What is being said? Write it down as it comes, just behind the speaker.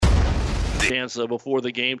chance before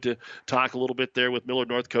the game to talk a little bit there with Millard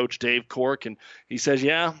North coach Dave Cork, and he says,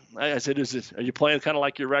 yeah. I said, are you playing kind of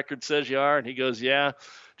like your record says you are? And he goes, yeah.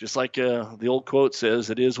 Just like the old quote says,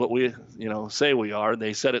 it is what we, say we are. And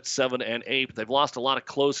they said it's 7-8. They've lost a lot of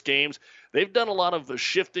close games. They've done a lot of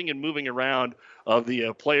shifting and moving around of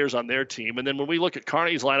the players on their team. And then when we look at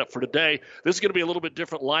Kearney's lineup for today, this is going to be a little bit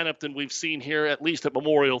different lineup than we've seen here, at least at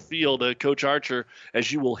Memorial Field. Coach Archer,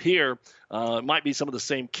 as you will hear, it might be some of the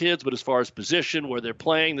same kids, but as far as position, where they're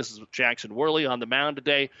playing, this is Jackson Worley on the mound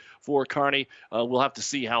today for Kearney. We'll have to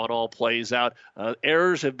see how it all plays out.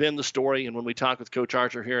 Errors have been the story, and when we talk with Coach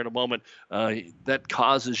Archer here in a moment, that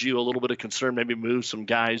causes you a little bit of concern. Maybe move some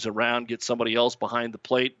guys around, get somebody else behind the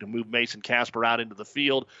plate to move Mason Casper out into the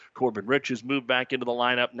field. Corbin Rich has moved back into the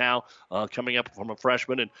lineup now, coming up from a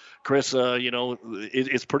freshman. And Chris,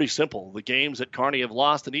 it's pretty simple. The games that Kearney have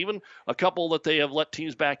lost, and even a couple that they have let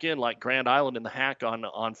teams back in, like Grand Island in the Hack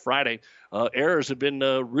on Friday, errors have been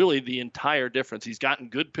really the entire difference. He's gotten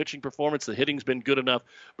good pitching performance. The hitting's been good enough,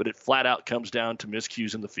 but it flat out comes down to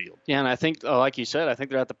miscues in the field. Yeah, and I think, like you said, I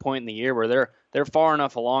think they're at the point in the year where they're far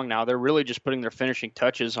enough along now. They're really just putting their finishing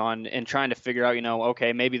touches on and trying to figure out,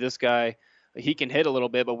 okay, maybe this guy, he can hit a little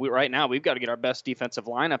bit, but right now we've got to get our best defensive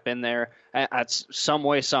lineup in there at some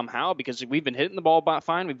way, somehow, because we've been hitting the ball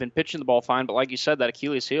fine, we've been pitching the ball fine, but like you said, that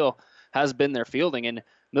Achilles heel has been their fielding. And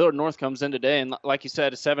Millard North comes in today, and like you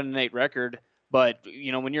said, a 7-8 record. But,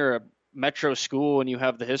 when you're a metro school and you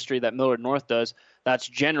have the history that Millard North does, that's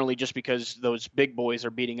generally just because those big boys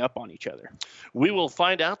are beating up on each other. We will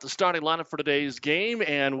find out the starting lineup for today's game,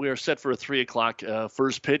 and we are set for a 3 o'clock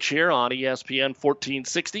first pitch here on ESPN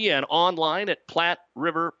 1460 and online at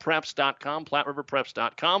PlatteRiverPreps.com,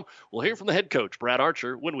 PlatteRiverPreps.com. We'll hear from the head coach, Brad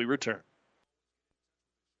Archer, when we return.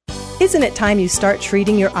 Isn't it time you start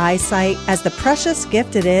treating your eyesight as the precious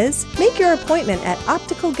gift it is? Make your appointment at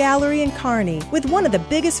Optical Gallery in Kearney with one of the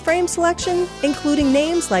biggest frame selection, including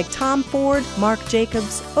names like Tom Ford, Marc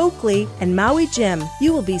Jacobs, Oakley, and Maui Jim.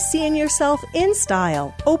 You will be seeing yourself in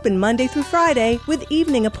style. Open Monday through Friday with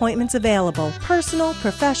evening appointments available. Personal,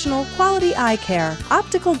 professional, quality eye care.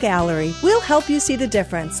 Optical Gallery. We'll help you see the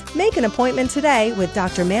difference. Make an appointment today with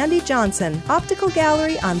Dr. Mandy Johnson. Optical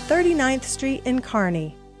Gallery on 39th Street in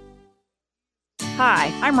Kearney.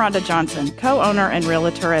 Hi, I'm Rhonda Johnson, co-owner and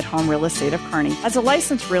realtor at Home Real Estate of Kearney. As a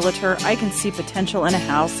licensed realtor, I can see potential in a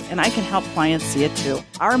house, and I can help clients see it too.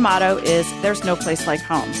 Our motto is, there's no place like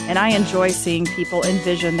home, and I enjoy seeing people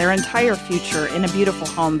envision their entire future in a beautiful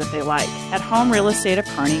home that they like. At Home Real Estate of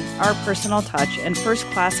Kearney, our personal touch and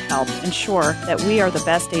first-class help ensure that we are the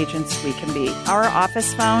best agents we can be. Our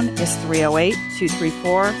office phone is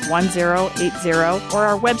 308-234-1080, or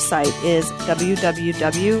our website is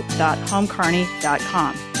www.homekearney.com.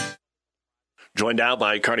 Joined now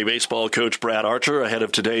by Kearney baseball coach Brad Archer ahead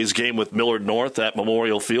of today's game with Millard North at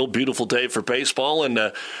Memorial Field. Beautiful day for baseball.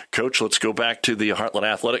 And, Coach, let's go back to the Heartland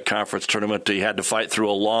Athletic Conference tournament. You had to fight through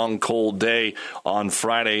a long, cold day on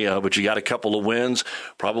Friday, but you got a couple of wins,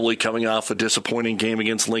 probably coming off a disappointing game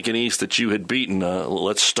against Lincoln East that you had beaten.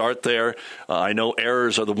 Let's start there. I know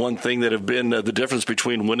errors are the one thing that have been the difference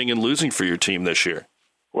between winning and losing for your team this year.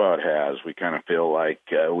 Well, it has. We kind of feel like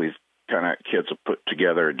kids have put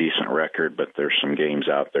together a decent record, but there's some games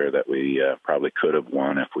out there that we probably could have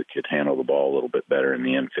won if we could handle the ball a little bit better in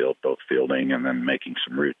the infield, both fielding and then making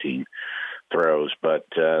some routine throws. But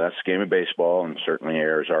that's the game of baseball, and certainly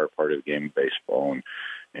errors are a part of the game of baseball,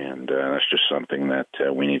 and that's just something that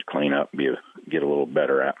we need to clean up and get a little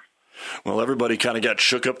better at. Well, everybody kind of got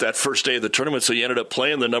shook up that first day of the tournament, so you ended up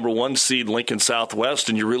playing the number 1 seed Lincoln Southwest,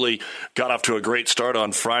 and you really got off to a great start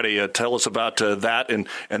on Friday. Tell us about that and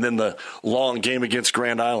then the long game against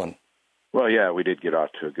Grand Island. Well, yeah, we did get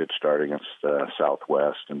off to a good start against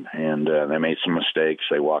Southwest, and they made some mistakes.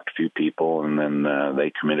 They walked a few people, and then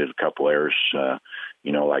they committed a couple errors,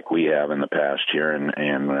 like we have in the past here,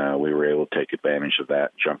 and we were able to take advantage of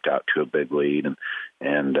that, jumped out to a big lead,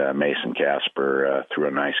 and Mason Casper threw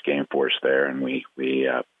a nice game for us there, and we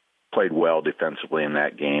played well defensively in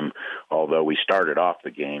that game, although we started off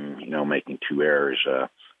the game, making 2 errors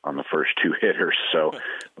on the first 2 hitters, so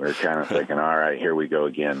we were kind of thinking, all right, here we go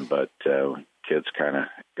again, but kids kind of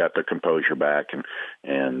got their composure back,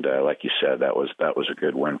 and like you said, that was a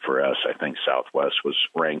good win for us. I think Southwest was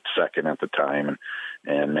ranked second at the time,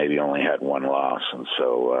 and maybe only had 1 loss, and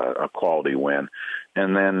so a quality win.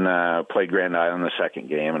 And then played Grand Island the second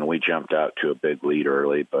game, and we jumped out to a big lead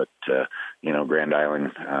early, but Grand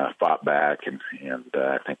Island fought back, and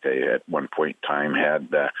I think they at one point in time had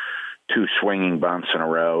 2 swinging bunts in a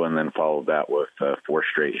row, and then followed that with 4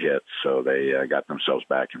 straight hits. So they got themselves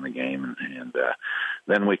back in the game, and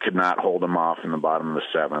then we could not hold them off in the bottom of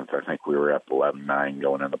the 7th. I think we were up 11-9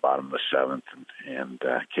 going in the bottom of the 7th, and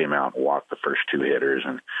came out and walked the first 2 hitters.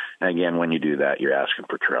 And again, when you do that, you're asking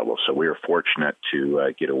for trouble. So we were fortunate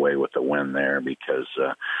to get away with the win there, because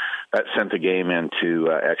that sent the game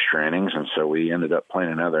into extra innings, and so we ended up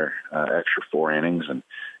playing another extra 4 innings,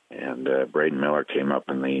 and Braden Millard came up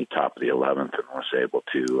in the top of the 11th and was able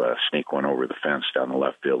to sneak one over the fence down the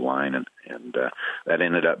left field line, and that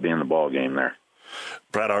ended up being the ball game there.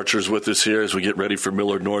 Brad Archer's with us here as we get ready for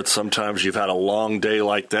Millard North. Sometimes you've had a long day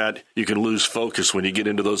like that. You can lose focus when you get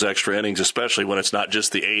into those extra innings, especially when it's not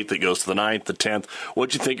just the 8th, it goes to the 9th, the 10th.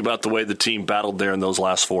 What'd you think about the way the team battled there in those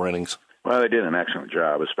last 4 innings? Well, they did an excellent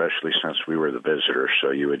job, especially since we were the visitors.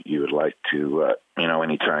 So you would like to,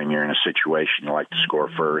 anytime you're in a situation, you like to score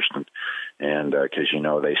first, and because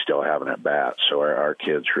they still have an at bat. So our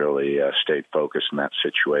kids really stayed focused in that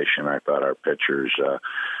situation. I thought our pitchers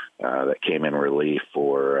that came in relief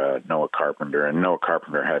for Noah Carpenter, and Noah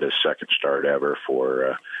Carpenter had his second start ever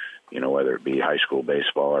for whether it be high school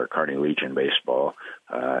baseball or Kearney Legion baseball,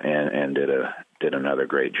 and did another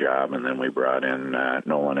great job. And then we brought in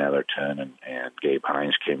Nolan Etherton, and Gabe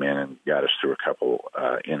Hines came in and got us through a couple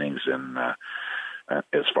innings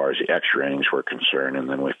as far as the extra innings were concerned. And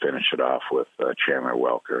then we finished it off with Chandler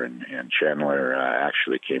Welker, and Chandler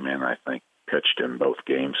actually came in, I think, pitched in both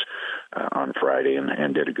games on Friday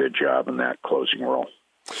and did a good job in that closing role.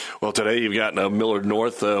 Well, today you've got Millard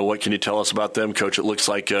North. What can you tell us about them, Coach? It looks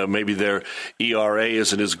like maybe their ERA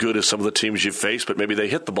isn't as good as some of the teams you've faced, but maybe they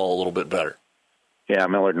hit the ball a little bit better. Yeah,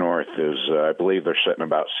 Millard North is, I believe they're sitting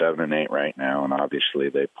about 7-8 right now, and obviously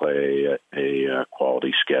they play a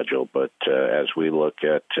quality schedule. But as we look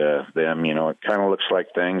at them, it kind of looks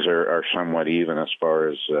like things are somewhat even as far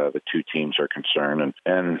as the 2 teams are concerned.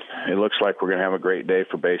 And it looks like we're going to have a great day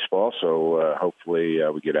for baseball, so hopefully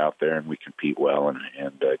we get out there and we compete well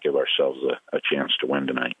and give ourselves a chance to win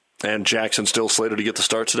tonight. And Jackson still slated to get the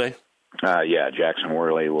start today? Jackson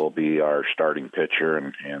Worley will be our starting pitcher,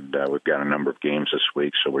 and we've got a number of games this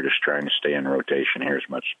week, so we're just trying to stay in rotation here as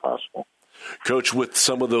much as possible. Coach, with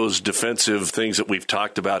some of those defensive things that we've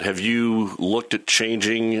talked about, have you looked at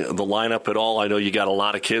changing the lineup at all? I know you got a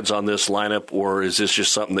lot of kids on this lineup, or is this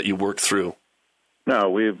just something that you work through? No,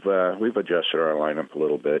 we've adjusted our lineup a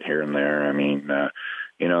little bit here and there. I mean,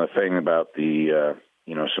 the thing about the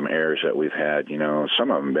some errors that we've had,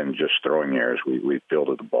 some of them have been just throwing errors. We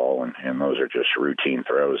fielded the ball, and those are just routine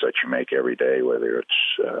throws that you make every day, whether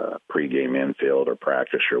it's pregame infield or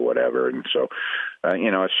practice or whatever. And so,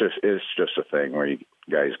 it's just a thing where you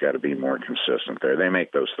guys got to be more consistent there. They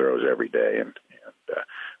make those throws every day, and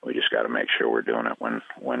we just got to make sure we're doing it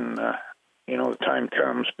when the time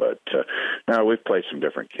comes. But no, we've played some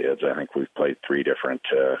different kids. I think we've played 3 different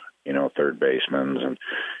third basemen,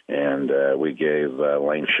 and we gave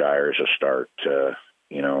Lane Shires a start,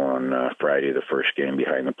 on Friday, the first game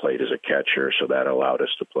behind the plate as a catcher, so that allowed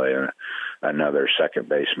us to play another second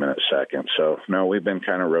baseman at second. So, no, we've been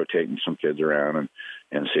kind of rotating some kids around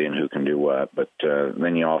and seeing who can do what, but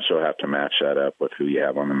then you also have to match that up with who you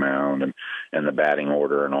have on the mound and the batting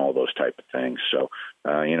order and all those type of things. So,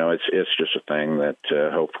 it's just a thing that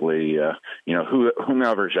hopefully,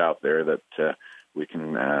 whomever's out there that we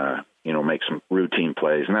can, make some routine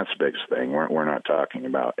plays, and that's the biggest thing. We're not talking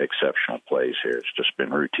about exceptional plays here. It's just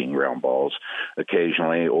been routine ground balls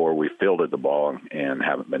occasionally, or we fielded the ball and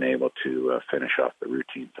haven't been able to finish off the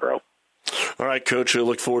routine throw. All right, Coach, I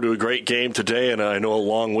look forward to a great game today, and I know a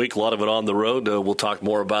long week, a lot of it on the road. We'll talk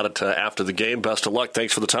more about it after the game. Best of luck.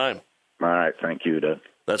 Thanks for the time. All right, thank you, Doug.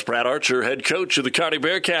 That's Brad Archer, head coach of the Kearney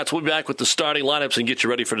Bearcats. We'll be back with the starting lineups and get you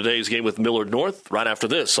ready for today's game with Millard North right after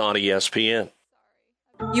this on ESPN.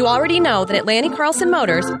 You already know that at Lanny Carlson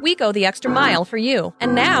Motors, we go the extra mile for you.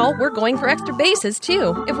 And now we're going for extra bases,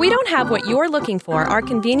 too. If we don't have what you're looking for, our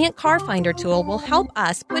convenient car finder tool will help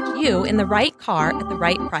us put you in the right car at the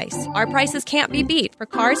right price. Our prices can't be beat for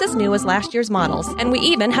cars as new as last year's models, and we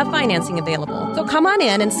even have financing available. So come on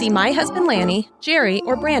in and see my husband Lanny, Jerry,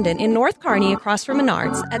 or Brandon in North Kearney across from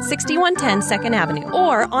Menards at 6110 2nd Avenue,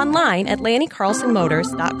 or online at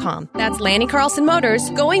LannyCarlsonMotors.com. That's Lanny Carlson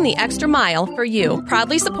Motors, going the extra mile for you.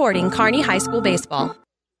 Proudly supporting Kearney High School baseball.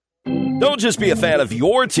 Don't just be a fan of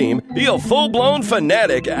your team, be a full-blown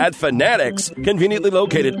fanatic at Fanatics. Conveniently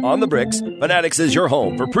located on the bricks, Fanatics is your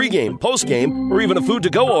home for pregame, postgame, or even a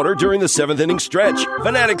food-to-go order during the 7th inning stretch.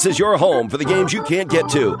 Fanatics is your home for the games you can't get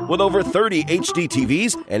to, with over 30 HD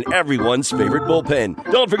TVs and everyone's favorite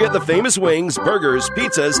bullpen. Don't forget the famous wings, burgers,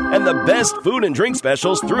 pizzas, and the best food and drink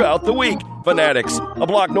specials throughout the week. Fanatics, a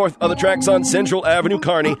block north of the tracks on Central Avenue,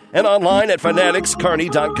 Kearney, and online at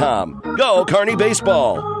fanaticskearney.com. Go Kearney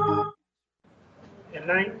Baseball!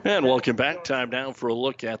 And welcome back. Time now for a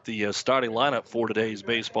look at the starting lineup for today's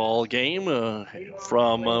baseball game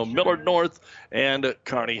from Millard North and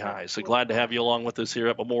Kearney High. So glad to have you along with us here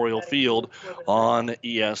at Memorial Field on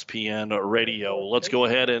ESPN Radio. Let's go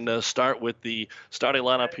ahead and start with the starting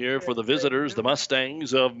lineup here for the visitors, the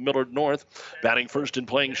Mustangs of Millard North. Batting first and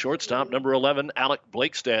playing shortstop, number 11, Alec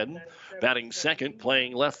Blakestead. Batting second,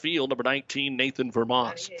 playing left field, number 19, Nathan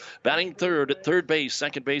Vermoss. Batting third at third base,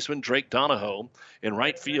 second baseman Drake Donahoe. In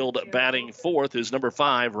right field, batting fourth is number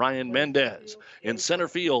 5, Ryan Mendez. In center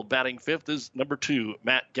field, batting fifth is number 2,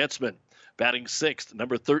 Matt Getzman. Batting sixth,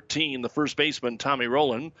 number 13, the first baseman Tommy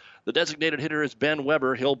Rowland. The designated hitter is Ben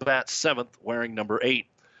Weber. He'll bat seventh, wearing number 8.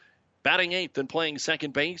 Batting eighth and playing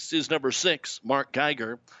second base is number 6, Mark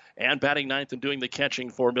Geiger. And batting ninth and doing the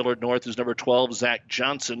catching for Millard North is number 12, Zach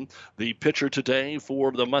Johnson. The pitcher today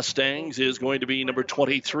for the Mustangs is going to be number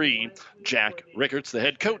 23, Jack Rickards. The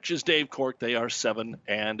head coach is Dave Cork. They are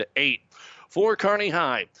 7-8. For Kearney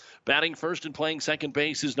High, batting first and playing second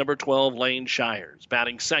base is number 12, Lane Shires.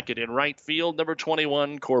 Batting second in right field, number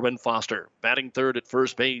 21, Corbin Foster. Batting third at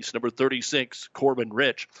first base, number 36, Corbin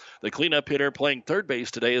Rich. The cleanup hitter playing third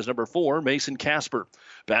base today is number 4, Mason Casper.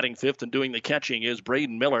 Batting fifth and doing the catching is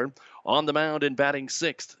Braden Miller. On the mound and batting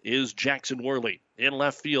sixth is Jackson Worley. In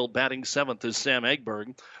left field, batting seventh is Sam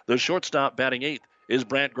Egberg. The shortstop batting eighth is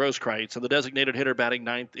Brant Grosskreitz, and the designated hitter batting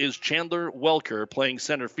ninth is Chandler Welker. Playing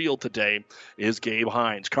center field today is Gabe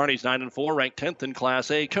Hines. Kearney's 9-4, ranked 10th in Class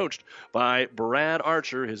A, coached by Brad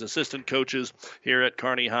Archer. His assistant coaches here at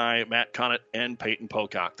Kearney High, Matt Connett and Peyton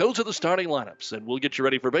Pocock. Those are the starting lineups, and we'll get you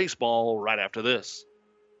ready for baseball right after this.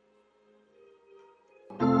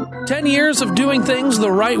 10 years of doing things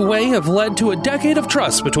the right way have led to a decade of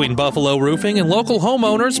trust between Buffalo Roofing and local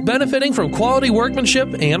homeowners benefiting from quality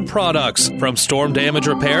workmanship and products. From storm damage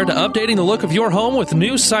repair to updating the look of your home with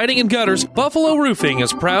new siding and gutters, Buffalo Roofing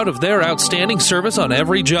is proud of their outstanding service on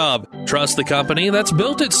every job. Trust the company that's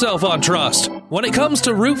built itself on trust. When it comes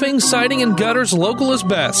to roofing, siding, and gutters, local is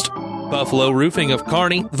best. Buffalo Roofing of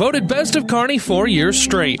Kearney, voted best of Kearney 4 years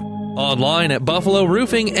straight. Online at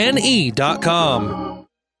buffaloroofingne.com.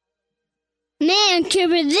 Man,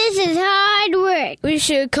 Cooper, this is hard work. We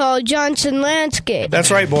should call Johnson Landscape.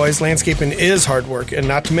 That's right, boys. Landscaping is hard work, and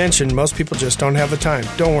not to mention, most people just don't have the time.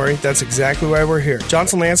 Don't worry, that's exactly why we're here.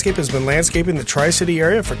 Johnson Landscape has been landscaping the Tri-City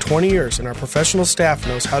area for 20 years, and our professional staff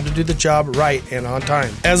knows how to do the job right and on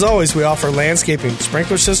time. As always, we offer landscaping,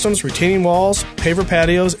 sprinkler systems, retaining walls, paver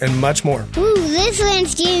patios, and much more. Ooh, this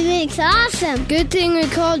landscaping is awesome. Good thing we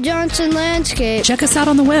called Johnson Landscape. Check us out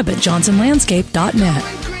on the web at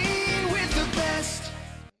johnsonlandscape.net.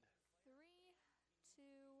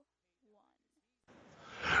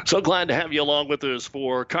 So glad to have you along with us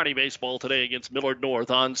for Kearney baseball today against Millard North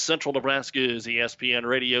on Central Nebraska's ESPN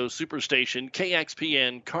Radio Superstation,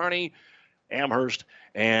 KXPN, Kearney, Amherst,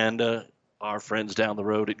 and our friends down the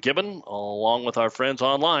road at Gibbon, along with our friends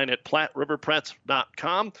online at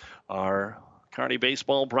PlatteRiverPrets.com. Our Kearney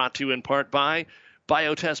baseball brought to you in part by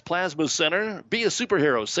Biotest Plasma Center. Be a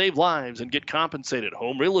superhero, save lives, and get compensated.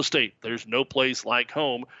 Home real estate, there's no place like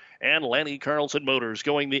home. And Lanny Carlson Motors,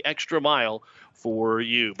 going the extra mile for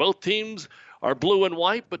you. Both teams are blue and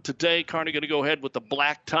white, but today Kearney going to go ahead with the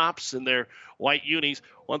black tops and their white unis.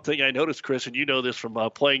 One thing I noticed, Chris, and you know this from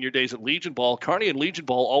playing your days at Legion Ball, Kearney and Legion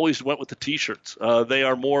Ball always went with the T-shirts. They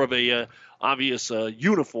are more of a obvious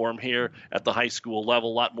uniform here at the high school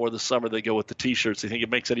level. A lot more this summer they go with the T-shirts. Do you think it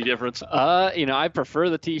makes any difference? I prefer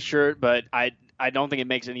the T-shirt, but I don't think it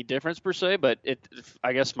makes any difference per se. But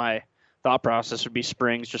I guess my thought process would be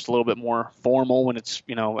spring's just a little bit more formal when it's,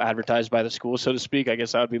 advertised by the school, so to speak. I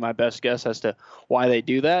guess that would be my best guess as to why they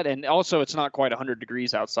do that. And also, it's not quite 100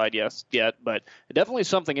 degrees outside yet, but definitely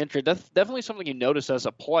something interesting. Definitely something you notice as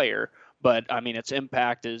a player. But I mean, its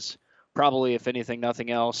impact is probably, if anything,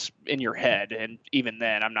 nothing else in your head. And even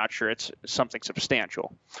then, I'm not sure it's something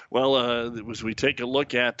substantial. Well, as we take a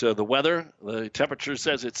look at the weather, the temperature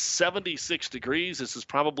says it's 76 degrees. This is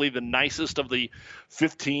probably the nicest of the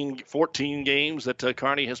 14 games that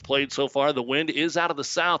Kearney has played so far. The wind is out of the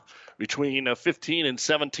south. between 15 and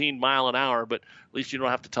 17 mile an hour, but at least you don't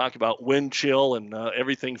have to talk about wind chill and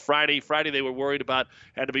everything. Friday they were worried about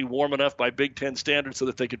had to be warm enough by Big Ten standards so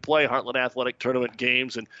that they could play Heartland Athletic Tournament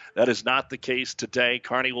games, and that is not the case today.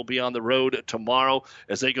 Kearney will be on the road tomorrow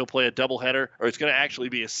as they go play a doubleheader, or it's going to actually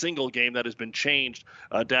be a single game that has been changed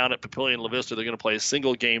down at Papillion La Vista. They're going to play a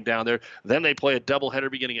single game down there. Then they play a doubleheader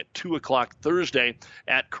beginning at 2 o'clock Thursday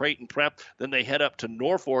at Creighton Prep. Then they head up to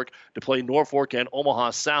Norfolk to play Norfolk and Omaha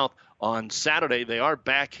South on Saturday. They are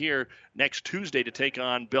back here next Tuesday to take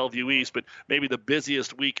on Bellevue East, but maybe the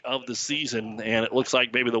busiest week of the season, and it looks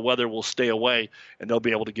like maybe the weather will stay away, and they'll be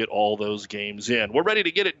able to get all those games in. We're ready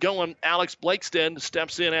to get it going. Alex Blakestead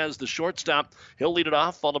steps in as the shortstop. He'll lead it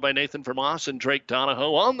off, followed by Nathan Vermoss and Drake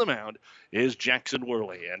Donahoe. On the mound is Jackson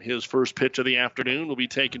Worley, and his first pitch of the afternoon will be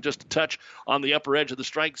taken just a touch on the upper edge of the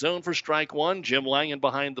strike zone for strike one. Jim Langen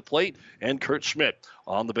behind the plate, and Kurt Schmidt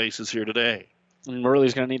on the bases here today. And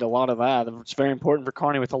Worley's going to need a lot of that. It's very important for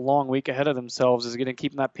Kearney with a long week ahead of themselves is going to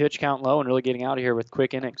keep that pitch count low and really getting out of here with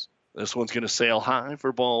quick innings. This one's going to sail high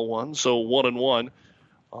for ball one, so 1-1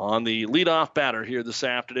 on the leadoff batter here this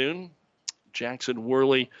afternoon. Jackson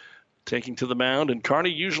Worley taking to the mound, and Kearney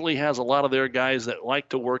usually has a lot of their guys that like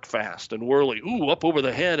to work fast. And Worley, up over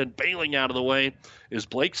the head and bailing out of the way is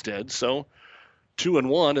Blakestead. So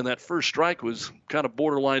 2-1, and that first strike was kind of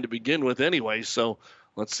borderline to begin with anyway. So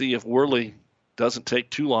let's see if Worley doesn't take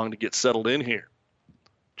too long to get settled in here.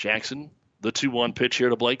 Jackson, the 2-1 pitch here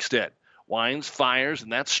to Blakestead. Winds, fires,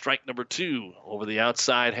 and that's strike number 2 over the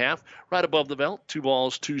outside half, right above the belt. 2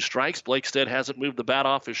 balls, 2 strikes. Blakestead hasn't moved the bat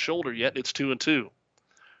off his shoulder yet. It's 2-2 to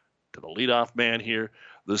the leadoff man here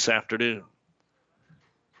this afternoon.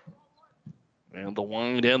 And the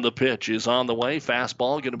wind and the pitch is on the way.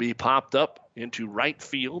 Fastball going to be popped up into right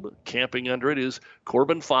field. Camping under it is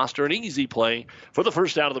Corbin Foster. An easy play for the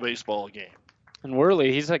first out of the baseball game. And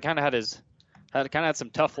Worley, he's kind of had some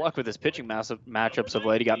tough luck with his pitching matchups of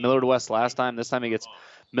late. He got Millard West last time. This time he gets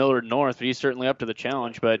Millard North, but he's certainly up to the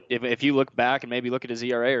challenge. But if you look back and maybe look at his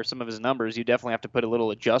ERA or some of his numbers, you definitely have to put a little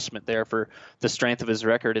adjustment there for the strength of his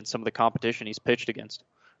record and some of the competition he's pitched against.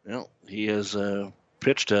 Well, he has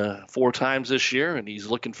pitched 4 times this year, and he's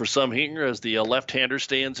looking for some here as the left-hander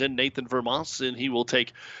stands in, Nathan Vermoss, and he will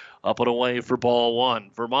take up and away for ball one.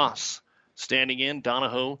 Vermoss standing in.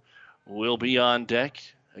 Donahoe will be on deck.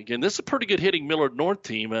 Again, this is a pretty good hitting Millard North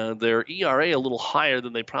team. Their ERA a little higher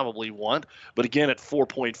than they probably want, but again at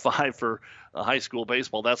 4.5 for high school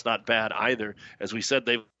baseball, that's not bad either. As we said,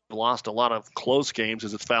 they've lost a lot of close games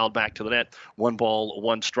as it's fouled back to the net. 1 ball,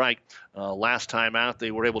 1 strike. Last time out,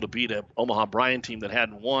 they were able to beat a Omaha Bryan team that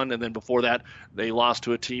hadn't won, and then before that, they lost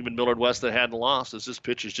to a team in Millard West that hadn't lost. As this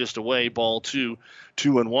pitch is just away, ball 2,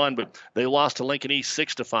 2-1. But they lost to Lincoln East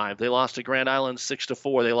 6-5. They lost to Grand Island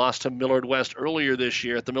 6-4. They lost to Millard West earlier this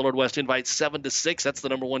year at the Millard West Invite 7-6. That's the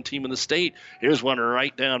number 1 team in the state. Here's one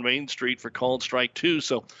right down Main Street for called strike 2.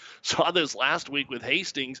 So saw this last week with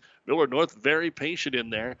Hastings. Millard North very patient in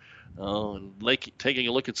there. Taking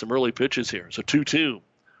a look at some early pitches here. So 2-2.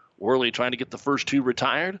 Worley trying to get the first 2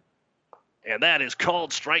 retired. And that is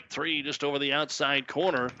called strike 3 just over the outside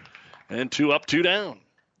corner. And 2 up, 2 down.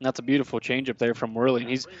 That's a beautiful changeup there from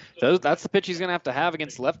Worley. That's the pitch he's going to have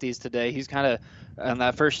against lefties today. He's kind of, on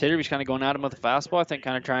that first hitter, he's kind of going at him with a fastball. I think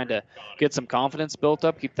kind of trying to get some confidence built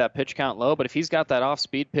up, keep that pitch count low. But if he's got that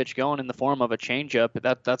off-speed pitch going in the form of a changeup,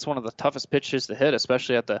 that's one of the toughest pitches to hit,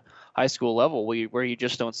 especially at the high school level where you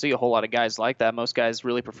just don't see a whole lot of guys like that. Most guys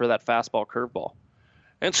really prefer that fastball curveball.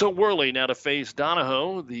 And so Worley now to face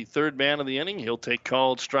Donahoe, the third man of the inning. He'll take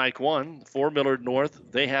called strike 1 for Millard North.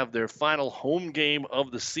 They have their final home game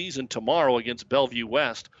of the season tomorrow against Bellevue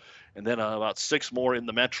West, and then about 6 more in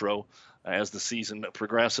the Metro as the season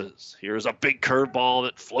progresses. Here's a big curveball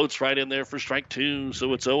that floats right in there for strike 2,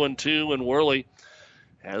 so it's 0-2, and Worley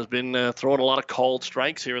has been throwing a lot of called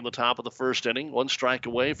strikes here in the top of the first inning. 1 strike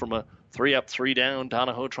away from a 3 up, 3 down.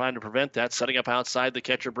 Donahoe trying to prevent that. Setting up outside the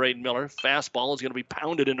catcher, Braden Miller. Fastball is going to be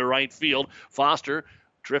pounded into right field. Foster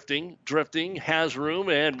drifting, has room,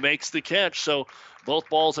 and makes the catch. So both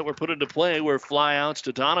balls that were put into play were flyouts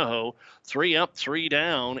to Donahoe. 3 up, 3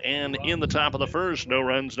 down, and in the top of the first. No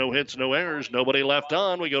runs, no hits, no errors. Nobody left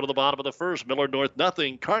on. We go to the bottom of the first. Millard North,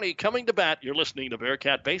 nothing. Kearney coming to bat. You're listening to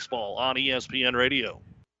Bearcat Baseball on ESPN Radio.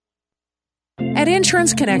 At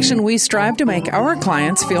Insurance Connection, we strive to make our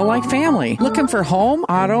clients feel like family. Looking for home,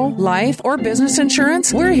 auto, life, or business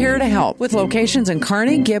insurance? We're here to help. With locations in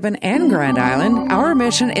Kearney, Gibbon, and Grand Island, our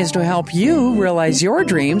mission is to help you realize your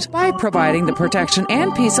dreams by providing the protection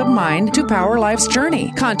and peace of mind to power life's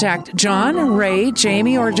journey. Contact John, Ray,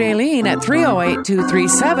 Jamie, or Jaylene at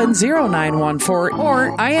 308-237-0914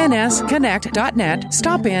 or insconnect.net.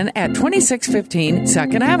 Stop in at 2615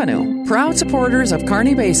 2nd Avenue. Proud supporters of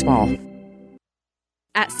Kearney baseball.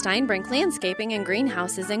 At Steinbrink Landscaping and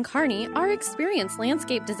Greenhouses in Kearney, our experienced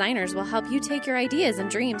landscape designers will help you take your ideas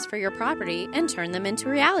and dreams for your property and turn them into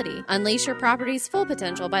reality. Unleash your property's full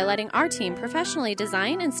potential by letting our team professionally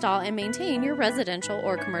design, install, and maintain your residential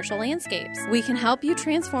or commercial landscapes. We can help you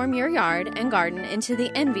transform your yard and garden into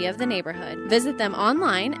the envy of the neighborhood. Visit them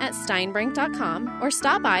online at steinbrink.com or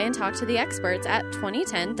stop by and talk to the experts at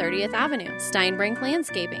 2010 30th Avenue. Steinbrink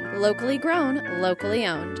Landscaping, locally grown, locally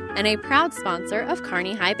owned, and a proud sponsor of Kearney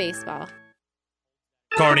High Baseball.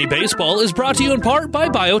 Kearney Baseball is brought to you in part by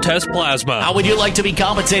Biotest Plasma. How would you like to be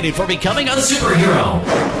compensated for becoming a superhero?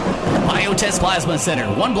 Biotest Plasma Center,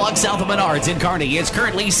 1 block south of Menards in Kearney, is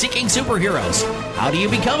currently seeking superheroes. How do you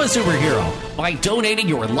become a superhero? By donating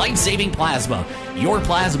your life-saving plasma. Your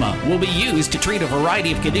plasma will be used to treat a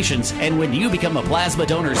variety of conditions, and when you become a plasma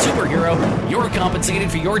donor superhero, you're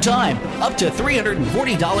compensated for your time, up to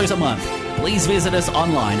 $340 a month. Please visit us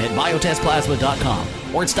online at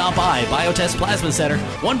biotestplasma.com or stop by Biotest Plasma Center,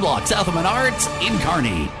 1 block south of Menards in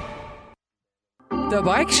Kearney. The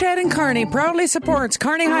Bike Shed in Kearney proudly supports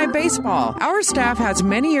Kearney High Baseball. Our staff has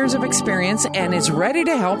many years of experience and is ready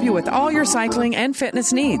to help you with all your cycling and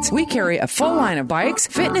fitness needs. We carry a full line of bikes,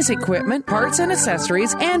 fitness equipment, parts and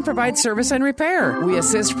accessories, and provide service and repair. We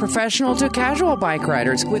assist professional to casual bike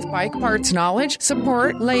riders with bike parts knowledge,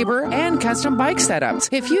 support, labor, and custom bike setups.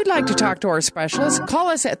 If you'd like to talk to our specialists, call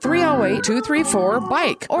us at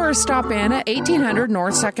 308-234-BIKE or stop in at 1800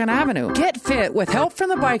 North 2nd Avenue. Get fit with help from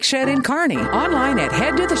the Bike Shed in Kearney. Online at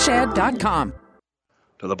headtotheshed.com.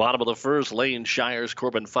 To the bottom of the first, Lane Shires,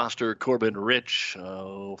 Corbin Foster, Corbin Rich.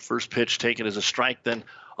 First pitch taken as a strike, then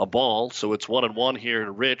a ball. So it's 1-1 here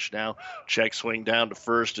to Rich. Now check swing down to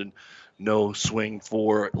first and no swing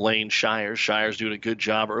for Lane Shires. Shires doing a good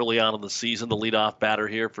job early on in the season. The leadoff batter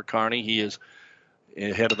here for Kearney. He is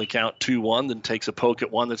ahead of the count 2-1, then takes a poke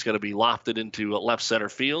at one that's going to be lofted into left center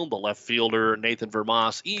field. The left fielder, Nathan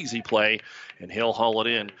Vermas, easy play, and he'll haul it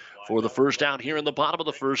in for the first out here in the bottom of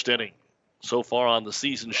the first inning. So far on the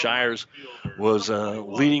season, Shires was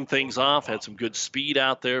leading things off, had some good speed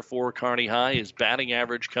out there for Kearney High. His batting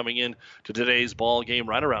average coming in to today's ball game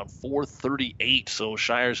right around .438. So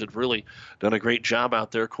Shires had really done a great job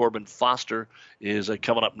out there. Corbin Foster is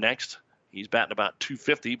coming up next. He's batting about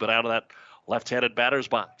 .250, but out of that left-handed batter's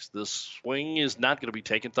box. The swing is not going to be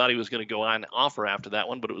taken. Thought he was going to go on offer after that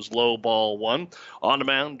one, but it was low ball one. On the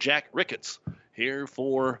mound, Jack Ricketts here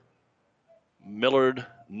for Millard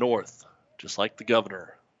North, just like the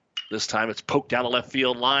governor. This time it's poked down the left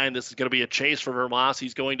field line. This is going to be a chase for Vermas.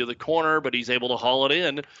 He's going to the corner, but he's able to haul it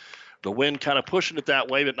in. The wind kind of pushing it that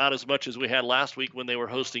way, but not as much as we had last week when they were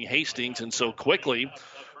hosting Hastings. And so quickly,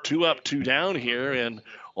 2 up, 2 down here, and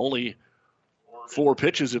only 4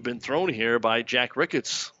 pitches have been thrown here by Jack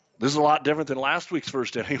Ricketts. This is a lot different than last week's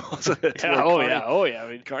first inning, wasn't it? Yeah, oh yeah.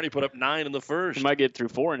 I mean, Kearney put up 9 in the first. He might get through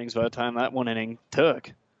 4 innings by the time that one inning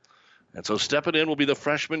took. And so stepping in will be the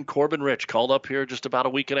freshman Corbin Rich, called up here just about a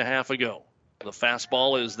week and a half ago. The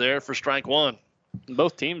fastball is there for strike one.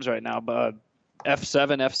 Both teams right now,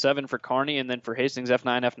 F7 for Kearney, and then for Hastings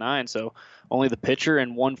F9, F9. So only the pitcher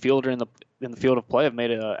and one fielder in the field of play have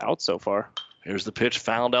made it out so far. Here's the pitch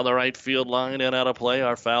fouled down the right field line and out of play.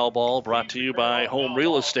 Our foul ball brought to you by Home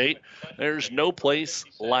Real Estate. There's no place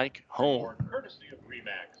like home.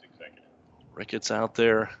 Ricketts out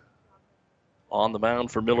there on the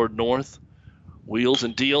mound for Millard North. Wheels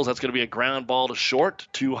and deals. That's going to be a ground ball to short.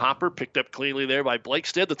 2 hopper picked up cleanly there by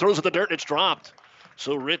Blakestead. The throw's at the dirt and it's dropped.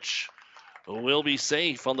 So Rich will be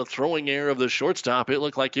safe on the throwing error of the shortstop. It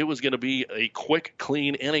looked like it was going to be a quick,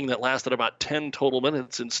 clean inning that lasted about 10 total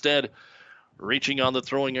minutes. Instead, reaching on the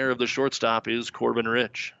throwing error of the shortstop is Corbin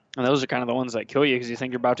Rich. And those are kind of the ones that kill you because you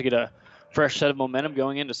think you're about to get a fresh set of momentum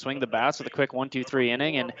going in to swing the bats with a quick 1-2-3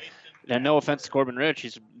 inning. And no offense to Corbin Rich,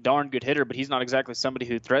 he's a darn good hitter, but he's not exactly somebody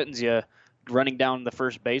who threatens you running down the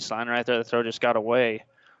first baseline right there. The throw just got away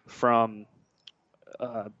from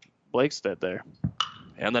Blakestead there.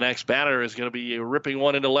 And the next batter is going to be ripping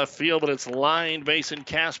one into left field, but it's lined Mason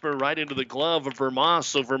Casper right into the glove of Vermoss.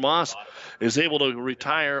 So Vermoss is able to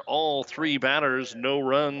retire all 3 batters. No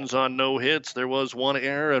runs on no hits. There was 1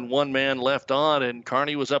 error and 1 man left on, and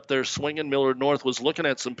Kearney was up there swinging. Millard North was looking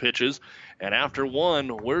at some pitches. And after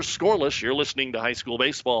 1, we're scoreless. You're listening to high school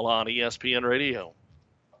baseball on ESPN Radio.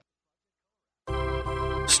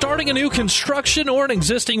 Starting a new construction or an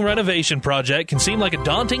existing renovation project can seem like a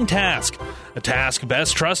daunting task. A task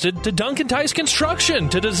best trusted to Duncan Tice Construction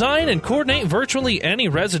to design and coordinate virtually any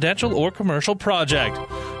residential or commercial project.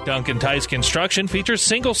 Duncan Tice Construction features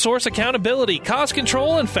single source accountability, cost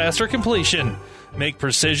control, and faster completion. Make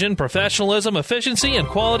precision, professionalism, efficiency, and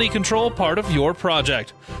quality control part of your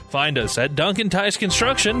project. Find us at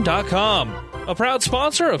DuncanTiceConstruction.com. A proud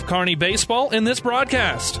sponsor of Kearney Baseball in this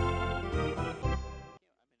broadcast.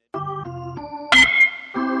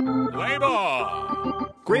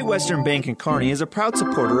 Great Western Bank in Kearney is a proud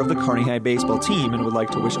supporter of the Kearney High baseball team and would like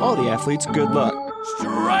to wish all the athletes good luck.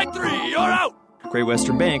 Strike 3, you're out! Great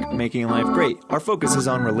Western Bank, making life great. Our focus is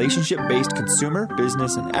on relationship-based consumer,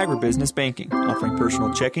 business, and agribusiness banking, offering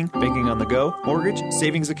personal checking, banking on the go, mortgage,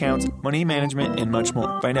 savings accounts, money management, and much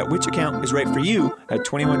more. Find out which account is right for you at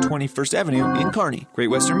 2120 First Avenue in Kearney. Great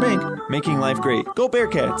Western Bank, making life great. Go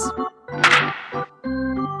Bearcats!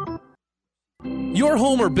 Your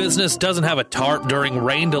home or business doesn't have a tarp during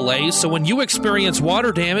rain delays, so when you experience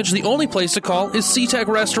water damage, the only place to call is SeaTech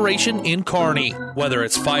Restoration in Kearney. Whether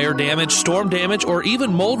it's fire damage, storm damage, or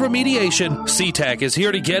even mold remediation, SeaTech is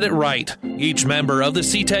here to get it right. Each member of the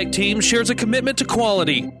SeaTech team shares a commitment to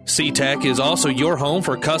quality. SeaTech is also your home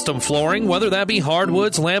for custom flooring, whether that be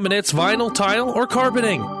hardwoods, laminates, vinyl, tile, or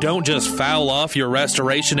carpeting. Don't just foul off your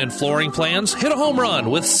restoration and flooring plans. Hit a home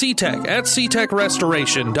run with SeaTech at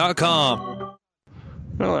SeaTechRestoration.com.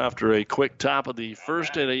 Well, after a quick top of the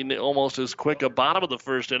first inning, almost as quick a bottom of the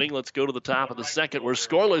first inning, let's go to the top of the second. We're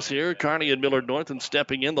scoreless here. Kearney and Millard North, and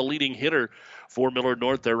stepping in, the leading hitter for Millard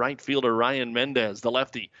North, their right fielder, Ryan Mendez, the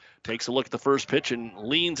lefty, takes a look at the first pitch and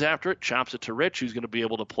leans after it, chops it to Rich, who's going to be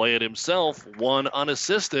able to play it himself, 1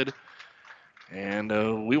 unassisted.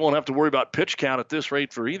 And we won't have to worry about pitch count at this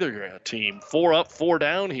rate for either team. 4 up, 4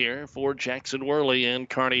 down here for Jackson Worley and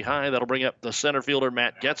Kearney High. That'll bring up the center fielder,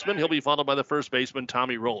 Matt Getzman. He'll be followed by the first baseman,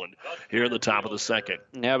 Tommy Rowland, here in the top of the second.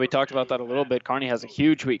 Yeah, we talked about that a little bit. Kearney has a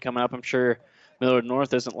huge week coming up. I'm sure Millard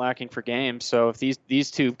North isn't lacking for games. So if these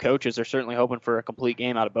 2 coaches are certainly hoping for a complete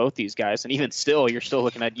game out of both these guys. And even still, you're still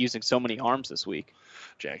looking at using so many arms this week.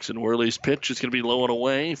 Jackson Worley's pitch is going to be low and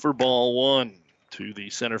away for ball 1. To the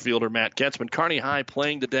center fielder, Matt Getzman. Kearney High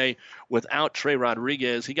playing today without Trey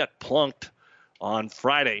Rodriguez. He got plunked on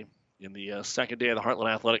Friday in the second day of the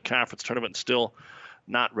Heartland Athletic Conference tournament, still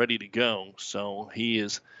not ready to go. So he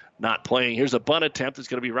is not playing. Here's a bunt attempt. It's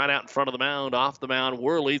going to be right out in front of the mound. Off the mound,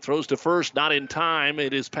 Worley throws to first, not in time.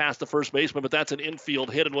 It is past the first baseman, but that's an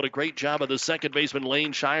infield hit, and what a great job of the second baseman,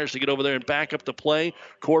 Lane Shires, to get over there and back up the play.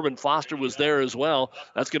 Corbin Foster was there as well.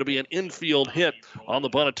 That's going to be an infield hit on the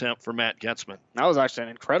bunt attempt for Matt Getzman. That was actually an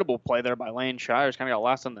incredible play there by Lane Shires. Kind of got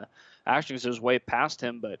lost on the action because it was way past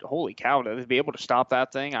him, but holy cow, to be able to stop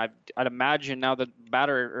that thing. I'd imagine now the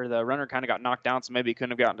batter or the runner kind of got knocked down, so maybe he couldn't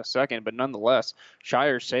have gotten to second, but nonetheless,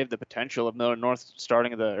 Shires saved the potential of Millard North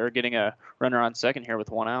getting a runner on second here with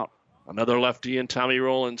 1 out. Another lefty, and Tommy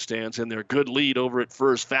Rowland stands in there. Good lead over at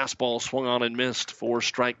first. Fastball swung on and missed for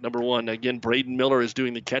strike number 1. Again, Braden Miller is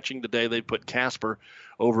doing the catching today. They put Casper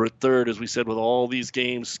over at third. As we said, with all these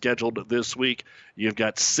games scheduled this week, you've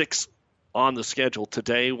got 6 on the schedule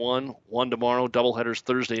today, one tomorrow, doubleheaders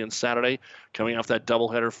Thursday and Saturday, coming off that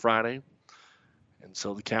doubleheader Friday. And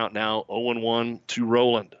so the count now 0-1 to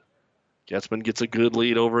Rowland. Getzman gets a good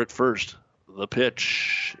lead over at first. The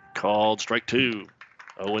pitch called strike 2.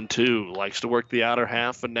 0-2, likes to work the outer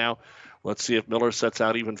half, and now let's see if Miller sets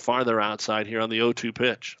out even farther outside here on the 0-2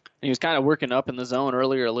 pitch. He was kind of working up in the zone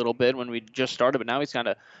earlier a little bit when we just started, but now he's kind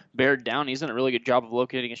of bared down. He's done a really good job of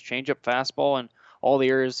locating his changeup, fastball, and all the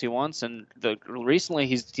areas he wants, and recently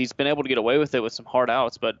he's been able to get away with it with some hard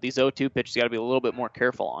outs, but these 0-2 pitches got to be a little bit more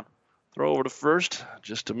careful on. Throw over to first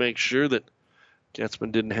just to make sure that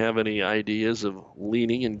Getzman didn't have any ideas of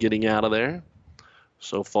leaning and getting out of there.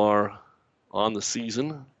 So far on the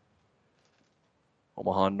season,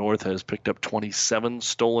 Omaha North has picked up 27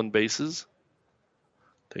 stolen bases.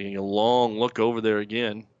 Taking a long look over there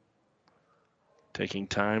again. Taking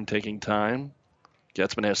time.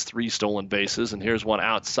 Getzman has 3 stolen bases, and here's one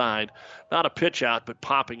outside. Not a pitch out, but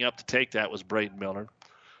popping up to take that was Braden Miller.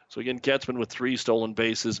 So again, Getzman with 3 stolen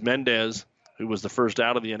bases. Mendez, who was the first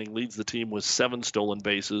out of the inning, leads the team with 7 stolen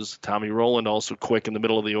bases. Tommy Rowland also quick in the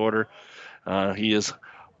middle of the order. He is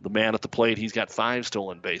the man at the plate. He's got 5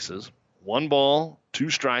 stolen bases. 1 ball, 2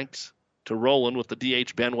 strikes to Rowland with the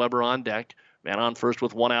DH Ben Weber on deck. Man on first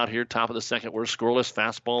with 1 out here. Top of the second, we're scoreless.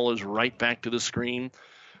 Fastball is right back to the screen.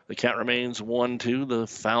 The count remains 1-2. The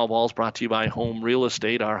foul ball is brought to you by Home Real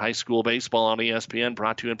Estate, our high school baseball on ESPN,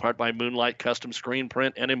 brought to you in part by Moonlight Custom Screen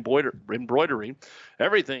Print and Embroidery.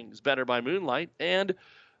 Everything's better by Moonlight. And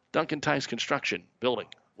Duncan Tice Construction, building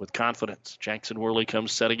with confidence. Jackson Worley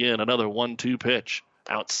comes set again. Another 1-2 pitch.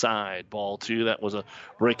 Outside, ball 2. That was a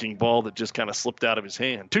breaking ball that just kind of slipped out of his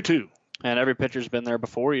hand. 2-2. And every pitcher's been there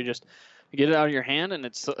before. You just get it out of your hand and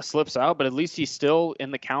it slips out, but at least he's still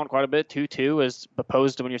in the count quite a bit. 2-2 as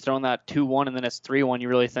opposed to when you're throwing that 2-1 and then it's 3-1, you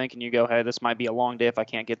really think and you go, hey, this might be a long day if I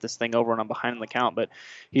can't get this thing over and I'm behind in the count. But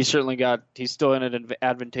he's still in an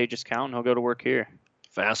advantageous count and he'll go to work here.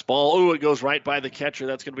 Fastball. Oh, it goes right by the catcher.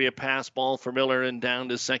 That's going to be a pass ball for Miller, and down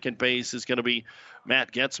to second base is going to be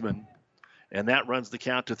Matt Getzman. And that runs the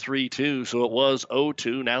count to 3-2. So it was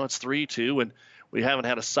 0-2. Now it's 3-2. And we haven't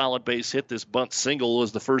had a solid base hit. This bunt single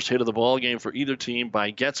was the first hit of the ball game for either team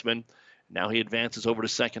by Getzman. Now he advances over to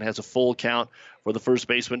second, has a full count for the first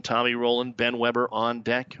baseman, Tommy Rowland. Ben Weber on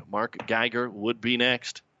deck. Mark Geiger would be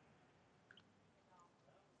next.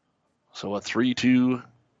 So a 3-2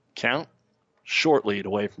 count. Short lead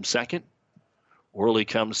away from second. Worley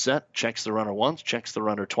comes set, checks the runner once, checks the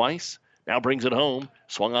runner twice. Now brings it home,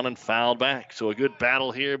 swung on and fouled back. So a good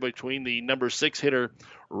battle here between the number 6 hitter,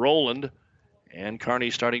 Rowland, and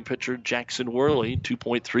Kearney starting pitcher Jackson Worley,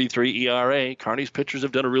 2.33 ERA. Kearney's pitchers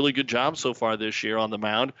have done a really good job so far this year on the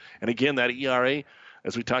mound. And again, that ERA,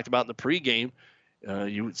 as we talked about in the pregame,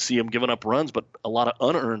 you would see them giving up runs, but a lot of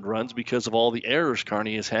unearned runs because of all the errors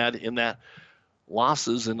Kearney has had in that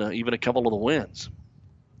losses and even a couple of the wins.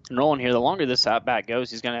 And Rowland here, the longer this at-bat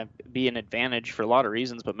goes, he's going to be an advantage for a lot of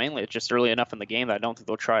reasons, but mainly it's just early enough in the game that I don't think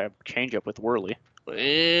they'll try a change-up with Worley.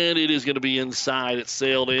 And it is going to be inside. It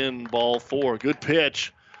sailed in, ball 4. Good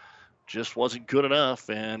pitch. Just wasn't good enough.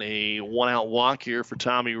 And a 1-out walk here for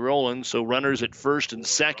Tommy Rowland. So runners at first and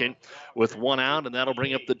second with 1 out, and that'll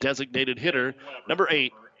bring up the designated hitter, number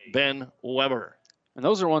 8, Ben Weber. And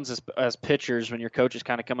those are ones as pitchers when your coach is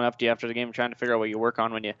kind of coming up to you after the game trying to figure out what you work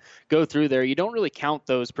on when you go through there. You don't really count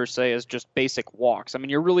those per se as just basic walks. I mean,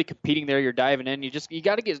 you're really competing there. You're diving in. You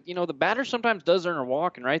got to get, the batter sometimes does earn a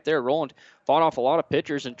walk. And right there, Rowland fought off a lot of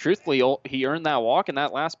pitchers. And truthfully, he earned that walk in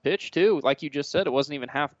that last pitch too. Like you just said, it wasn't even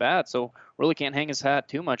half bad. So really can't hang his hat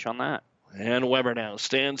too much on that. And Weber now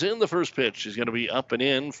stands in the first pitch. He's going to be up and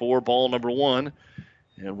in for ball number 1.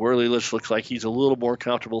 And Worley looks like he's a little more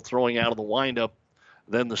comfortable throwing out of the windup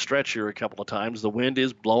than the stretch here a couple of times. The wind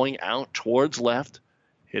is blowing out towards left,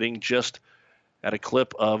 hitting just at a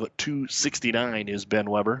clip of 269 is Ben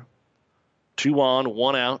Weber. 2 on,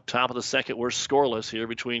 1 out. Top of the second, we're scoreless here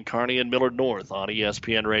between Kearney and Millard North on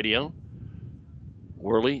ESPN Radio.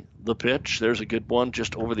 Worley, the pitch. There's a good one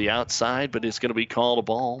just over the outside, but it's going to be called a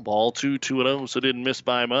ball. Ball 2, 2-0, so didn't miss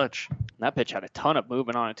by much. That pitch had a ton of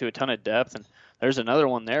movement on it, too, a ton of depth. And there's another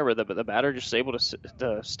one there where the batter just able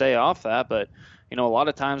to stay off that. But, a lot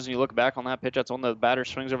of times when you look back on that pitch, that's one the batter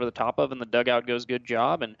swings over the top of and the dugout goes good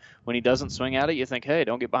job. And when he doesn't swing at it, you think, hey,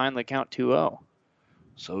 don't get behind the count 2-0.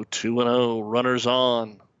 So 2-0, runners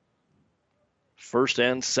on. First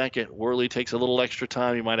and second. Worley takes a little extra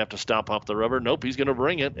time. He might have to stop off the rubber. Nope, he's going to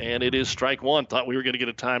bring it, and it is strike 1. Thought we were going to get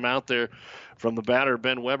a timeout there from the batter,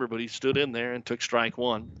 Ben Weber, but he stood in there and took strike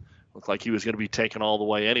 1. Looked like he was going to be taken all the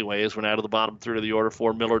way anyway as we're now to the bottom third of the order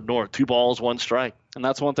for Millard North. 2 balls, 1 strike. And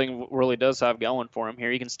that's one thing Worley does have going for him here.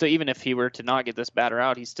 He can still, even if he were to not get this batter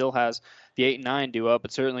out, he still has the 8 and 9 due up.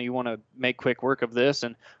 But certainly you want to make quick work of this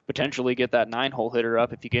and potentially get that 9-hole hitter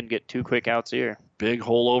up if you can get 2 quick outs here. Big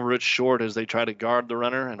hole over at short as they try to guard the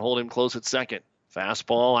runner and hold him close at second.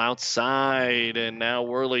 Fastball outside, and now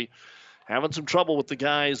Worley having some trouble with the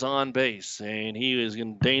guys on base, and he is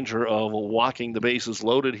in danger of walking the bases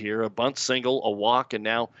loaded here. A bunt single, a walk, and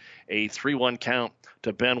now a 3-1 count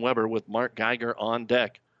to Ben Weber with Mark Geiger on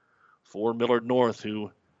deck for Millard North,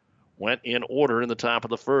 who went in order in the top of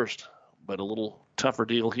the first, but a little tougher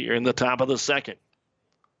deal here in the top of the second.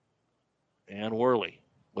 And Worley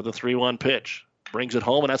with a 3-1 pitch. Brings it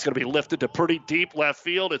home, and that's going to be lifted to pretty deep left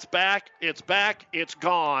field. It's back, it's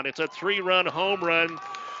gone. It's a 3-run home run.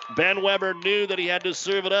 Ben Weber knew that he had to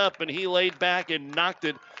serve it up, and he laid back and knocked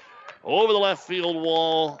it over the left field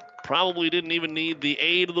wall. Probably didn't even need the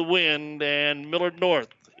aid of the wind, and Millard North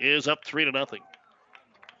is up 3-0.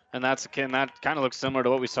 And that kind of looks similar to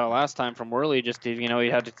what we saw last time from Worley. Just, he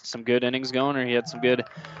had some good innings going, or he had some good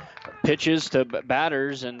pitches to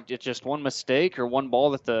batters, and it's just one mistake or one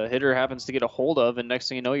ball that the hitter happens to get a hold of, and next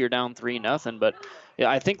thing you know, you're down 3-0. But yeah,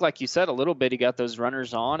 I think, like you said, a little bit, he got those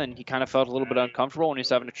runners on, and he kind of felt a little bit uncomfortable when he was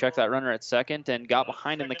having to check that runner at second, and got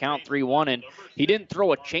behind in the count 3-1. And he didn't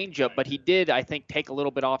throw a changeup, but he did, I think, take a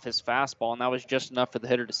little bit off his fastball, and that was just enough for the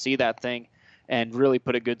hitter to see that thing and really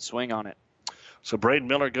put a good swing on it. So Braden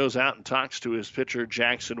Miller goes out and talks to his pitcher,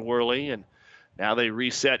 Jackson Worley, and now they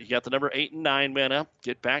reset. You got the number 8 and 9 men up.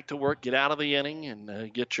 Get back to work, get out of the inning,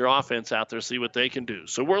 and get your offense out there, see what they can do.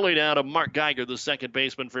 So Worley down to Mark Geiger, the second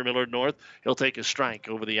baseman for Millard North. He'll take a strike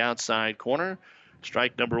over the outside corner.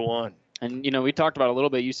 Strike number 1. And, we talked about it a little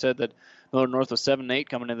bit. You said that Millard North was 7-8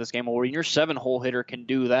 coming into this game. Well, when your 7-hole hitter can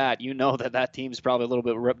do that, you know that team's probably a little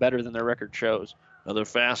bit better than their record shows. Another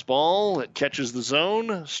fastball that catches the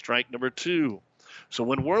zone. Strike number 2. So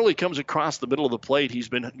when Worley comes across the middle of the plate, he's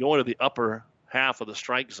been going to the upper half of the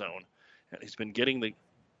strike zone, and he's been getting the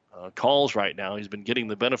calls right now. He's been getting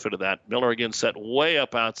the benefit of that. Miller again set way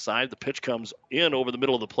up outside. The pitch comes in over the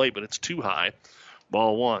middle of the plate, but it's too high.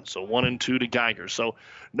 Ball 1. So 1-2 to Geiger. So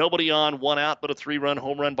nobody on, 1 out, but a 3-run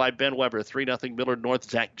home run by Ben Weber. 3-0 Millard North.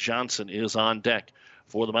 Zach Johnson is on deck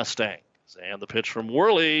for the Mustangs. And the pitch from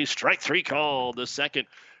Worley, strike 3 called. The second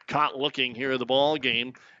caught looking here in the ball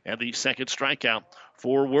game, and the second strikeout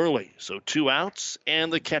for Worley. So 2 outs,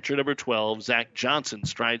 and the catcher number 12, Zach Johnson,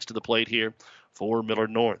 strides to the plate here for Millard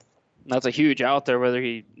North. That's a huge out there, whether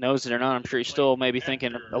he knows it or not. I'm sure he's still maybe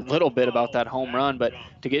thinking a little bit about that home run, but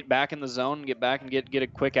to get back in the zone, get back and get a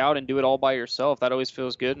quick out and do it all by yourself, that always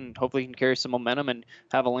feels good, and hopefully he can carry some momentum and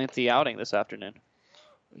have a lengthy outing this afternoon.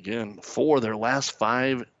 Again, 4 of their last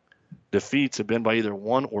 5 defeats have been by either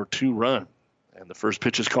 1 or 2 run. And the first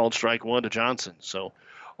pitch is called strike 1 to Johnson. So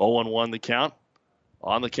 0-1 the count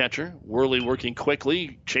on the catcher. Worley working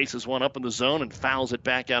quickly, chases one up in the zone and fouls it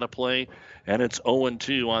back out of play. And it's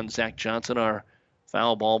 0-2 on Zach Johnson. Our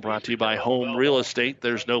foul ball brought to you by Home Real Estate.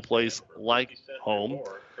 There's no place like home.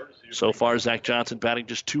 So far, Zach Johnson batting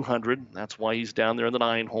just 200. That's why he's down there in the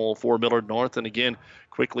 9-hole for Millard North. And again,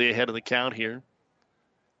 quickly ahead of the count here.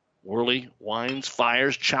 Worley winds,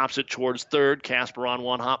 fires, chops it towards third. Casper on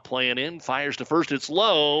one hop playing in. Fires to first. It's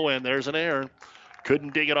low, and there's an error.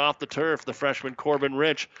 Couldn't dig it off the turf. The freshman Corbin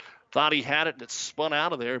Rich thought he had it, and it spun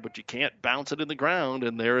out of there, but you can't bounce it in the ground.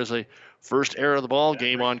 And there is a first error of the ball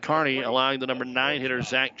game on Kearney, allowing the number 9 hitter,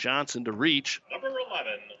 Zach Johnson, to reach. Number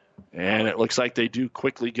 11. And it looks like they do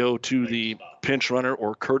quickly go to the pinch runner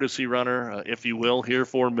or courtesy runner, if you will, here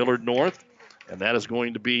for Millard North. And that is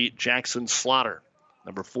going to be Jackson Slaughter.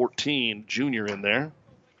 Number 14, junior in there.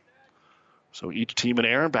 So each team in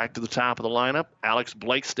air, back to the top of the lineup. Alex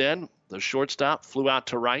Blakestead, the shortstop, flew out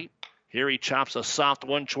to right. Here he chops a soft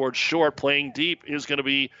one towards short. Playing deep is going to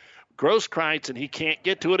be Grosskreitz, and he can't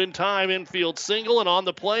get to it in time. Infield single, and on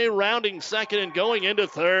the play, rounding second and going into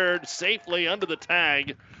third, safely under the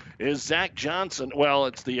tag, is Zach Johnson. Well,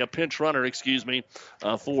 it's the pinch runner,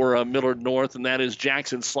 for Millard North, and that is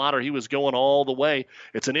Jackson Slaughter. He was going all the way.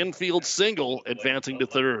 It's an infield single, advancing to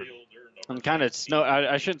third. And kind of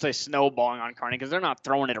I shouldn't say snowballing on Kearney, because they're not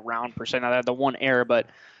throwing it around per se. Now they had the one error, but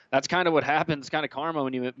that's kind of what happens, kind of karma,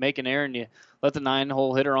 when you make an error and you let the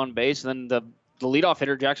 9-hole hitter on base. And then the leadoff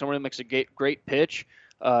hitter, Jackson really makes a great pitch.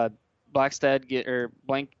 Blakestead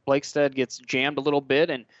gets jammed a little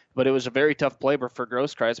bit, but it was a very tough play for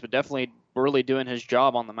Grosskreitz, but definitely really doing his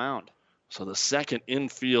job on the mound. So the second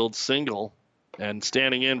infield single, and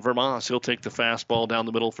standing in Vermont, he'll take the fastball down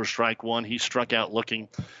the middle for strike 1. He struck out looking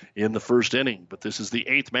in the first inning, but this is the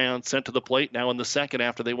 8th man sent to the plate now in the second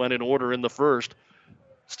after they went in order in the first.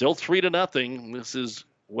 Still 3-0. This is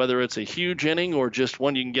whether it's a huge inning or just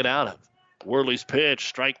one you can get out of. Worley's pitch,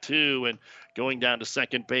 strike 2, and going down to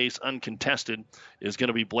second base, uncontested, is going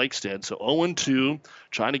to be Blakestead. So 0-2,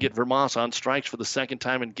 trying to get Vermont on strikes for the second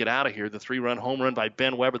time and get out of here. The 3-run home run by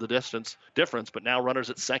Ben Weber, the difference, but now runners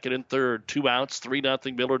at second and third. 2 outs,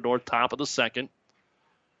 3-0 Millard North, top of the second.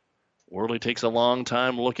 Worley takes a long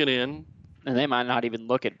time looking in. And they might not even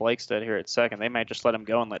look at Blakestead here at second. They might just let him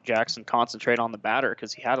go and let Jackson concentrate on the batter,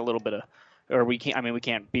 because he had a little bit of, or we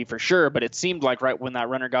can't be for sure, but it seemed like right when that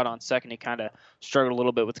runner got on second, he kind of struggled a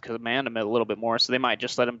little bit with the command a little bit more. So they might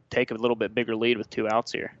just let him take a little bit bigger lead with 2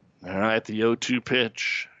 outs here. All right, the 0-2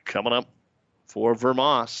 pitch coming up for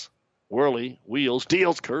Vermont. Worley wheels,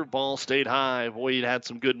 deals, curveball, stayed high. Boy, he had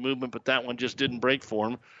some good movement, but that one just didn't break for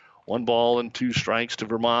him. 1 ball and 2 strikes to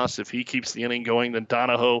Vermont. If he keeps the inning going, then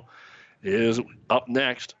Donahoe is up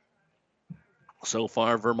next. So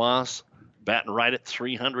far, Vermont batting right at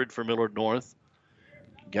 300 for Millard North.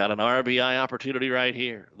 got an RBI opportunity right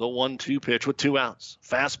here. The 1-2 pitch with 2 outs.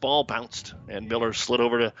 Fastball bounced, and Miller slid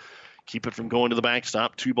over to keep it from going to the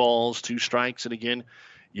backstop. 2 balls, 2 strikes, and again,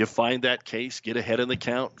 you find that case, get ahead in the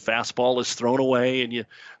count. Fastball is thrown away, and you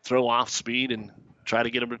throw off speed and try to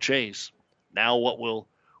get him to chase. Now what will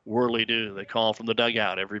Worley do? They call from the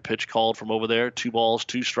dugout. Every pitch called from over there. 2 balls,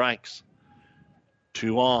 2 strikes.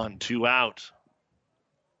 2 on, 2 out.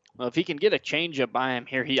 Well, if he can get a changeup by him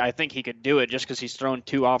here, I think he could do it just because he's thrown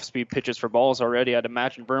 2 off-speed pitches for balls already. I'd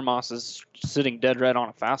imagine Vermos is sitting dead red on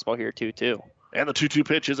a fastball here, too. And the 2-2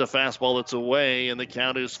 pitch is a fastball that's away, and the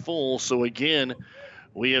count is full. So, again,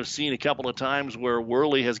 we have seen a couple of times where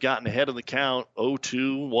Worley has gotten ahead of the count,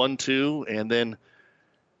 0-2, 1-2, and then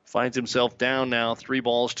finds himself down now, 3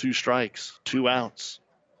 balls, 2 strikes, 2 outs.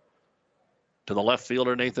 To the left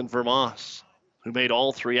fielder, Nathan Vermos, who made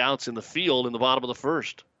all 3 outs in the field in the bottom of the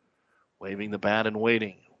first. Waving the bat and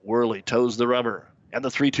waiting. Worley toes the rubber. And the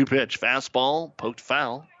 3-2 pitch. Fastball, poked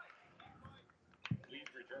foul.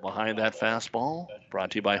 Behind that fastball,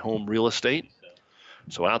 brought to you by Home Real Estate.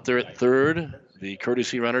 So out there at third, the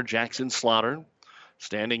courtesy runner, Jackson Slaughter.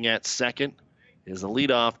 Standing at second is the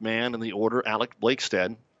leadoff man in the order, Alec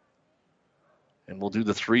Blakestead. And we'll do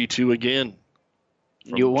the 3-2 again.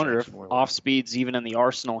 You wonder if off-speed's even in the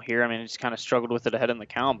arsenal here. I mean, he's kind of struggled with it ahead in the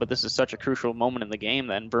count, but this is such a crucial moment in the game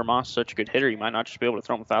that Vermos is such a good hitter, he might not just be able to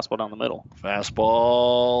throw him a fastball down the middle.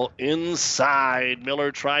 Fastball inside.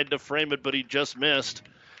 Miller tried to frame it, but he just missed.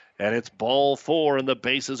 And it's ball 4, and the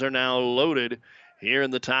bases are now loaded here in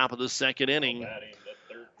the top of the second inning.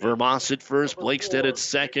 Vermos at first, Blakestead at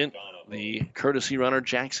second. The courtesy runner,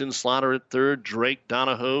 Jackson Slaughter at third. Drake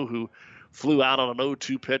Donahoe, who flew out on an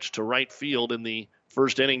 0-2 pitch to right field in the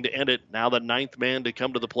first inning to end it. Now the 9th man to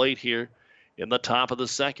come to the plate here in the top of the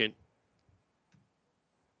second.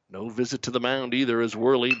 No visit to the mound either as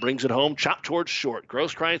Worley brings it home. Chop towards short.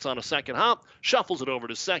 Grosskreitz on a second hop. Shuffles it over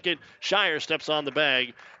to second. Shire steps on the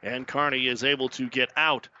bag. And Kearney is able to get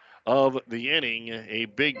out of the inning. A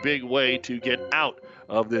big, big way to get out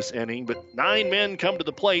of this inning. But 9 men come to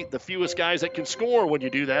the plate. The fewest guys that can score when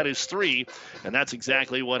you do that is 3. And that's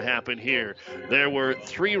exactly what happened here. There were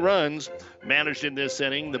 3 runs managed in this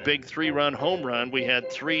inning. The big 3-run home run. We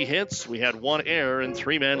had 3 hits. We had 1 error and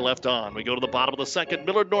 3 men left on. We go to the bottom of the second.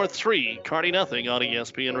 Millard North 3, Kearney nothing on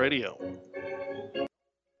ESPN Radio.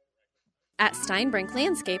 At Steinbrink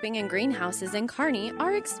Landscaping and Greenhouses in Kearney,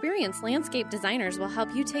 our experienced landscape designers will help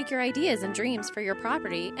you take your ideas and dreams for your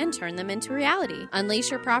property and turn them into reality. Unleash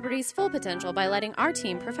your property's full potential by letting our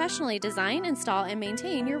team professionally design, install, and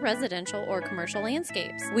maintain your residential or commercial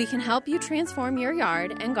landscapes. We can help you transform your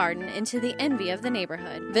yard and garden into the envy of the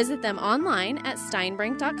neighborhood. Visit them online at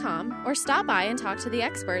steinbrink.com or stop by and talk to the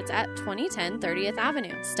experts at 2010 30th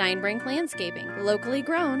Avenue. Steinbrink Landscaping, locally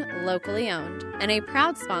grown, locally owned, and a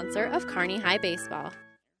proud sponsor of Kearney High Baseball.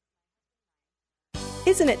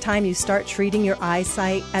 Isn't it time you start treating your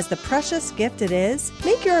eyesight as the precious gift it is?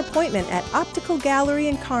 Make your appointment at Optical Gallery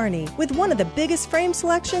in Kearney with one of the biggest frame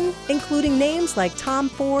selection, including names like Tom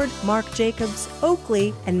Ford, Marc Jacobs,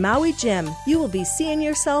 Oakley, and Maui Jim. You will be seeing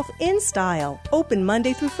yourself in style. Open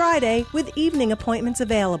Monday through Friday with evening appointments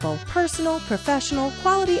available. Personal, professional,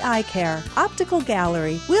 quality eye care. Optical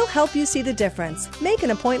Gallery. We'll help you see the difference. Make an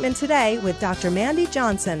appointment today with Dr. Mandy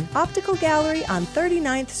Johnson. Optical Gallery on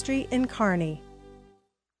 39th Street in Kearney.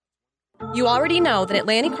 You already know that at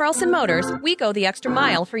Lanny Carlson Motors, we go the extra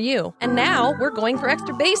mile for you. And now we're going for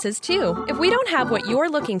extra bases, too. If we don't have what you're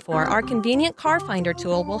looking for, our convenient car finder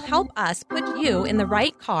tool will help us put you in the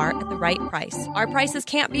right car at the right price. Our prices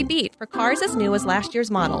can't be beat for cars as new as last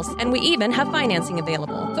year's models, and we even have financing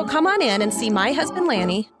available. So come on in and see my husband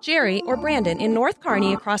Lanny, Jerry, or Brandon in North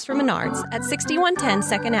Kearney across from Menards at 6110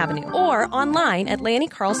 2nd Avenue, or online at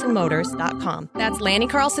LannyCarlsonMotors.com. That's Lanny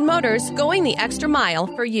Carlson Motors, going the extra mile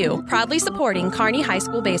for you. Proudly supporting Kearney High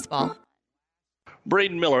School baseball.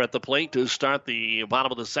 Braden Miller at the plate to start the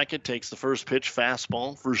bottom of the second. Takes the first pitch,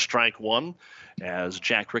 fastball for strike 1. As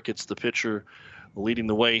Jack Ricketts, the pitcher, leading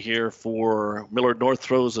the way here for Millard North,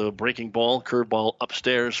 throws a breaking ball, curveball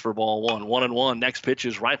upstairs for ball 1. 1-1. Next pitch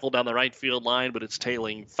is rifled down the right field line, but it's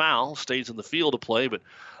tailing foul. Stays in the field of play, but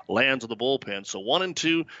lands in the bullpen. So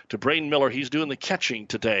 1-2 to Braden Miller. He's doing the catching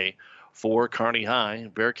today for Kearney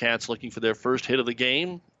High. Bearcats looking for their first hit of the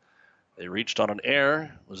game. They reached on an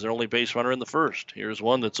error. Was their only base runner in the first. Here's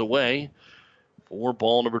one that's away for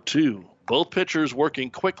ball number 2. Both pitchers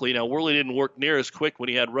working quickly. Now, Worley didn't work near as quick when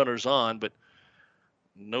he had runners on, but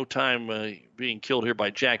no time being killed here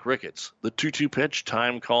by Jack Ricketts. The 2-2 pitch,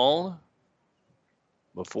 time call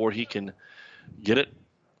before he can get it.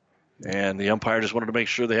 And the umpire just wanted to make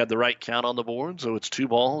sure they had the right count on the board. So it's 2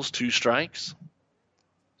 balls, 2 strikes.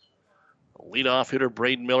 Leadoff hitter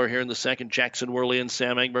Braden Miller here in the second. Jackson Worley and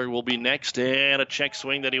Sam Engberg will be next. And a check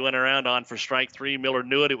swing that he went around on for strike 3. Miller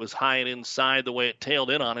knew it. It was high and inside the way it tailed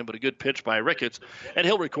in on him, but a good pitch by Ricketts. And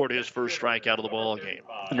he'll record his first strikeout of the ball game.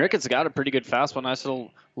 And Ricketts got a pretty good fastball. Nice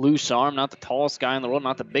little loose arm. Not the tallest guy in the world,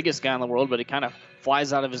 not the biggest guy in the world, but he kind of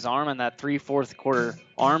flies out of his arm in that 3/4 quarter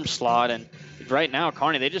arm slot. And right now,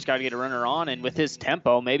 Kearney, they just got to get a runner on. And with his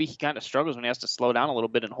tempo, maybe he kind of struggles when he has to slow down a little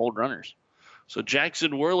bit and hold runners. So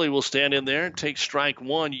Jackson Worley will stand in there and take strike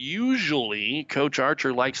 1. Usually, Coach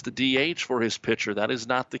Archer likes the DH for his pitcher. That is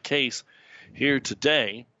not the case here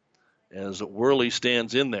today, as Worley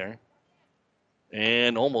stands in there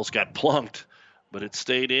and almost got plunked, but it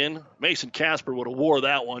stayed in. Mason Casper would have wore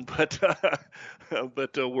that one,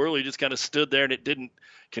 but Worley just kind of stood there, and it didn't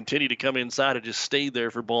continue to come inside. It just stayed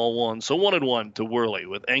there for ball 1. So 1-1 to Worley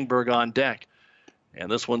with Engberg on deck. And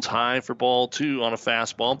this one's high for ball 2 on a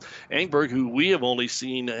fastball. Engberg, who we have only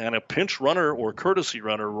seen in a pinch runner or courtesy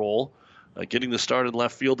runner role, getting the start in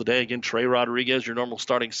left field today. Again, Trey Rodriguez, your normal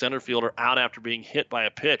starting center fielder, out after being hit by a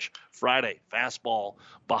pitch Friday. Fastball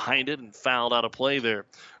behind it and fouled out of play there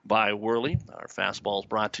by Worley. Our foul ball's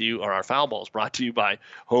brought to you by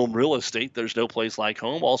Home Real Estate. There's no place like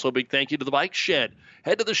home. Also, a big thank you to the Bike Shed.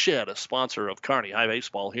 Head to the Shed, a sponsor of Kearney High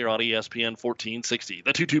Baseball here on ESPN 1460.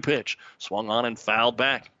 The 2-2 pitch swung on and fouled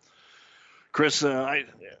back. Chris,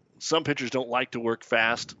 some pitchers don't like to work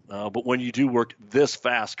fast, but when you do work this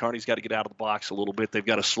fast, Kearney's got to get out of the box a little bit. They've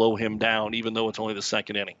got to slow him down, even though it's only the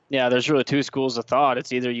second inning. Yeah, there's really two schools of thought.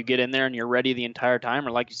 It's either you get in there and you're ready the entire time,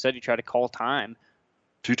 or like you said, you try to call time.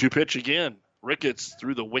 2-2 pitch again. Ricketts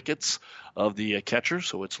through the wickets of the catcher,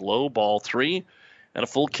 so it's low, ball 3. And a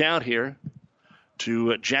full count here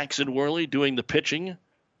to Jackson Worley doing the pitching.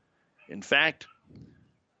 In fact,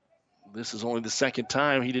 this is only the second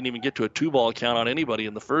time he didn't even get to a 2-ball count on anybody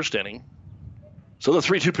in the first inning. So the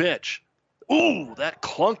 3-2 pitch. Ooh, that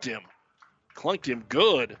clunked him. Clunked him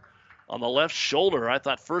good on the left shoulder. I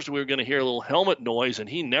thought first we were going to hear a little helmet noise, and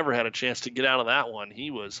he never had a chance to get out of that one.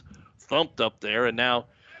 He was thumped up there, and now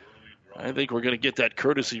I think we're going to get that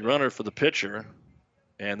courtesy runner for the pitcher,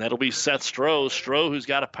 and that'll be Seth Stroh. Stroh, who's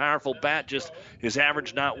got a powerful bat, just his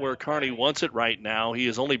average not where Kearney wants it right now. He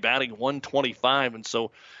is only batting 125, and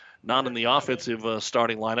so not in the offensive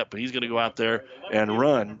starting lineup, but he's going to go out there and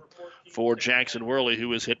run for Jackson Worley, who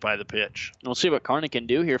was hit by the pitch. We'll see what Kearney can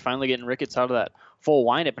do here, finally getting Ricketts out of that full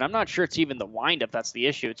windup. And I'm not sure it's even the windup that's the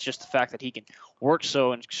issue. It's just the fact that he can work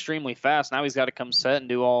so extremely fast. Now he's got to come set and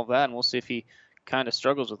do all of that, and we'll see if he kind of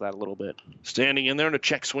struggles with that a little bit. Standing in there in a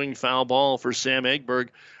check swing foul ball for Sam Engberg.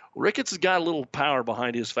 Ricketts has got a little power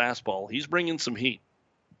behind his fastball. He's bringing some heat.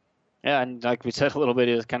 Yeah, and like we said a little bit,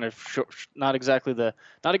 he was kind of not exactly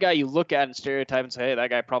not a guy you look at and stereotype and say, hey, that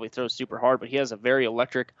guy probably throws super hard, but he has a very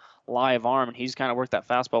electric live arm, and he's kind of worked that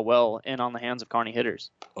fastball well in on the hands of Kearney hitters.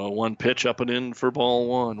 One pitch up and in for ball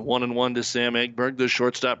 1. 1-1 to Sam Engberg. The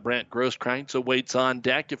shortstop, Brant Grosskreitz, waits on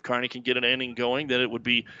deck. If Kearney can get an inning going, then it would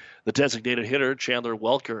be the designated hitter, Chandler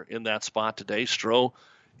Welker, in that spot today. Stroh,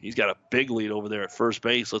 he's got a big lead over there at first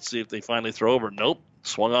base. Let's see if they finally throw over. Nope.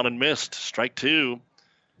 Swung on and missed. Strike 2.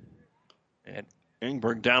 And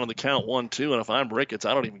Engberg down in the count 1-2. And if I'm Ricketts,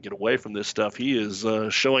 I don't even get away from this stuff. He is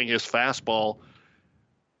showing his fastball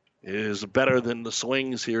is better than the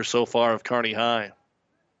swings here so far of Kearney High.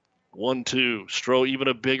 1-2. Stroh even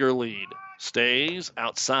a bigger lead. Stays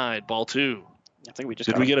outside. Ball 2. I think we just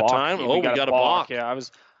did we get a time? Yeah, we got a balk. Yeah, I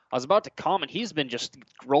was about to comment. He's been just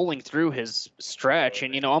rolling through his stretch,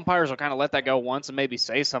 and umpires will kind of let that go once and maybe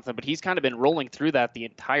say something, but he's kind of been rolling through that the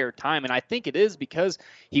entire time, and I think it is because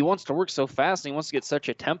he wants to work so fast and he wants to get such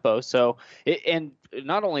a tempo. So, and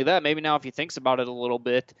not only that, maybe now if he thinks about it a little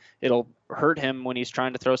bit, it'll hurt him when he's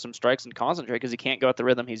trying to throw some strikes and concentrate because he can't go at the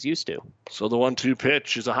rhythm he's used to. So the 1-2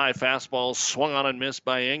 pitch is a high fastball swung on and missed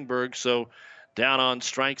by Engberg. So down on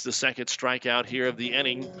strikes, the second strikeout here of the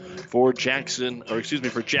inning for Jack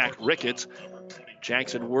Ricketts.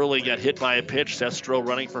 Jackson Worley got hit by a pitch. Seth Stroh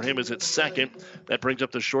running for him is at second. That brings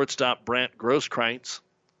up the shortstop, Brant Grosskreitz,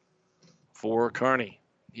 for Kearney.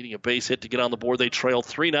 Needing a base hit to get on the board. They trail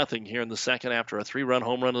 3-0 here in the second after a 3-run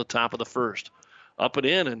home run at the top of the first. Up and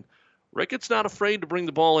in, and Ricketts not afraid to bring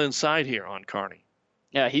the ball inside here on Kearney.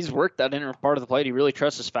 Yeah, he's worked that inner part of the plate. He really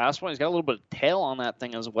trusts his fastball. He's got a little bit of tail on that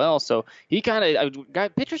thing as well. So he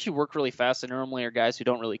pitchers who work really fast and normally are guys who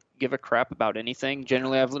don't really give a crap about anything.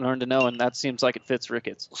 Generally, I've learned to know, and that seems like it fits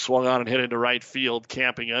Ricketts. Swung on and hit into right field.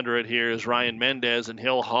 Camping under it here is Ryan Mendez, and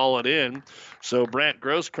he'll haul it in. So Brant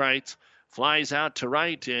Grosskreitz flies out to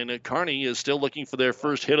right, and Kearney is still looking for their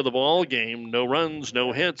first hit of the ball game. No runs,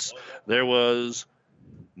 no hits. There was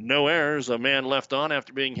No errors, a man left on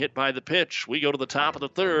after being hit by the pitch. We go to the top of the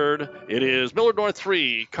third. It is Millard North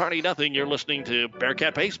 3, Kearney nothing. You're listening to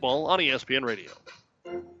Bearcat Baseball on ESPN Radio.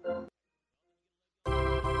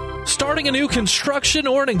 Starting a new construction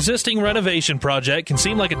or an existing renovation project can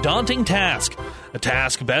seem like a daunting task. A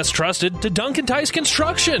task best trusted to Duncan Tice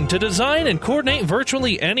Construction to design and coordinate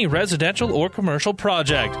virtually any residential or commercial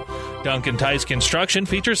project. Duncan Tice Construction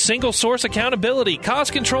features single source accountability,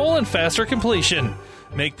 cost control, and faster completion.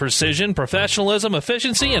 Make precision, professionalism,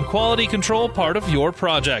 efficiency, and quality control part of your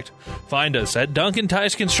project. Find us at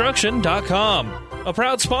DuncanTiceConstruction.com. A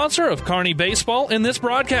proud sponsor of Kearney Baseball in this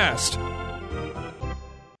broadcast.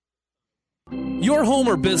 Your home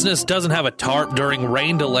or business doesn't have a tarp during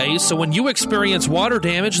rain delays, so when you experience water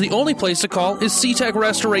damage, the only place to call is SeaTech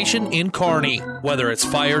Restoration in Kearney. Whether it's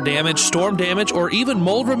fire damage, storm damage, or even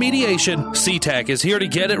mold remediation, SeaTech is here to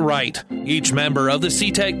get it right. Each member of the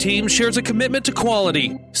SeaTech team shares a commitment to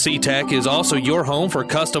quality. SeaTech is also your home for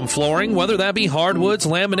custom flooring, whether that be hardwoods,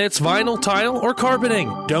 laminates, vinyl, tile, or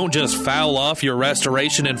carpeting. Don't just foul off your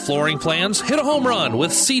restoration and flooring plans. Hit a home run with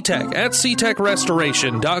SeaTech at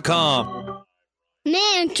SeaTechRestoration.com.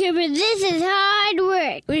 Man, Cooper, this is hard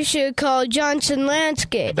work. We should call Johnson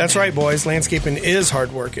Landscape. That's right, boys. Landscaping is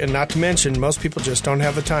hard work, and not to mention, most people just don't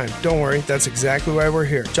have the time. Don't worry, that's exactly why we're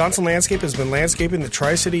here. Johnson Landscape has been landscaping the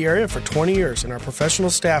Tri-City area for 20 years, and our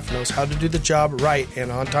professional staff knows how to do the job right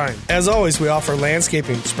and on time. As always, we offer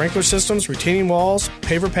landscaping, sprinkler systems, retaining walls,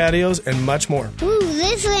 paver patios, and much more. Ooh,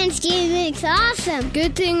 this landscaping looks awesome.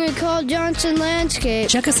 Good thing we called Johnson Landscape.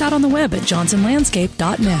 Check us out on the web at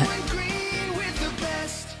johnsonlandscape.net.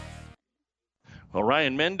 Well,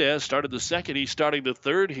 Ryan Mendez started the second. He's starting the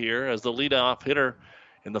third here as the leadoff hitter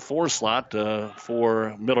in the 4 slot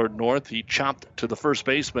for Millard North. He chopped to the first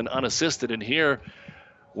baseman unassisted, and here,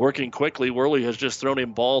 working quickly, Worley has just thrown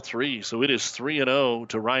him ball 3. So it is 3-0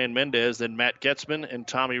 to Ryan Mendez, then Matt Getzman and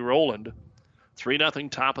Tommy Rowland.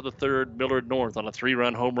 3-0 top of the third, Millard North on a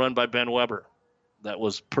 3-run home run by Ben Weber. That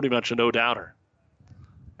was pretty much a no-doubter.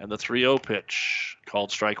 And the 3-0 pitch,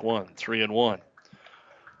 called strike 1, 3-1.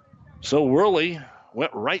 So Worley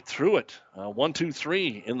went right through it,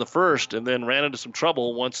 1-2-3 in the first, and then ran into some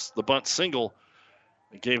trouble once the bunt single.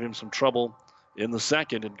 It gave him some trouble in the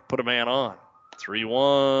second and put a man on.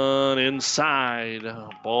 3-1 inside,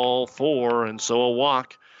 ball 4, and so a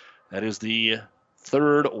walk. That is the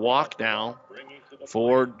third walk now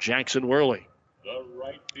for Jackson Worley.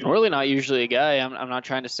 Worley not usually a guy. I'm not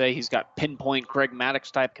trying to say he's got pinpoint Greg Maddox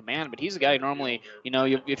type command, but he's a guy who normally,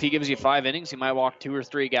 if he gives you 5 innings, he might walk 2 or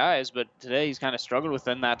 3 guys. But today he's kind of struggled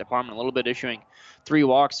within that department a little bit, issuing 3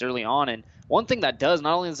 walks early on. And one thing that does,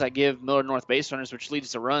 not only does that give Millard North base runners, which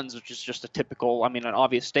leads to runs, which is just a typical, an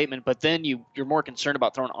obvious statement, but then you're more concerned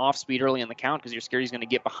about throwing off speed early in the count because you're scared he's going to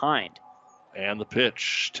get behind. And the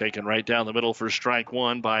pitch taken right down the middle for strike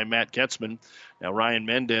 1 by Matt Getzman. Now Ryan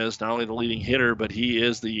Mendez, not only the leading hitter, but he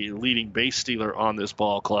is the leading base stealer on this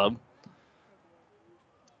ball club.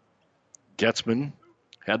 Getzman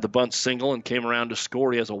had the bunt single and came around to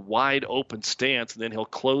score. He has a wide open stance, and then he'll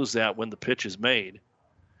close that when the pitch is made.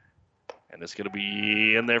 And it's going to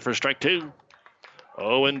be in there for strike 2.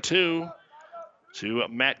 0-2 to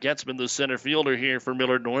Matt Getzman, the center fielder here for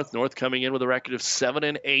Millard North. North coming in with a record of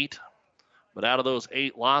 7-8. But out of those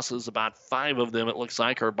 8 losses, about 5 of them, it looks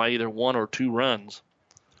like, are by either 1 or 2 runs.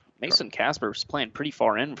 Mason Casper's playing pretty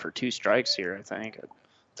far in for 2 strikes here, I think, at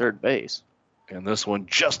third base. And this one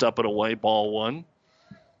just up and away, ball 1.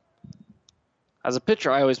 As a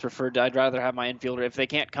pitcher, I always I'd rather have my infielder, if they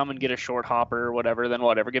can't come and get a short hopper or whatever, then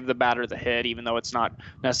whatever. Give the batter the hit, even though it's not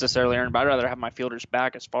necessarily earned. But I'd rather have my fielders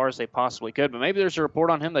back as far as they possibly could. But maybe there's a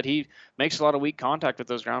report on him that he makes a lot of weak contact with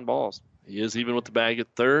those ground balls. He is even with the bag at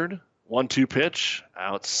third. 1-2 pitch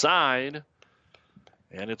outside,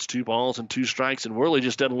 and it's 2 balls and 2 strikes, and Worley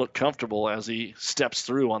just doesn't look comfortable as he steps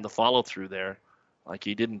through on the follow-through there, like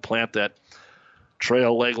he didn't plant that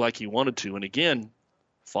trail leg like he wanted to. And again,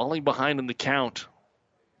 falling behind in the count,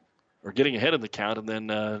 or getting ahead in the count, and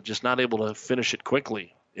then just not able to finish it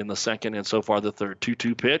quickly in the second and so far the third.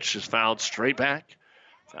 2-2 pitch is fouled straight back.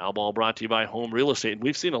 Foul ball brought to you by Home Real Estate, and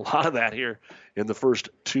we've seen a lot of that here in the first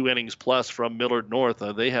 2 innings plus from Millard North.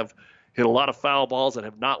 They have hit a lot of foul balls that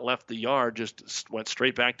have not left the yard, just went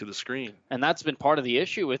straight back to the screen. And that's been part of the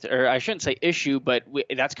issue or I shouldn't say issue, but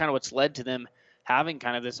that's kind of what's led to them having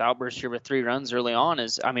kind of this outburst here with 3 runs early on.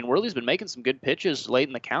 Worley's been making some good pitches late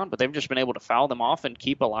in the count, but they've just been able to foul them off and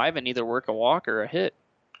keep alive and either work a walk or a hit.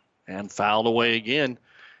 And fouled away again.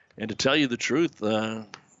 And to tell you the truth,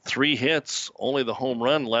 3 hits, only the home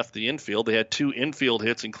run left the infield. They had 2 infield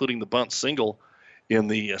hits, including the bunt single in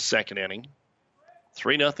the second inning.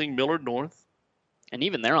 3-0 Millard North. And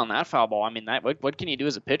even there on that foul ball, I mean, what can you do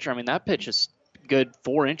as a pitcher? I mean, that pitch is good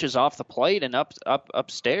 4 inches off the plate and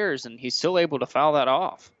upstairs, and he's still able to foul that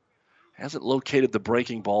off. Hasn't located the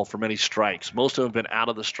breaking ball for many strikes. Most of them have been out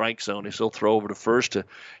of the strike zone. He still throw over to first to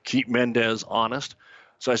keep Mendez honest.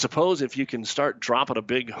 So I suppose if you can start dropping a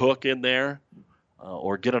big hook in there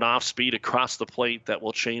or get an off speed across the plate, that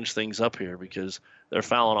will change things up here because they're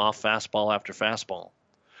fouling off fastball after fastball.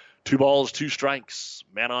 2 balls, 2 strikes.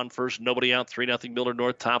 Man on first, nobody out. 3-0 Millard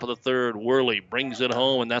North, top of the third. Worley brings it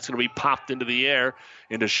home, and that's going to be popped into the air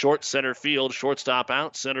into short center field. Shortstop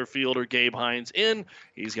out, center fielder Gabe Hines in.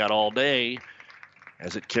 He's got all day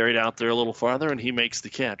as it carried out there a little farther, and he makes the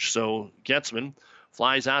catch. So Getzman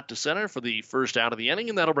flies out to center for the first out of the inning,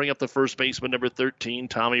 and that'll bring up the first baseman, number 13,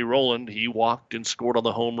 Tommy Rowland. He walked and scored on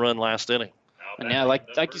the home run last inning. And yeah, like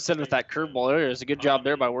you said with that curveball earlier, it's a good job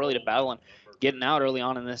there by Worley to battle and getting out early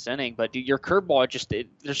on in this inning. But your curveball,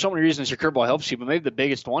 there's so many reasons your curveball helps you, but maybe the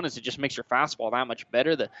biggest one is it just makes your fastball that much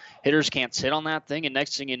better. The hitters can't sit on that thing, and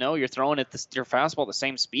next thing you know, you're throwing at your fastball at the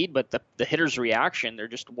same speed, but the hitter's reaction, they're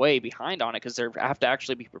just way behind on it because they have to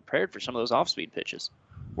actually be prepared for some of those off-speed pitches.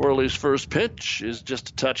 Worley's first pitch is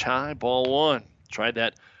just a touch high, ball 1. Tried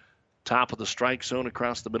that top of the strike zone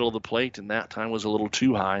across the middle of the plate, and that time was a little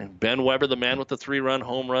too high. Ben Weber, the man with the 3-run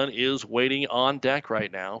home run, is waiting on deck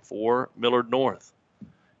right now for Millard North.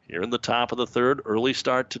 Here in the top of the third, early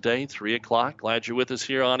start today, 3 o'clock. Glad you're with us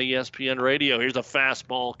here on ESPN Radio. Here's a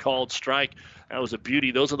fastball called strike. That was a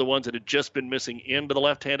beauty. Those are the ones that had just been missing into the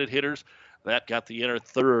left-handed hitters. That got the inner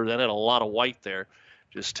third. That had a lot of white there.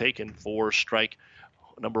 Just taken for strike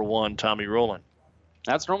number 1, Tommy Rowland.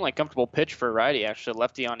 That's normally a comfortable pitch for a righty, actually,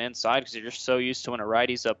 lefty on inside, because you're just so used to when a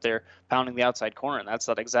righty's up there pounding the outside corner, and that's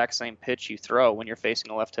that exact same pitch you throw when you're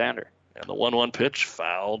facing a left-hander. And the 1-1 pitch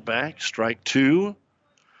fouled back, strike 2.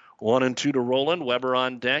 1-2 to Rowland. Weber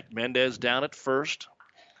on deck. Mendez down at first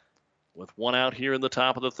with 1 out here in the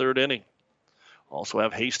top of the third inning. Also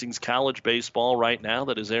have Hastings College baseball right now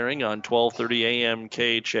that is airing on 12:30 a.m.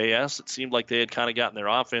 KHAS. It seemed like they had kind of gotten their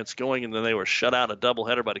offense going, and then they were shut out a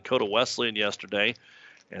doubleheader by Dakota Wesleyan yesterday,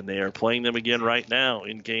 and they are playing them again right now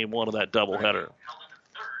in game 1 of that doubleheader.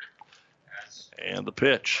 And the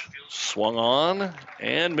pitch swung on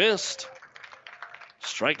and missed.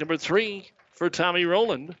 Strike number 3 for Tommy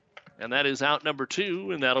Rowland. And that is out number 2,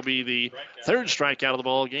 and that'll be the third strikeout of the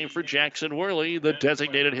ball game for Jackson Worley, the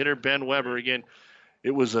designated hitter Ben Weber. Again, it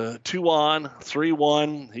was a 2-on,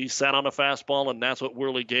 3-1. He sat on a fastball, and that's what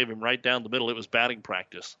Worley gave him right down the middle. It was batting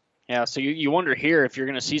practice. Yeah, so you wonder here if you're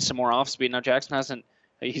going to see some more off-speed. Now, Jackson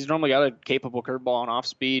he's normally got a capable curveball and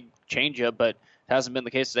off-speed changeup, but it hasn't been the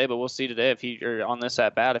case today. But we'll see today on this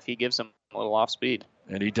at-bat if he gives him a little off-speed.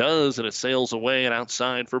 And he does, and it sails away and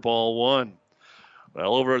outside for ball 1.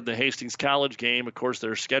 Well, over at the Hastings College game, of course,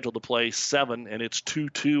 they're scheduled to play 7, and it's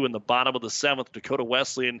 2-2 in the bottom of the 7th. Dakota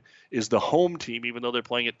Wesleyan is the home team, even though they're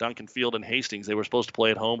playing at Duncan Field in Hastings. They were supposed to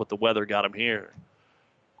play at home, but the weather got them here.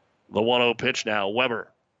 The 1-0 pitch now, Weber.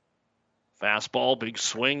 Fastball, big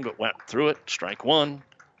swing, but went through it. Strike 1,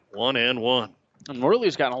 1-1. And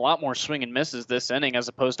Worley's gotten a lot more swing and misses this inning as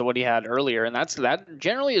opposed to what he had earlier, and that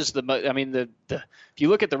generally is if you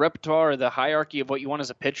look at the repertoire or the hierarchy of what you want as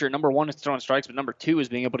a pitcher, number 1 is throwing strikes, but number 2 is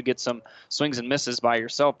being able to get some swings and misses by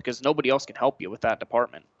yourself because nobody else can help you with that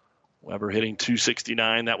department. Weber hitting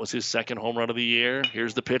 .269. That was his second home run of the year.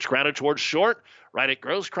 Here's the pitch, grounded towards short. Right at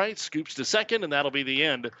Grosskreitz, scoops to second, and that'll be the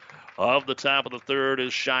end of the top of the third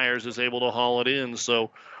as Shires is able to haul it in. So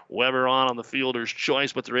Weber on the fielder's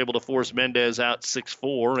choice, but they're able to force Mendez out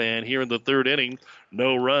 6-4. And here in the third inning,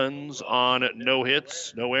 no runs on no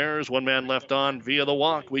hits, no errors. 1 man left on via the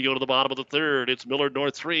walk. We go to the bottom of the third. It's Millard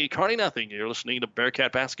North 3, Kearney nothing. You're listening to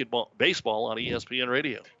Bearcat Baseball on ESPN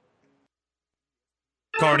Radio.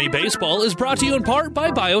 Kearney Baseball is brought to you in part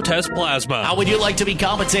by Biotest Plasma. How would you like to be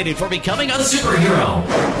compensated for becoming a superhero?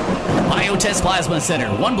 Biotest Plasma Center,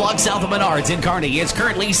 1 block south of Menards in Kearney, is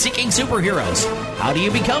currently seeking superheroes. How do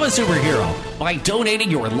you become a superhero? By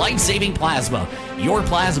donating your life-saving plasma. Your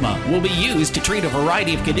plasma will be used to treat a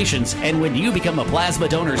variety of conditions, and when you become a plasma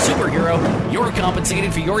donor superhero, you're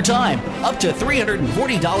compensated for your time, up to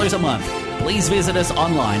 $340 a month. Please visit us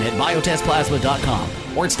online at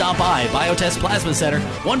biotestplasma.com or stop by Biotest Plasma Center,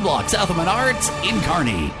 1 block south of Menards in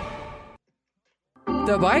Kearney.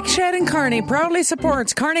 The Bike Shed in Kearney proudly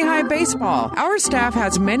supports Kearney High Baseball. Our staff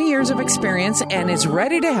has many years of experience and is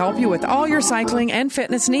ready to help you with all your cycling and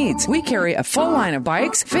fitness needs. We carry a full line of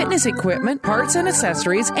bikes, fitness equipment, parts and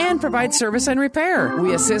accessories, and provide service and repair.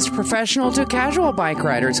 We assist professional to casual bike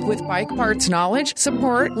riders with bike parts knowledge,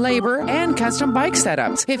 support, labor, and custom bike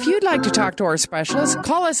setups. If you'd like to talk to our specialist,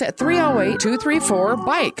 call us at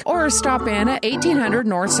 308-234-BIKE or stop in at 1800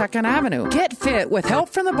 North 2nd Avenue. Get fit with help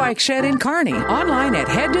from the Bike Shed in Kearney. Online at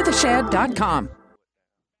headtotheshed.com.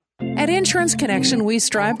 At Insurance Connection, we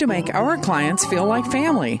strive to make our clients feel like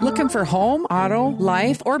family. Looking for home, auto,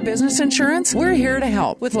 life, or business insurance? We're here to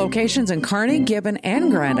help. With locations in Kearney, Gibbon,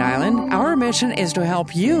 and Grand Island, our mission is to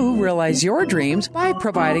help you realize your dreams by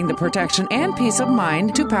providing the protection and peace of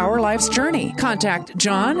mind to power life's journey. Contact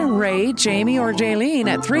John, Ray, Jamie, or Jaylene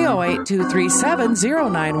at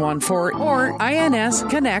 308-237-0914 or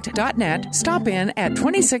insconnect.net. Stop in at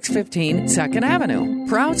 2615 2nd Avenue.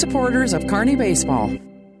 Proud supporters of Kearney Baseball.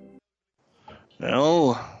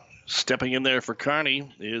 Well, stepping in there for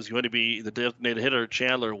Kearney is going to be the designated hitter,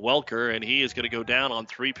 Chandler Welker, and he is going to go down on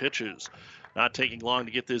 3 pitches. Not taking long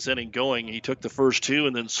to get this inning going. He took the first 2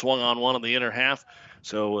 and then swung on 1 in the inner half.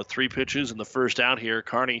 So 3 pitches in the first out here.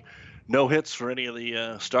 Kearney, no hits for any of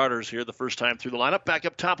the starters here the first time through the lineup. Back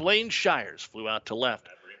up top, Lane Shires flew out to left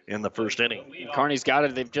in the first inning. Kearney's got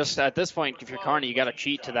it. They've just, at this point, if you're Kearney, you got to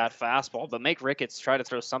cheat to that fastball, but make Ricketts try to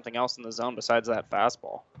throw something else in the zone besides that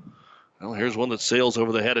fastball. Well, here's one that sails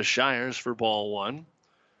over the head of Shires for ball 1.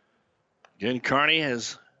 Again, Kearney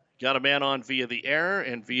has got a man on via the error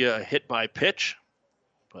and via a hit by pitch,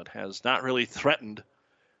 but has not really threatened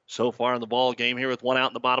so far in the ball game here with 1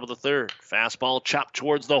 out in the bottom of the third. Fastball chopped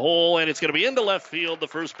towards the hole, and it's going to be into left field, the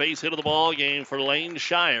first base hit of the ball game for Lane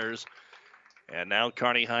Shires. And now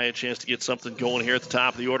Kearney High a chance to get something going here at the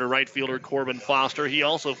top of the order. Right fielder Corbin Foster, he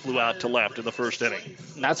also flew out to left in the first inning.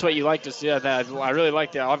 And that's what you like to see. I really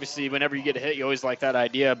like that. Obviously, whenever you get a hit, you always like that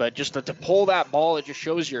idea. But just to pull that ball, it just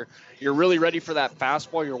shows you're really ready for that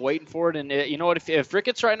fastball. You're waiting for it. And you know what? If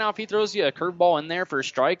Ricketts right now, if he throws you a curveball in there for a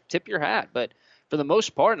strike, tip your hat. But for the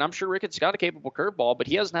most part, and I'm sure Ricketts got a capable curveball, but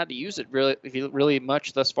he hasn't had to use it really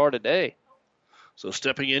much thus far today. So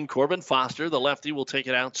stepping in, Corbin Foster, the lefty, will take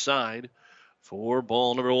it outside for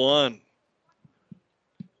ball number 1.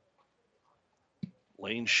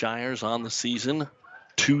 Lane Shires on the season,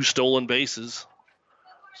 2 stolen bases.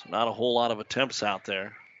 So not a whole lot of attempts out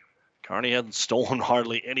there. Kearney hasn't stolen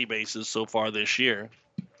hardly any bases so far this year.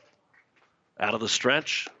 Out of the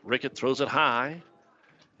stretch, Rickett throws it high,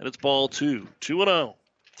 and it's ball 2. 2-0.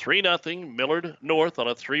 3-0, Millard North on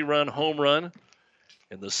a 3-run home run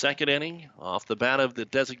in the second inning off the bat of the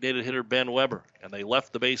designated hitter Ben Weber. And they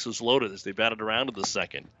left the bases loaded as they batted around to the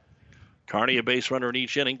second. Kearney a base runner in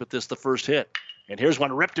each inning, but this the first hit. And here's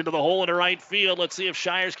one ripped into the hole into right field. Let's see if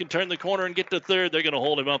Shires can turn the corner and get to third. They're going to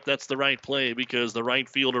hold him up. That's the right play because the right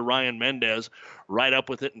fielder, Ryan Mendez, right up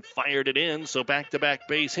with it and fired it in. So back-to-back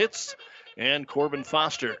base hits. And Corbin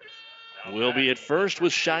Foster will be at first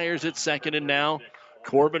with Shires at second. And now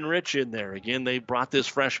Corbin Rich in there. Again, they brought this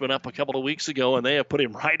freshman up a couple of weeks ago, and they have put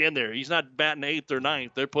him right in there. He's not batting 8th or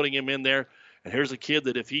 9th. They're putting him in there. And here's a kid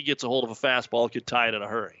that if he gets a hold of a fastball, could tie it in a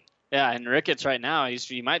hurry. Yeah, and Ricketts right now,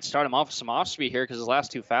 you might start him off with some off-speed here because his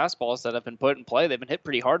last 2 fastballs that have been put in play, they've been hit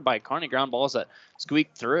pretty hard by Kearney ground balls that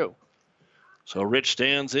squeaked through. So Rich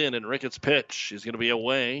stands in, and Ricketts' pitch is going to be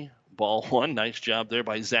away. Ball 1. Nice job there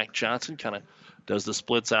by Zach Johnson. Kind of does the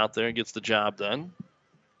splits out there and gets the job done.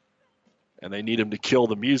 And they need him to kill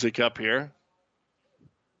the music up here.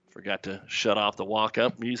 Forgot to shut off the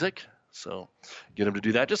walk-up music. So get him to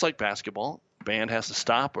do that, just like basketball. Band has to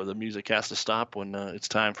stop or the music has to stop when it's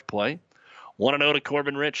time for play. 1-0 to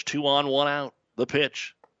Corbin Rich. 2 on, 1 out. The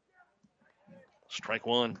pitch. Strike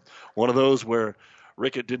 1. One of those where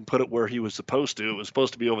Rickett didn't put it where he was supposed to. It was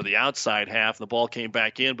supposed to be over the outside half. The ball came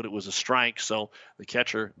back in, but it was a strike. So the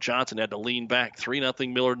catcher, Johnson, had to lean back.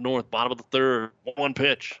 3-0 Millard North. Bottom of the third. 1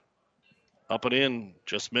 pitch. Up and in,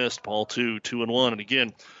 just missed. Ball 2, 2-1. And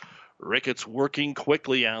again, Ricketts working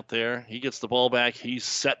quickly out there. He gets the ball back. He's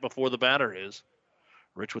set before the batter is.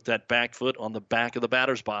 Rich with that back foot on the back of the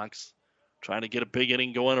batter's box. Trying to get a big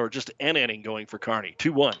inning going or just an inning going for Kearney.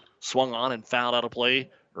 2-1. Swung on and fouled out of play.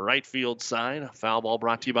 Right field side. Foul ball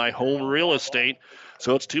brought to you by Home Real Estate.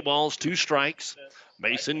 So it's 2 balls, 2 strikes.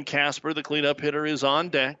 Mason Casper, the cleanup hitter, is on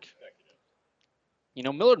deck. You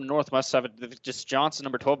know, Millard North must have just Johnson,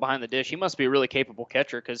 number 12, behind the dish. He must be a really capable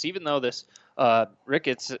catcher because even though this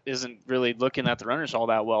Ricketts isn't really looking at the runners all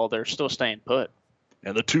that well, they're still staying put.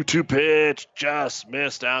 And the 2-2 pitch just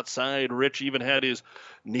missed outside. Rich even had his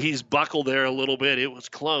knees buckled there a little bit. It was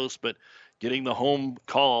close, but getting the home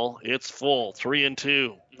call. It's full,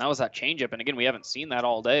 3-2. That was that changeup, and again, we haven't seen that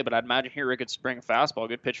all day, but I'd imagine here Ricketts bring a fastball.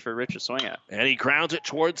 Good pitch for Rich to swing at. And he grounds it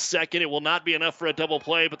towards second. It will not be enough for a double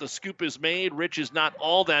play, but the scoop is made. Rich is not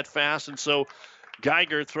all that fast, and so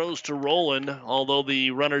Geiger throws to Roland, although the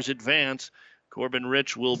runners advance. Corbin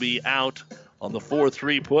Rich will be out on the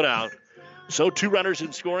 4-3 putout. So 2 runners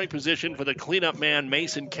in scoring position for the cleanup man,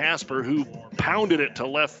 Mason Casper, who pounded it to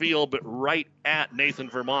left field, but right at Nathan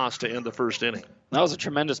Vermoss to end the first inning. That was a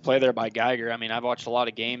tremendous play there by Geiger. I mean, I've watched a lot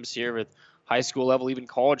of games here with high school level, even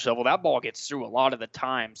college level. That ball gets through a lot of the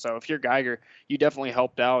time. So if you're Geiger, you definitely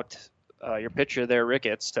helped out your pitcher there,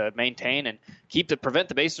 Ricketts, to maintain and prevent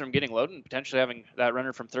the bases from getting loaded and potentially having that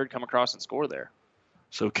runner from third come across and score there.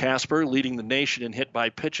 So Casper, leading the nation in hit by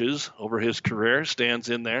pitches over his career, stands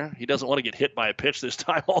in there. He doesn't want to get hit by a pitch this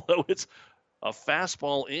time, although it's a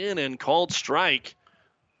fastball in and called strike.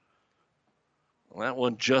 Well, that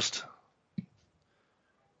one just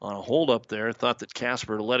on a hold up there. Thought that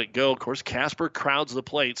Casper let it go. Of course, Casper crowds the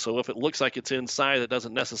plate, so if it looks like it's inside, that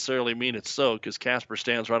doesn't necessarily mean it's so, because Casper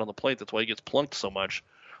stands right on the plate. That's why he gets plunked so much.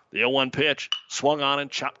 The 0-1 pitch, swung on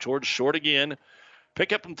and chopped towards short again.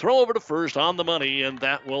 Pick up and throw over to first on the money, and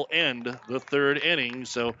that will end the third inning.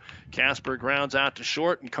 So Casper grounds out to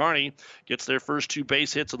short, and Kearney gets their first 2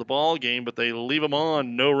 base hits of the ball game, but they leave them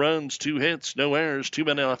on. No runs, 2 hits, no errors, 2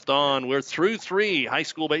 men left on. We're through 3. High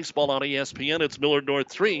school baseball on ESPN. It's Millard North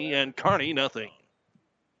 3 and Kearney nothing.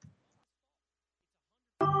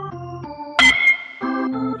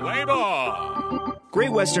 Play ball.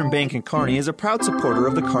 Great Western Bank in Kearney is a proud supporter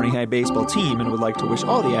of the Kearney High baseball team and would like to wish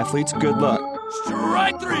all the athletes good luck.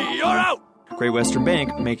 Strike 3, you're out! Great Western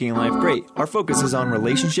Bank, making life great. Our focus is on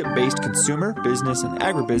relationship-based consumer, business, and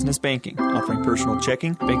agribusiness banking, offering personal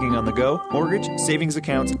checking, banking on the go, mortgage, savings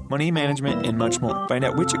accounts, money management, and much more. Find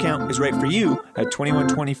out which account is right for you at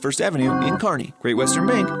 2120 First Avenue in Kearney. Great Western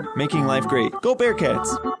Bank, making life great. Go Bearcats!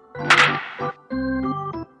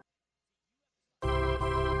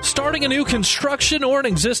 Starting a new construction or an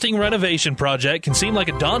existing renovation project can seem like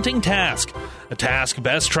a daunting task. A task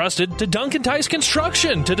best trusted to Duncan Tice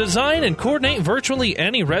Construction to design and coordinate virtually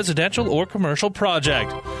any residential or commercial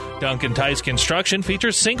project. Duncan Tice Construction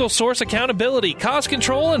features single source accountability, cost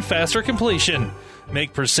control, and faster completion.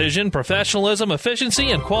 Make precision, professionalism,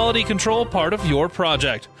 efficiency, and quality control part of your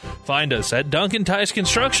project. Find us at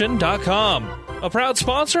DuncanTiceConstruction.com. A proud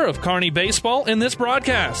sponsor of Kearney Baseball in this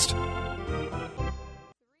broadcast.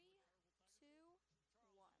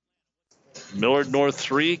 Millard North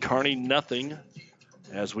 3, Kearney nothing.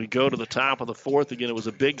 As we go to the top of the 4th, again, it was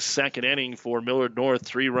a big second inning for Millard North.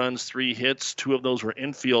 3 runs, 3 hits. 2 of those were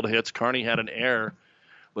infield hits. Kearney had an error,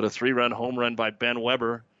 but a 3-run home run by Ben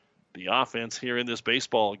Weber, the offense here in this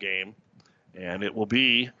baseball game. And it will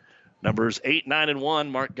be numbers 8, 9, and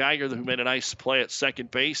 1. Mark Geiger, who made a nice play at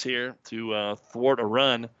second base here to thwart a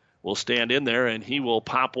run, will stand in there, and he will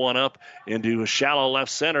pop one up into a shallow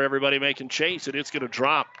left center. Everybody making chase, and it's going to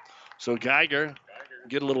drop. So Geiger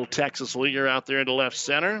get a little Texas leaguer out there into left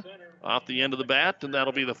center off the end of the bat, and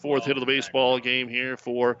that'll be the 4th hit of the baseball game here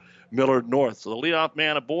for Millard North. So the leadoff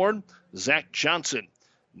man aboard, Zach Johnson,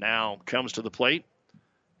 now comes to the plate.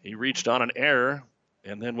 He reached on an error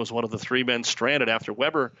and then was one of the 3 men stranded after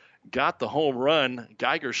Weber got the home run.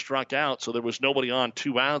 Geiger struck out, so there was nobody on,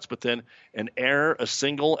 2 outs, but then an error, a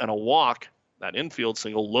single, and a walk. That infield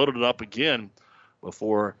single loaded it up again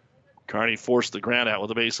before Kearney forced the ground out with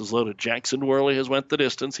the bases loaded. Jackson Worley has went the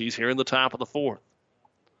distance. He's here in the top of the 4th.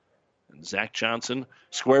 And Zach Johnson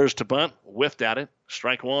squares to bunt, whiffed at it.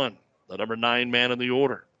 Strike 1, the number 9 man in the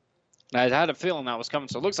order. I had a feeling that was coming.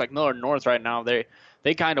 So it looks like Millard North right now, they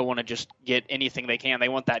kind of want to just get anything they can. They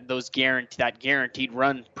want that guaranteed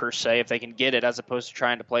run, per se, if they can get it, as opposed to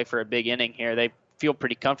trying to play for a big inning here. They feel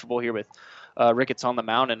pretty comfortable here with Ricketts on the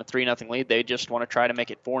mound and a 3-0 lead. They just want to try to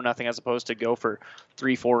make it 4-0 as opposed to go for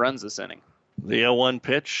 3-4 runs this inning. The 0-1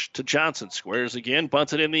 pitch to Johnson. Squares again,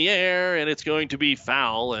 bunts it in the air, and it's going to be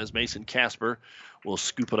foul as Mason Casper will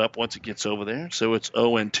scoop it up once it gets over there. So it's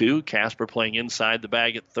 0-2. Casper playing inside the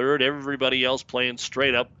bag at third. Everybody else playing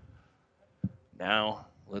straight up. Now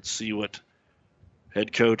let's see what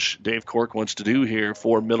head coach Dave Cork wants to do here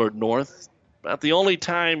for Millard North. About the only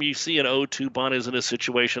time you see an 0-2 bunt is in a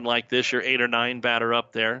situation like this. Your 8 or 9 batter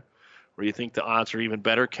up there, where you think the odds are even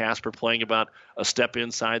better. Casper playing about a step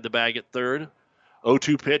inside the bag at third.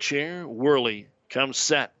 0-2 pitch here. Worley comes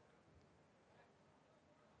set.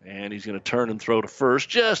 And he's going to turn and throw to first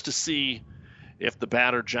just to see if the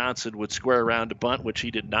batter Johnson would square around to bunt, which he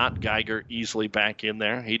did not. Geiger easily back in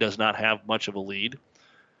there. He does not have much of a lead.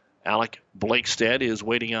 Alec Blakestead is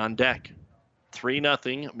waiting on deck.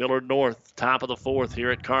 3-0 Millard North, top of the fourth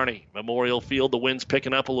here at Kearney Memorial Field. The wind's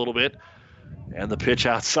picking up a little bit, and the pitch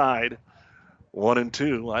outside,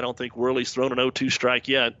 1-2. I don't think Worley's thrown an 0-2 strike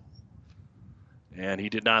yet, and he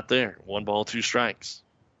did not there. 1 ball, 2 strikes.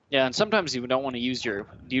 Yeah, and sometimes you don't want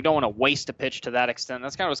to waste a pitch to that extent.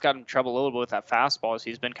 That's kind of what's got him in trouble a little bit with that fastball, is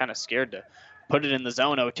he's been kind of scared to put it in the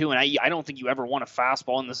zone 0-2, and I don't think you ever want a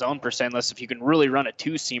fastball in the zone per se, unless if you can really run a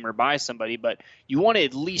two-seamer by somebody, but you want to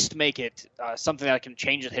at least make it something that can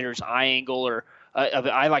change the hitter's eye angle, or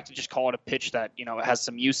I like to just call it a pitch that, it has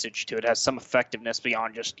some usage to it, has some effectiveness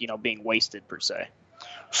beyond just, being wasted per se.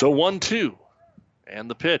 So 1-2, and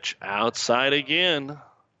the pitch outside again,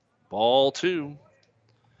 ball 2.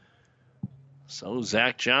 So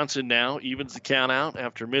Zach Johnson now evens the count out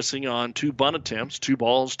after missing on 2 bunt attempts, 2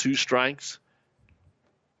 balls, 2 strikes.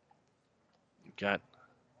 Got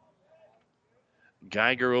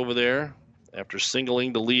Geiger over there after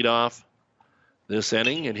singling to lead off this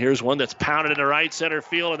inning. And here's one that's pounded into right center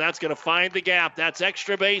field, and that's going to find the gap. That's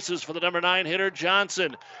extra bases for the number 9 hitter,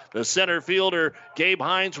 Johnson. The center fielder, Gabe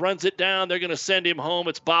Hines, runs it down. They're going to send him home.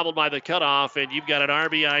 It's bobbled by the cutoff, and you've got an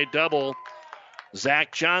RBI double.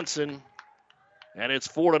 Zach Johnson, and it's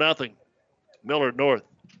 4-0 Millard North.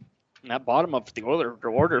 And that bottom of the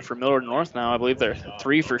order for Millard North now, I believe they're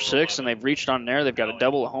 3 for 6, and they've reached on there. They've got a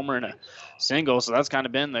double, a homer, and a single, so that's kind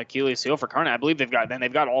of been the Achilles heel for Kearney. I believe they've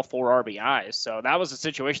got all 4 RBIs. So that was the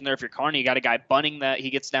situation there. If you're Kearney, you got a guy bunting that he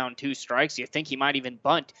gets down 2 strikes. You think he might even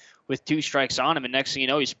bunt with 2 strikes on him, and next thing you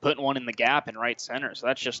know, he's putting one in the gap in right center. So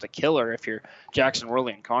that's just a killer if you're Jackson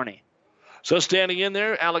Worley and Kearney. So standing in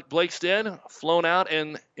there, Alec Blakestead flown out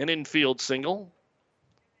in an infield single.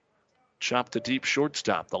 Chopped the deep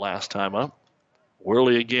shortstop the last time up.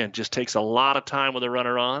 Worley again just takes a lot of time with a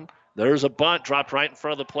runner on. There's a bunt dropped right in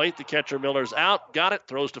front of the plate. The catcher Miller's out. Got it.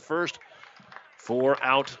 Throws to first for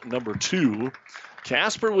out number 2.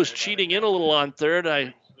 Casper was cheating in a little on third.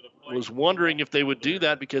 I was wondering if they would do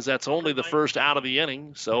that because that's only the first out of the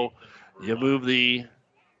inning. So you move the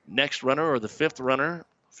next runner or the fifth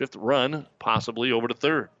run possibly over to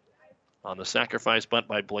third on the sacrifice bunt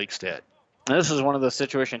by Blakestead. This is one of those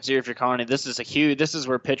situations here if you're Kearney. This is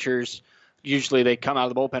where pitchers usually they come out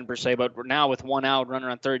of the bullpen per se, but now with 1 out, runner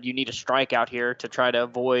on third, you need a strikeout here to try to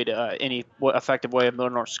avoid any effective way of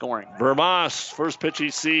Millard North scoring. Vermas, first pitch he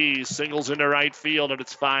sees, singles into right field, and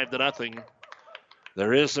it's 5-0.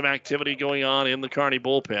 There is some activity going on in the Kearney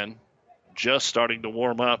bullpen, just starting to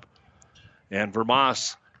warm up. And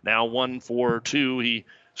Vermas now 1 for 2. He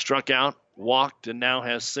struck out, walked, and now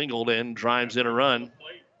has singled and drives in a run.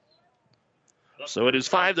 So it is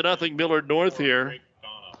 5-0 Millard North here.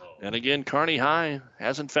 And again, Kearney High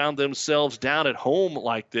hasn't found themselves down at home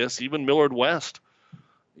like this. Even Millard West,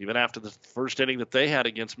 even after the first inning that they had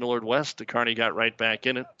against Millard West, the Kearney got right back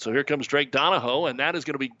in it. So here comes Drake Donahoe, and that is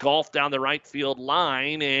going to be golfed down the right field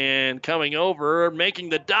line. And coming over, making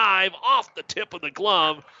the dive off the tip of the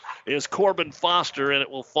glove is Corbin Foster, and it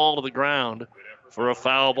will fall to the ground for a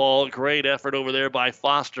foul ball. Great effort over there by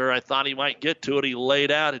Foster. I thought he might get to it. He laid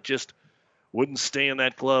out. It just wouldn't stay in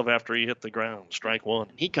that glove after he hit the ground. Strike 1.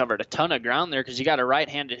 He covered a ton of ground there because you got a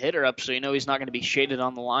right-handed hitter up, so you know he's not going to be shaded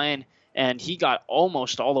on the line. And he got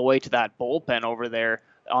almost all the way to that bullpen over there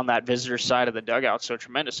on that visitor side of the dugout. So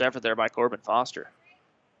tremendous effort there by Corbin Foster.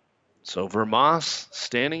 So Vermas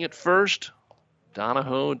standing at first.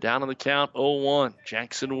 Donahoe down on the count, 0-1.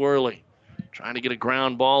 Jackson Worley trying to get a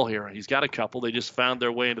ground ball here. He's got a couple. They just found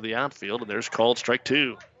their way into the outfield, and there's called strike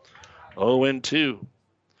 2. 0-2.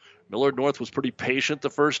 Millard North was pretty patient the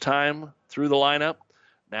first time through the lineup.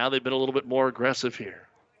 Now they've been a little bit more aggressive here.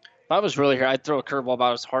 If I was really here, I'd throw a curveball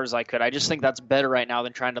about as hard as I could. I just think that's better right now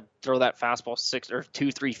than trying to throw that fastball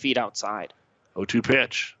 2-3 feet outside. 0-2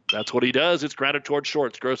 pitch. That's what he does. It's grounded towards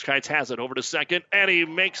shorts. Grosskites has it over to second, and he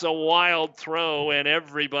makes a wild throw, and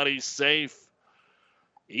everybody's safe.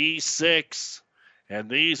 E6. And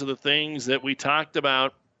these are the things that we talked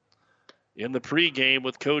about in the pregame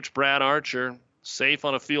with Coach Brad Archer. Safe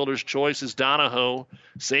on a fielder's choice is Donahoe.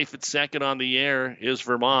 Safe at second on the air is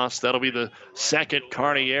Vermas. That'll be the second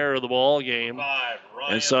Kearney error of the ball game.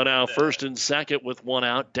 And so now first and second with 1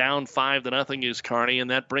 out. Down 5-0 is Kearney, and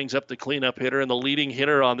that brings up the cleanup hitter and the leading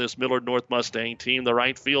hitter on this Millard North Mustang team, the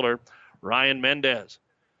right fielder, Ryan Mendez.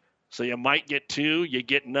 So you might get 2, you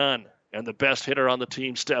get none. And the best hitter on the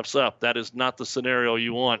team steps up. That is not the scenario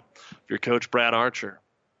you want if you're Coach Brad Archer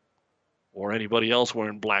or anybody else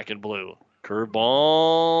wearing black and blue.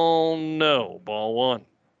 Curveball, no. Ball 1.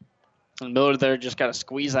 And Millard there just got to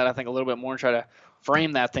squeeze that, I think, a little bit more and try to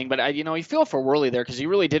frame that thing. But, you feel for Worley there because he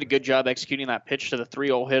really did a good job executing that pitch to the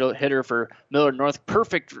 3-0 hitter for Millard North.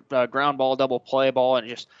 Perfect ground ball, double play ball, and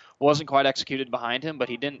just wasn't quite executed behind him, but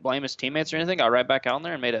he didn't blame his teammates or anything. Got right back out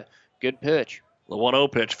there and made a good pitch. The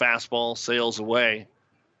 1-0 pitch, fastball sails away.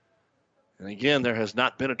 And again, there has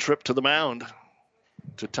not been a trip to the mound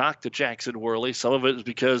to talk to Jackson Worley. Some of it is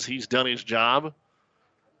because he's done his job.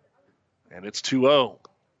 And it's 2-0.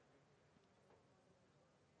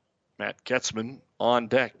 Matt Getzman on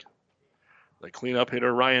deck. The cleanup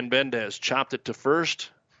hitter, Ryan Mendez, chopped it to first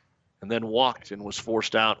and then walked and was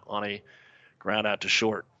forced out on a ground out to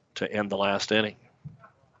short to end the last inning.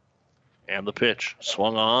 And the pitch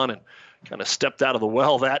swung on and kind of stepped out of the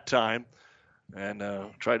well that time and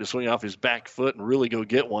tried to swing off his back foot and really go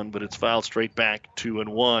get one, but it's fouled straight back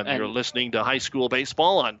 2-1. You're listening to high school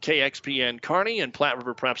baseball on KXPN Kearney and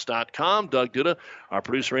PlatteRiverPreps.com. Doug Duda, our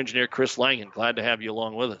producer engineer Chris Langen. Glad to have you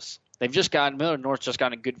along with us. Millard North's just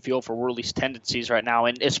gotten a good feel for Worley's tendencies right now,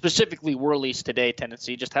 and specifically Worley's today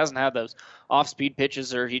tendency. He just hasn't had those off-speed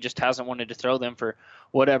pitches, or he just hasn't wanted to throw them for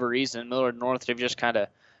whatever reason. Millard North,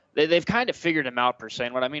 they've kind of figured him out per se.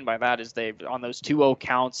 And what I mean by that is on those 2-0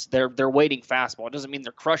 counts, they're waiting fastball. It doesn't mean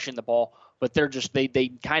they're crushing the ball, but they're just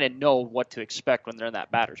they kind of know what to expect when they're in that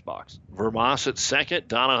batter's box. Vermas at second,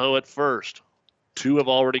 Donahoe at first. 2 have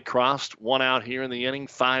already crossed, 1 out here in the inning.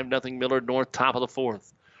 5-0 Millard North, top of the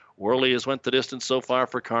 4th. Worley has went the distance so far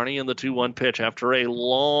for Kearney in the 2-1 pitch. After a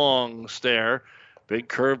long stare, big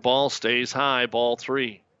curveball stays high, ball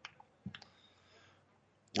 3.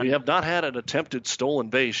 We have not had an attempted stolen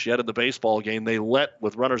base yet in the baseball game. They let,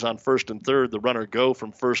 with runners on first and third, the runner go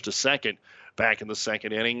from first to second back in the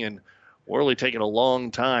second inning. And Worley taking a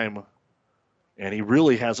long time, and he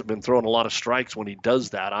really hasn't been throwing a lot of strikes when he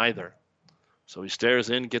does that either. So he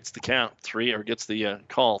stares in, gets the count, gets the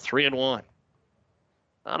call, 3-1.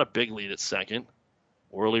 Not a big lead at second.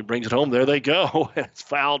 Worley brings it home. There they go. It's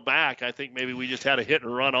fouled back. I think maybe we just had a hit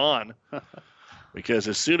and run on. Because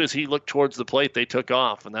as soon as he looked towards the plate, they took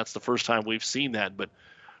off. And that's the first time we've seen that. But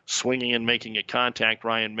swinging and making a contact,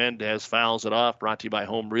 Ryan Mendez fouls it off. Brought to you by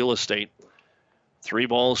Home Real Estate. 3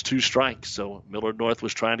 balls, 2 strikes. So Millard North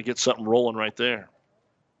was trying to get something rolling right there.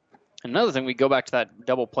 Another thing, we go back to that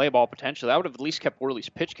double play ball potential. That would have at least kept Worley's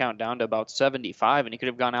pitch count down to about 75, and he could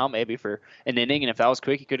have gone out maybe for an inning. And if that was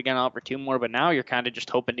quick, he could have gone out for 2 more. But now you're kind of just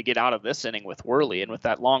hoping to get out of this inning with Worley. And with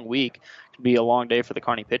that long week, it could be a long day for the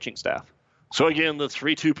Kearney pitching staff. So again, the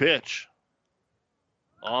 3-2 pitch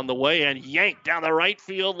on the way and yanked down the right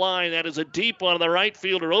field line. That is a deep one on the right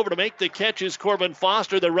fielder. Over to make the catch is Corbin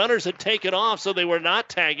Foster. The runners had taken off, so they were not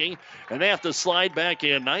tagging, and they have to slide back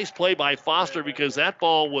in. Nice play by Foster because that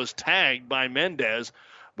ball was tagged by Mendez,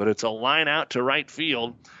 but it's a line out to right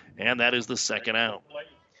field, and that is the second out.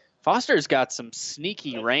 Foster's got some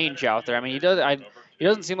sneaky range out there. I mean, he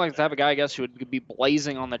doesn't seem like the type of guy, I guess, who would be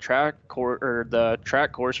blazing on the track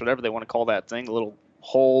course, whatever they want to call that thing, the little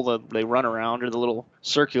hole that they run around, or the little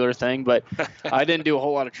circular thing. But I didn't do a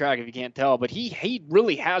whole lot of track, if you can't tell. But he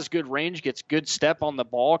really has good range, gets good step on the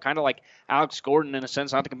ball, kind of like Alex Gordon in a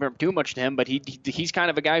sense, not to compare him too much to him, but he's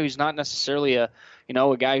kind of a guy who's not necessarily a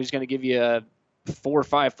guy who's going to give you a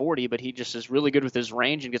 4.5 40, but he just is really good with his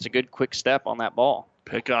range and gets a good quick step on that ball.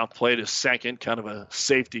 Pickoff play to second, kind of a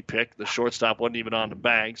safety pick. The shortstop wasn't even on the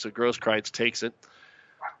bag, so Grosskreitz takes it.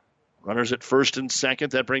 Runners at first and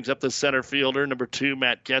second. That brings up the center fielder, number 2,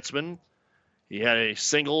 Matt Getzman. He had a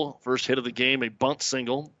single, first hit of the game, a bunt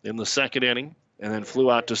single in the second inning, and then flew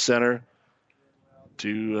out to center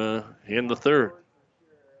to end the third.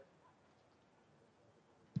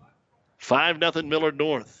 5-0 Millard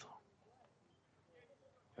North.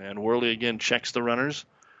 And Worley again checks the runners.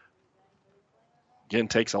 Again,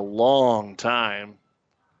 takes a long time.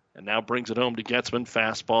 And now brings it home to Getzman.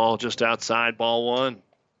 Fastball just outside, ball 1.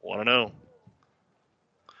 1-0.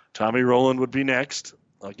 Tommy Rowland would be next.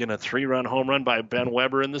 Again, a 3-run home run by Ben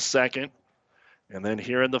Weber in the second. And then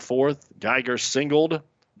here in the fourth, Geiger singled.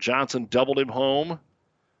 Johnson doubled him home.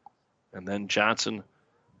 And then Johnson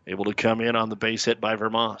able to come in on the base hit by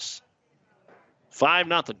Vermas.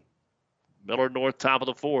 5-0. Millard North top of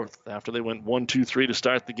the fourth after they went 1-2-3 to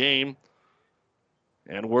start the game.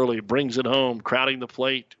 And Worley brings it home, crowding the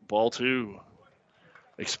plate. Ball 2.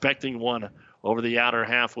 Expecting one over the outer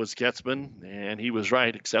half was Getzman, and he was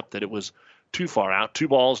right, except that it was too far out. 2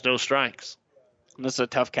 balls, no strikes. And this is a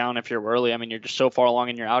tough count if you're Worley. I mean, you're just so far along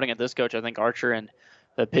in your outing at this, Coach. I think Archer and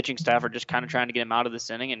the pitching staff are just kind of trying to get him out of this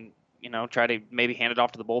inning and, try to maybe hand it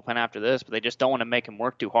off to the bullpen after this, but they just don't want to make him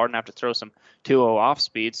work too hard and have to throw some 2-0 off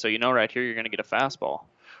speed. So right here you're going to get a fastball.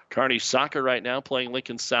 Kearney soccer right now playing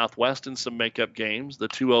Lincoln Southwest in some makeup games. The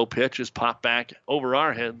 2-0 pitch is popped back over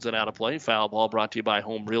our heads and out of play. Foul ball brought to you by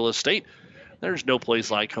Home Real Estate. There's no place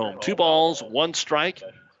like home. 2 balls, 1 strike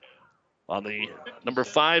on the number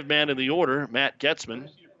 5 man in the order, Matt Getzman.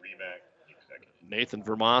 Nathan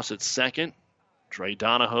Vermas at second. Trey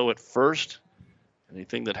Donahoe at first.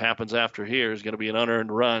 Anything that happens after here is going to be an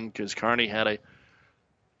unearned run because Kearney had a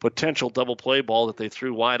potential double play ball that they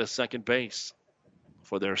threw wide of second base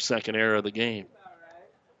for their second error of the game.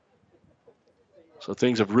 So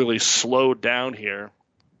things have really slowed down here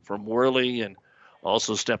from Worley, and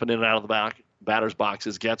also stepping in and out of the batter's box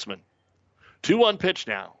is Getzman. 2-1 pitch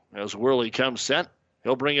now. As Worley comes set,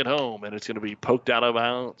 he'll bring it home, and it's going to be poked out of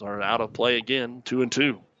bounds or out of play again,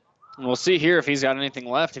 2-2. We'll see here if he's got anything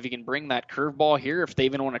left, if he can bring that curveball here, if they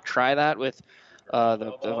even want to try that with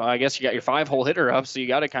I guess you got your 5-hole hitter up, so you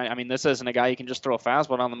got to this isn't a guy you can just throw a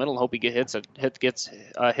fastball down the middle and hope he gets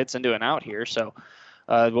into an out here. So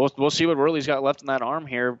we'll see what Worley's got left in that arm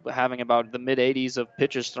here, having about the mid-80s of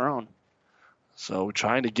pitches thrown. So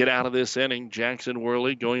trying to get out of this inning, Jackson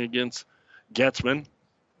Worley going against Getzman.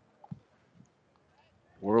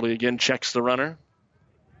 Worley again checks the runner.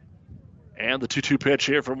 And the 2-2 pitch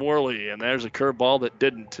here from Worley. And there's a curveball that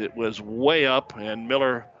didn't. It was way up, and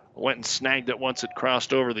Miller went and snagged it once it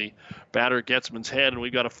crossed over the batter Getzman's head, and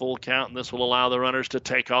we've got a full count, and this will allow the runners to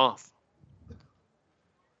take off.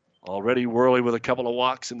 Already Worley with a couple of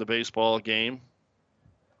walks in the baseball game.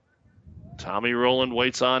 Tommy Rowland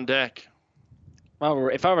waits on deck. Well,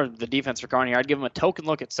 if I were the defense for Kearney, I'd give him a token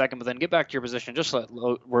look at second, but then get back to your position. Just let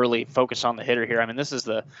Worley focus on the hitter here. I mean, this is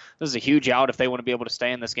a huge out if they want to be able to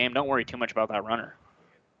stay in this game. Don't worry too much about that runner.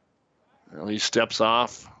 Well, he steps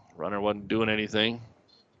off. Runner wasn't doing anything.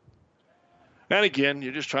 And again,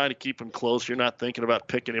 you're just trying to keep him close. You're not thinking about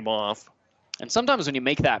picking him off. And sometimes when you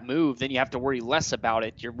make that move, then you have to worry less about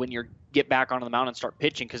it when you get back onto the mound and start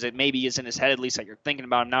pitching, because it maybe is in his head at least that you're thinking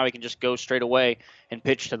about him. Now he can just go straight away and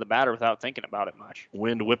pitch to the batter without thinking about it much.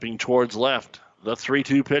 Wind whipping towards left. The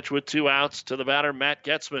 3-2 pitch with 2 outs to the batter, Matt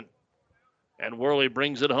Getzman. And Worley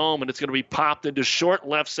brings it home, and it's going to be popped into short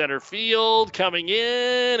left center field. Coming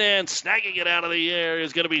in and snagging it out of the air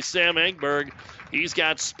is going to be Sam Engberg. He's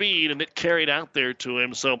got speed, and it carried out there to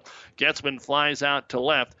him. So Getzman flies out to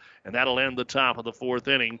left, and that'll end the top of the 4th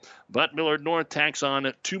inning. But Millard North tacks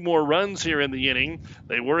on 2 more runs here in the inning.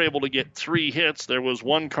 They were able to get 3 hits. There was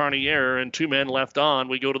 1 Kearney error and 2 men left on.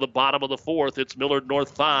 We go to the bottom of the 4th. It's Millard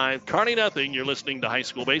North 5, Kearney nothing. You're listening to High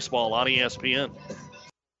School Baseball on ESPN.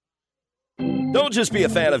 Don't just be a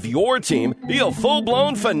fan of your team, be a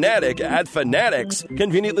full-blown fanatic at Fanatics.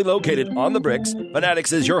 Conveniently located on the bricks,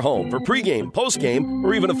 Fanatics is your home for pregame, postgame,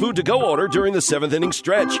 or even a food-to-go order during the 7th inning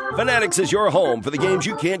stretch. Fanatics is your home for the games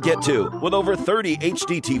you can't get to, with over 30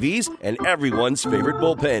 HD TVs and everyone's favorite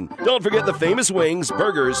bullpen. Don't forget the famous wings,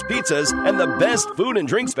 burgers, pizzas, and the best food and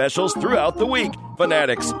drink specials throughout the week.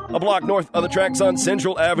 Fanatics, a block north of the tracks on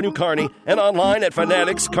Central Avenue, Kearney, and online at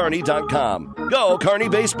fanaticskearney.com. Go Kearney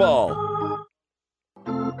Baseball!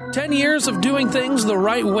 10 years of doing things the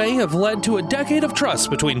right way have led to a decade of trust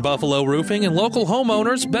between Buffalo Roofing and local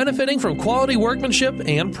homeowners, benefiting from quality workmanship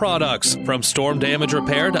and products. From storm damage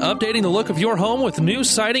repair to updating the look of your home with new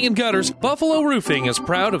siding and gutters, Buffalo Roofing is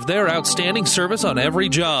proud of their outstanding service on every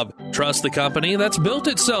job. Trust the company that's built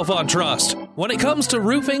itself on trust. When it comes to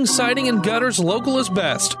roofing, siding, and gutters, local is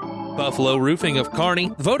best. Buffalo Roofing of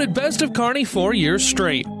Kearney, voted best of Kearney 4 years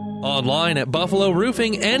straight. Online at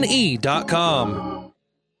buffaloroofingne.com.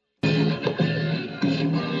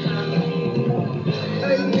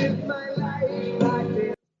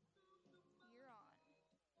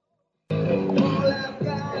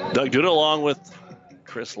 Doug Duda along with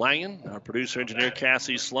Chris Langen, our producer engineer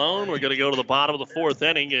Cassie Sloan. We're going to go to the bottom of the 4th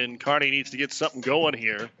inning, and Kearney needs to get something going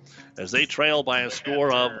here as they trail by a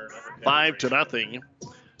score of 5-0.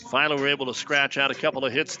 Finally, we're able to scratch out a couple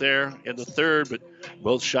of hits there in the 3rd, but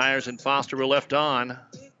both Shires and Foster were left on.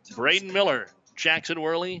 Braden Miller, Jackson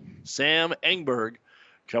Worley, Sam Engberg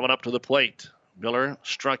coming up to the plate. Miller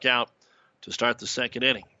struck out to start the 2nd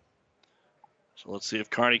inning. So let's see if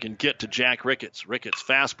Kearney can get to Jack Ricketts. Ricketts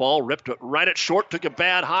fastball, ripped it right at short, took a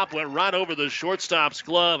bad hop, went right over the shortstop's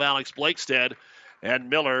glove, Alex Blakestead, and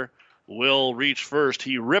Miller will reach first.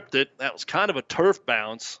 He ripped it. That was kind of a turf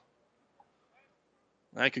bounce.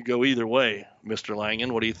 That could go either way, Mr.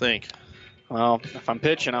 Langen. What do you think? Well, if I'm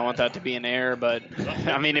pitching, I want that to be an error. But,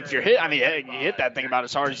 I mean, if you're hit, you hit that thing about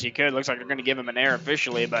as hard as you could. It looks like you're going to give him an error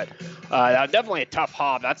officially. But definitely a tough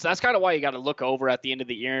hop. That's kind of why you got to look over at the end of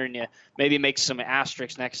the year and you maybe make some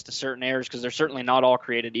asterisks next to certain errors, because they're certainly not all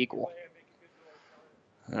created equal.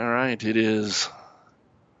 All right, it is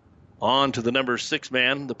on to the number 6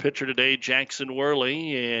 man, the pitcher today, Jackson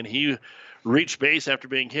Worley, and he reached base after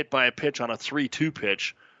being hit by a pitch on a 3-2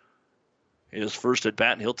 pitch. His first at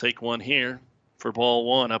bat, and he'll take one here for ball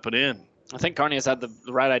 1, up and in. I think Kearney has had the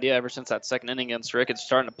right idea ever since that 2nd inning against Ricketts,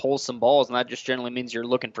 starting to pull some balls, and that just generally means you're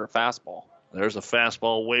looking for a fastball. There's a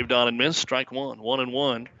fastball waved on and missed. Strike one.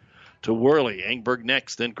 1-1 to Worley. Engberg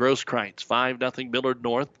next, then Grosskreitz. 5-0 Millard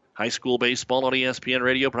North. High school baseball on ESPN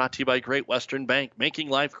Radio, brought to you by Great Western Bank, making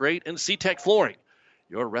life great, and C-Tech Flooring,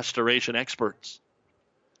 your restoration experts.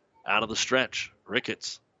 Out of the stretch,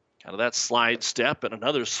 Ricketts. Kind of that slide step and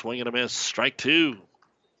another swing and a miss. Strike two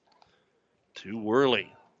to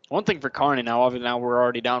Worley. One thing for Kearney now, obviously now we're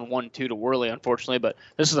already down 1-2 to Worley, unfortunately, but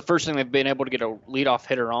this is the first thing they've been able to get a leadoff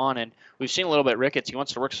hitter on, and we've seen a little bit Ricketts. He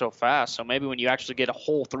wants to work so fast, so maybe when you actually get a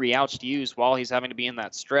whole 3 outs to use while he's having to be in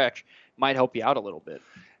that stretch, it might help you out a little bit.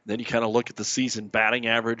 Then you kind of look at the season batting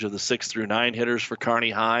average of the 6 through 9 hitters for Kearney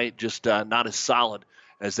High, just not as solid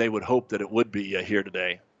as they would hope that it would be here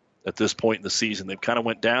today. At this point in the season, they've kind of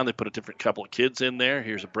went down. They put a different couple of kids in there.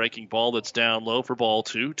 Here's a breaking ball that's down low for ball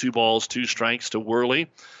 2. 2 balls, 2 strikes to Worley.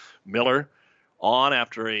 Miller on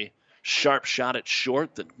after a sharp shot at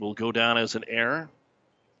short that will go down as an error.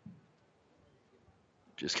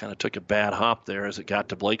 Just kind of took a bad hop there as it got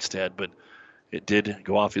to Blakestead, but it did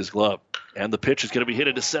go off his glove. And the pitch is going to be hit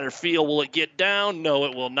into center field. Will it get down? No,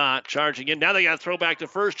 it will not. Charging in. Now they got to throw back to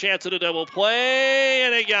first. Chance at a double play,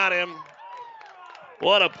 and they got him.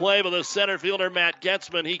 What a play by the center fielder, Matt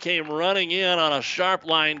Getzman. He came running in on a sharp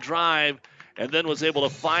line drive and then was able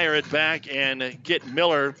to fire it back and get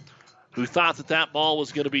Miller, who thought that ball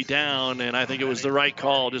was going to be down, and I think it was the right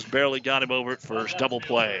call. Just barely got him over at first. Double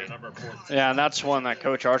play. Yeah, and that's one that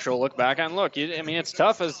Coach Archer will look back on. Look, it's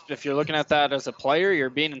tough if you're looking at that as a player. You're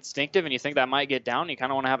being instinctive, and you think that might get down. You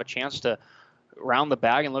kind of want to have a chance to round the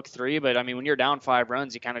bag and look 3. But, when you're down 5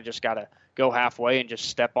 runs, you kind of just got to go halfway and just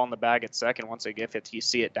step on the bag at second once you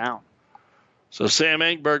see it down. So Sam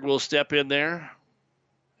Engberg will step in there,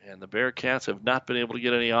 and the Bearcats have not been able to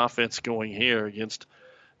get any offense going here against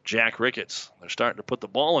Jack Ricketts. They're starting to put the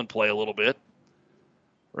ball in play a little bit.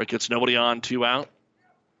 Ricketts, nobody on, 2 out.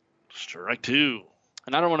 Strike 2.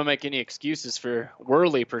 And I don't want to make any excuses for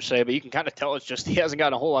Worley per se, but you can kind of tell it's just he hasn't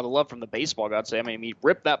gotten a whole lot of love from the baseball gods. He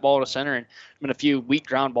ripped that ball to center, and a few weak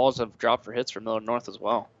ground balls have dropped for hits for Millard North as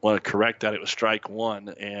well. Want to correct that. It was strike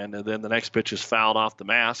 1, and then the next pitch is fouled off the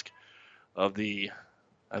mask of I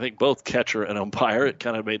think both catcher and umpire. It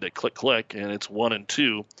kind of made that click, and it's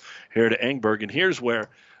 1-2 here to Engberg. And here's where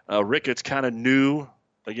Ricketts kind of knew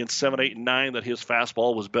against 7, 8, and 9 that his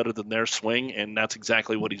fastball was better than their swing, and that's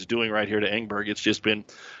exactly what he's doing right here to Engberg. It's just been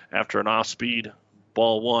after an off-speed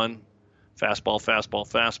ball 1,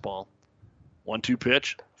 fastball. 1-2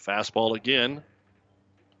 pitch, fastball again,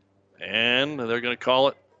 and they're going to call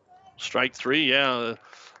it strike 3. Yeah,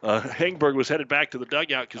 Engberg was headed back to the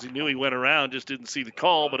dugout because he knew he went around, just didn't see the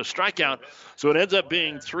call, but a strikeout. So it ends up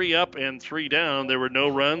being 3 up and 3 down. There were no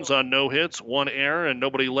runs on no hits, 1 error, and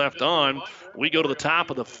nobody left on. We go to the top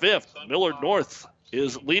of the 5th. Millard North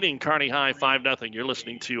is leading Kearney High 5-0. You're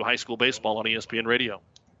listening to High School Baseball on ESPN Radio.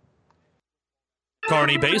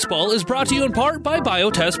 Kearney Baseball is brought to you in part by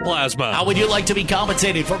Biotest Plasma. How would you like to be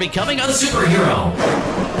compensated for becoming a superhero?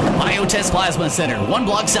 Biotest Plasma Center, 1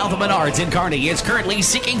 block south of Menards in Kearney, is currently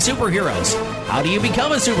seeking superheroes. How do you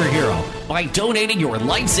become a superhero? By donating your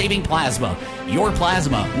life-saving plasma. Your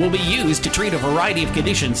plasma will be used to treat a variety of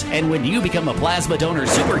conditions, and when you become a plasma donor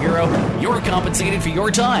superhero, you're compensated for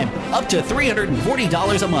your time, up to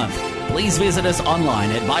 $340 a month. Please visit us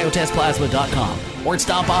online at biotestplasma.com or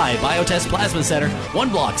stop by Biotest Plasma Center, 1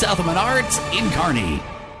 block south of Menards in Kearney.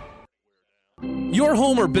 Your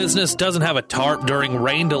home or business doesn't have a tarp during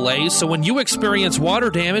rain delays, so when you experience water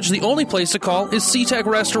damage, the only place to call is C-Tech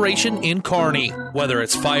Restoration in Kearney. Whether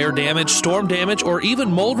it's fire damage, storm damage, or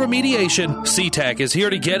even mold remediation, C-Tech is here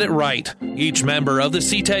to get it right. Each member of the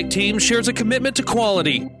C-Tech team shares a commitment to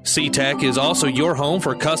quality. C-Tech is also your home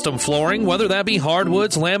for custom flooring, whether that be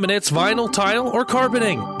hardwoods, laminates, vinyl, tile, or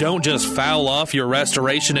carpeting. Don't just foul off your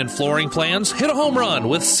restoration and flooring plans. Hit a home run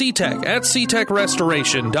with C-Tech at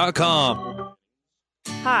ctechrestoration.com.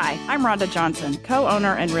 Hi, I'm Rhonda Johnson,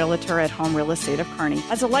 co-owner and realtor at Home Real Estate of Kearney.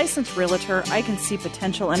 As a licensed realtor, I can see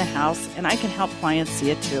potential in a house, and I can help clients see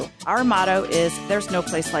it too. Our motto is, there's no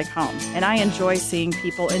place like home, and I enjoy seeing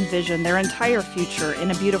people envision their entire future in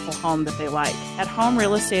a beautiful home that they like. At Home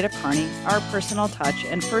Real Estate of Kearney, our personal touch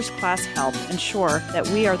and first-class help ensure that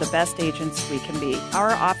we are the best agents we can be.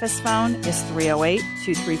 Our office phone is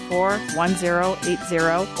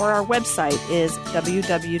 308-234-1080, or our website is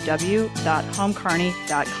www.homekearney.com.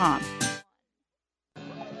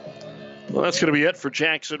 Well, that's going to be it for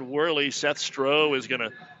Jackson Worley. Seth Stroh is going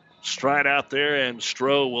to stride out there, and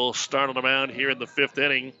Stroh will start on the mound here in the 5th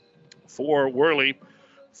inning for Worley.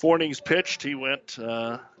 4 innings pitched. He went,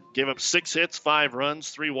 gave up 6 hits, 5 runs,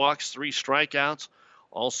 3 walks, 3 strikeouts.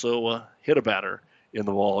 Also hit a batter in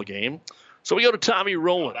the ball game. So we go to Tommy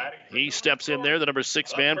Rowland. He steps in there, the number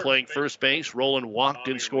 6 man playing first base. Rowland walked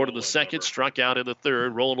and scored in the second, struck out in the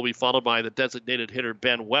third. Rowland will be followed by the designated hitter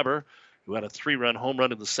Ben Weber, who had a 3-run home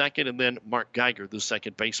run in the second, and then Mark Geiger, the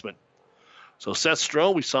second baseman. So Seth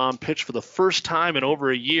Stroh, we saw him pitch for the first time in over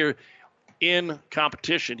a year in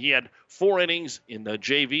competition. He had 4 innings in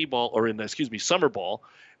the summer ball.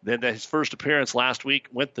 Then his first appearance last week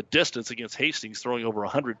went the distance against Hastings, throwing over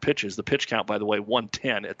 100 pitches. The pitch count, by the way,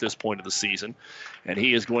 110 at this point of the season. And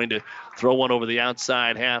he is going to throw one over the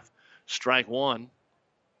outside half, strike one.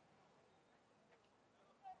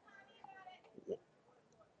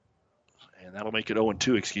 And that'll make it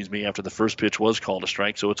 0-2, after the first pitch was called a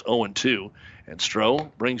strike. So it's 0-2. And Stroh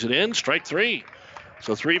brings it in, strike 3.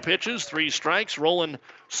 So 3 pitches, 3 strikes. Rowland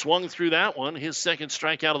swung through that one, his second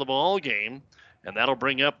strikeout of the ball game. And that'll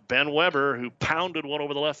bring up Ben Weber, who pounded one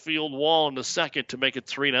over the left field wall in the second to make it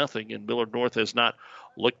 3-0. And Millard North has not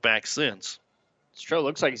looked back since. Stroh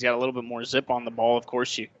looks like he's got a little bit more zip on the ball. Of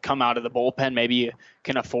course, you come out of the bullpen, maybe you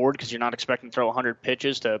can afford because you're not expecting to throw 100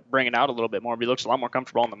 pitches to bring it out a little bit more. But he looks a lot more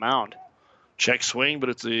comfortable on the mound. Check swing, but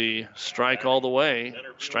it's a strike all the way.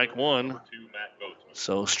 Strike 1.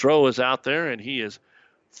 So Stroh is out there, and he is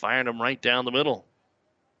firing him right down the middle.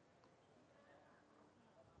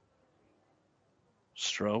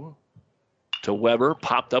 Stroh to Weber,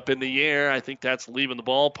 popped up in the air. I think that's leaving the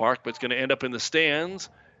ballpark, but it's going to end up in the stands.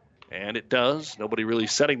 And it does. Nobody really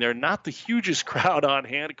sitting there. Not the hugest crowd on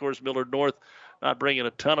hand. Of course, Millard North not bringing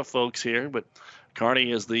a ton of folks here, but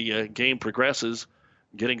Kearney, as the game progresses,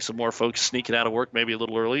 getting some more folks sneaking out of work maybe a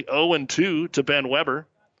little early. 0-2 to Ben Weber.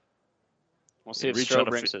 We'll see if Stroh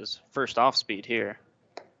brings his first off speed here.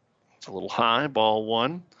 It's a little high, ball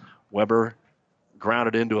 1. Weber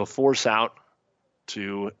grounded into a force out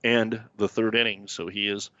to end the third inning, so he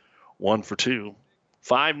is 1 for 2.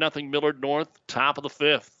 5-0 Millard North, top of the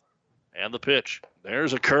 5th. And the pitch.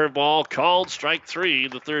 There's a curveball called strike 3,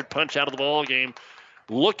 the third punch out of the ball game,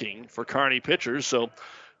 looking for Kearney pitchers. So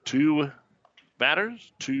 2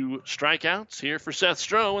 batters, 2 strikeouts here for Seth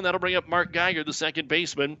Stroh, and that'll bring up Mark Geiger, the second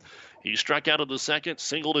baseman. He struck out of the second,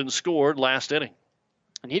 singled and scored last inning.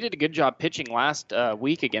 And he did a good job pitching last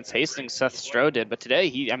week against Hastings, Seth Stroh did. But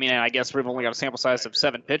today, I guess we've only got a sample size of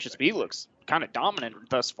 7 pitches, but he looks kind of dominant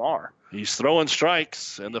thus far. He's throwing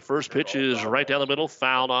strikes, and the first pitch is right down the middle,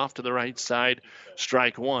 fouled off to the right side,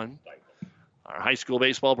 strike 1. Our high school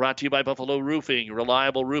baseball brought to you by Buffalo Roofing,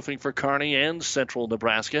 reliable roofing for Kearney and Central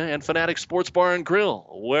Nebraska, and Fanatics Sports Bar and Grill,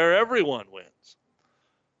 where everyone wins.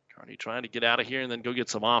 Kearney trying to get out of here and then go get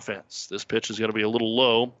some offense. This pitch is going to be a little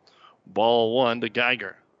low. Ball 1 to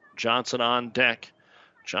Geiger. Johnson on deck.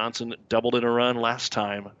 Johnson doubled in a run last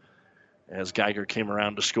time as Geiger came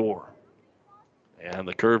around to score. And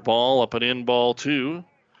the curveball up and in, ball 2.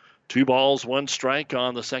 2 balls, 1 strike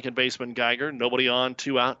on the second baseman Geiger. Nobody on,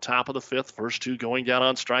 2 out, top of the 5th. First 2 going down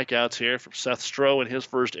on strikeouts here from Seth Stroh in his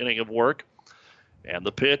first inning of work. And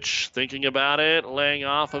the pitch, thinking about it, laying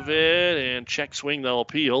off of it, and check swing, they'll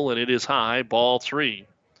appeal, and it is high, ball 3.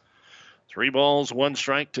 3 balls, 1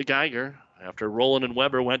 strike to Geiger after Rowland and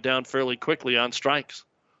Weber went down fairly quickly on strikes.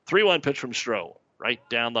 3-1 pitch from Stroh, right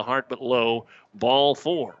down the heart but low, ball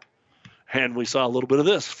 4. And we saw a little bit of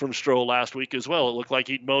this from Stroh last week as well. It looked like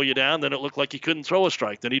he'd mow you down, then it looked like he couldn't throw a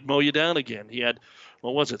strike, then he'd mow you down again. He had,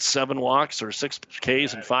 7 walks or 6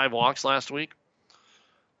 Ks and 5 walks last week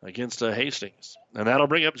against Hastings. And that'll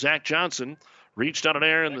bring up Zach Johnson. Reached on an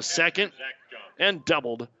air in the second and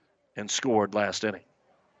doubled and scored last inning.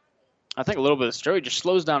 I think a little bit of Stroh, he just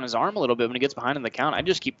slows down his arm a little bit when he gets behind in the count. I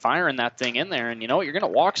just keep firing that thing in there, and you know what? You're going to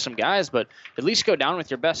walk some guys, but at least go down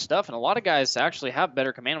with your best stuff. And a lot of guys actually have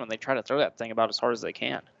better command when they try to throw that thing about as hard as they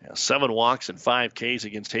can. 7 walks and 5 Ks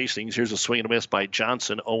against Hastings. Here's a swing and a miss by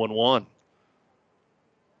Johnson, 0-1.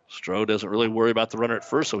 Stroh doesn't really worry about the runner at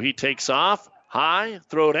first, so he takes off. High,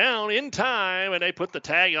 throw down in time, and they put the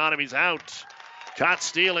tag on him. He's out. Caught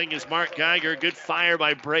stealing is Mark Geiger. Good fire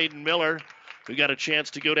by Braden Miller, who got a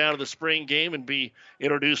chance to go down to the spring game and be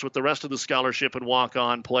introduced with the rest of the scholarship and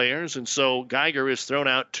walk-on players. And so Geiger is thrown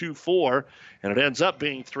out 2-4, and it ends up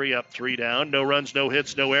being 3 up, 3 down. No runs, no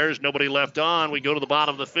hits, no errors, nobody left on. We go to the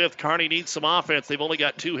bottom of the 5th. Kearney needs some offense. They've only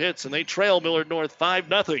got 2 hits, and they trail Millard North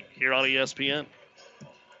 5-0 here on ESPN.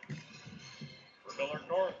 For Millard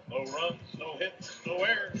North, no runs, no hits, no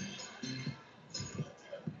errors.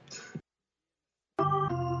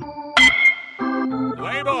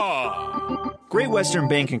 Play ball. Great Western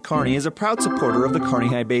Bank in Kearney is a proud supporter of the Kearney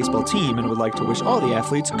High baseball team and would like to wish all the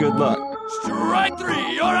athletes good luck. Strike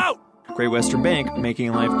 3, you're out. Great Western Bank,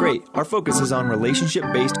 making life great. Our focus is on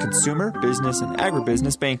relationship-based consumer, business, and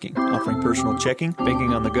agribusiness banking, offering personal checking,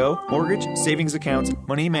 banking on the go, mortgage, savings accounts,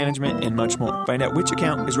 money management, and much more. Find out which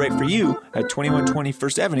account is right for you at 2120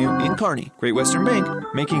 First Avenue in Kearney. Great Western Bank,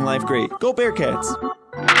 making life great. Go Bearcats!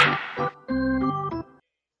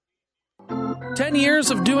 10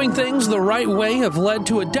 years of doing things the right way have led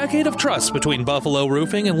to a decade of trust between Buffalo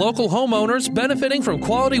Roofing and local homeowners, benefiting from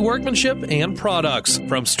quality workmanship and products.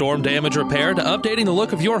 From storm damage repair to updating the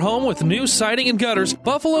look of your home with new siding and gutters,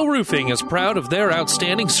 Buffalo Roofing is proud of their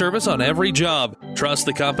outstanding service on every job. Trust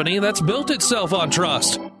the company that's built itself on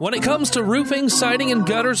trust. When it comes to roofing, siding, and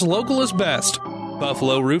gutters, local is best.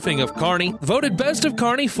 Buffalo Roofing of Kearney, voted Best of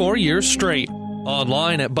Kearney 4 years straight.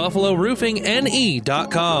 Online at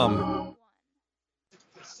buffaloroofingne.com.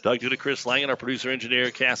 Doug Duda, Chris Langen, our producer-engineer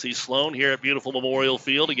Cassie Sloan here at beautiful Memorial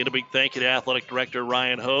Field. Again, a big thank you to Athletic Director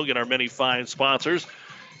Ryan Hogue and our many fine sponsors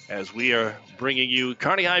as we are bringing you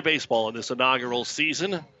Kearney High baseball in this inaugural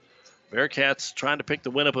season. Bearcats trying to pick the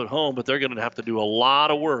win up at home, but they're going to have to do a lot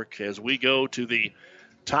of work as we go to the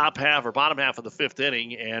top half or bottom half of the fifth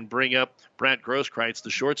inning and bring up Brent Grosskreitz, the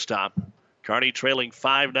shortstop. Kearney trailing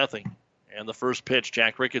 5-0. And the first pitch,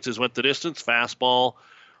 Jack Ricketts has went the distance. Fastball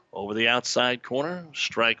over the outside corner,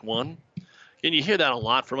 strike one. And you hear that a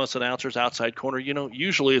lot from us announcers, outside corner. You know,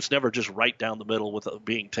 usually it's never just right down the middle with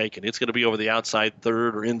being taken. It's going to be over the outside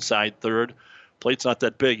third or inside third. Plate's not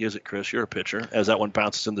that big, is it, Chris? You're a pitcher, as that one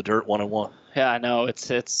bounces in the dirt 1-1. Yeah, I know.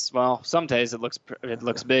 It's well, some days it looks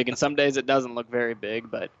big, and some days it doesn't look very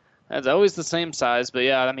big, but it's always the same size. But,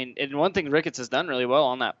 yeah, I mean, and one thing Ricketts has done really well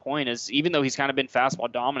on that point is even though he's kind of been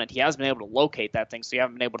fastball dominant, he has been able to locate that thing, so you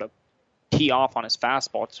haven't been able to tee off on his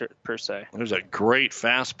fastball per se. There's a great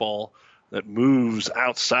fastball that moves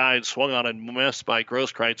outside, swung on and missed by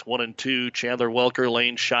Grosskreitz, 1-2. Chandler Welker,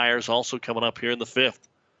 Lane Shires also coming up here in the fifth.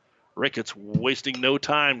 Ricketts wasting no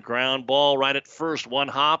time. Ground ball right at first. One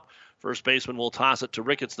hop. First baseman will toss it to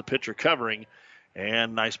Ricketts, the pitcher covering.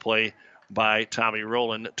 And nice play by Tommy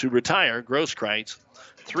Rowland to retire Grosskreitz.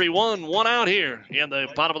 3-1, one out here in the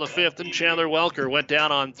bottom of the fifth, and Chandler Welker went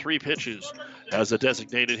down on 3 pitches as a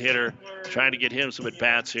designated hitter, trying to get him some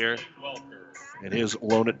at-bats here. And his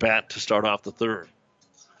lone at-bat to start off the third.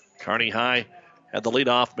 Kearney High had the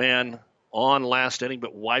leadoff man on last inning,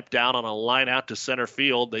 but wiped out on a line out to center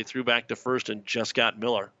field. They threw back to first and just got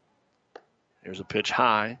Miller. Here's a pitch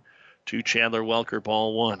high to Chandler Welker,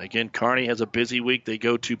 ball one. Again, Kearney has a busy week. They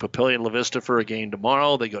go to Papillion La Vista for a game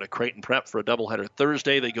tomorrow. They go to Creighton Prep for a doubleheader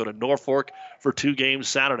Thursday. They go to Norfolk for 2 games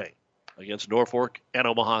Saturday against Norfolk and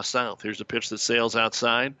Omaha South. Here's a pitch that sails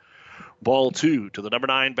outside. Ball 2 to the number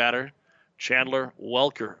 9 batter, Chandler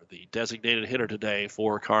Welker, the designated hitter today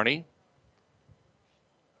for Kearney.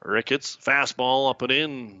 Ricketts, fastball up and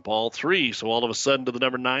in, ball 3. So all of a sudden to the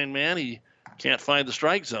number 9 man, he can't find the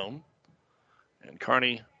strike zone. And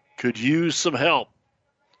Kearney could use some help.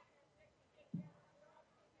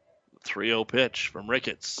 3-0 pitch from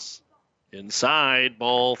Ricketts. Inside,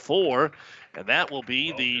 ball 4. And that will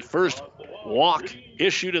be the first walk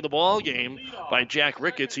issued in the ball game by Jack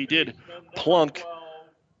Ricketts. He did plunk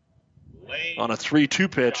on a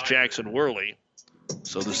 3-2 pitch, Jackson Worley.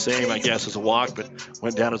 So the same, I guess, as a walk, but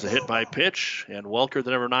went down as a hit by pitch. And Welker,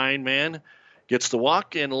 the number 9 man, gets the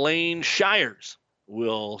walk, and Lane Shires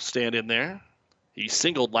will stand in there. He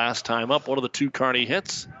singled last time up, one of the 2 Kearney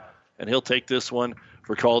hits, and he'll take this one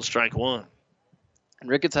for called strike 1. And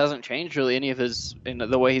Ricketts hasn't changed really any of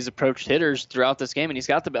the way he's approached hitters throughout this game, and he's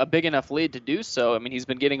got a big enough lead to do so. I mean, he's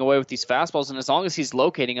been getting away with these fastballs, and as long as he's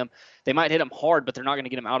locating them, they might hit him hard, but they're not going to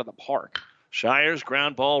get him out of the park. Shires,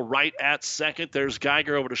 ground ball right at second. There's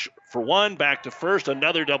Geiger over for 1, back to first.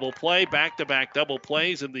 Another double play, back-to-back double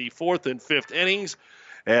plays in the 4th and 5th innings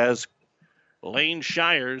as Lane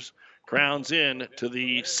Shires grounds in to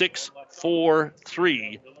the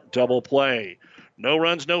 6-4-3 double play. No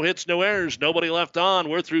runs, no hits, no errors, nobody left on.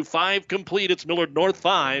 We're through 5 complete. It's Millard North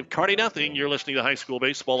 5, Kearney nothing. You're listening to high school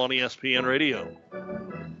baseball on ESPN Radio.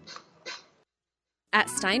 At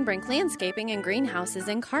Steinbrink Landscaping and Greenhouses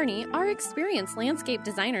in Kearney, our experienced landscape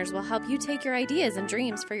designers will help you take your ideas and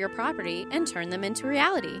dreams for your property and turn them into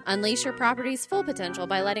reality. Unleash your property's full potential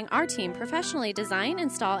by letting our team professionally design,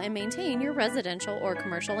 install, and maintain your residential or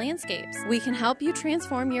commercial landscapes. We can help you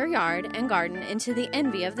transform your yard and garden into the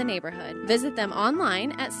envy of the neighborhood. Visit them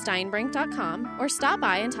online at steinbrink.com or stop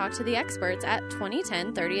by and talk to the experts at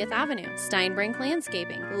 2010 30th Avenue. Steinbrink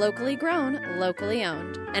Landscaping, locally grown, locally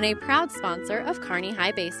owned, and a proud sponsor of Kearney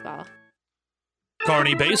High Baseball.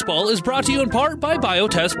 Kearney Baseball is brought to you in part by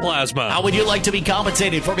Biotest Plasma. How would you like to be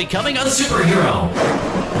compensated for becoming a superhero?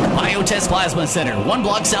 Biotest Plasma Center, 1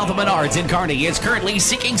 block south of Menards in Kearney, is currently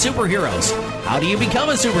seeking superheroes. How do you become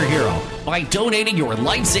a superhero? By donating your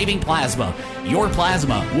life-saving plasma. Your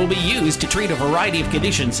plasma will be used to treat a variety of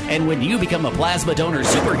conditions, and when you become a plasma donor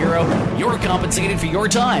superhero, you're compensated for your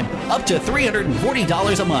time, up to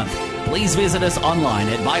 $340 a month. Please visit us online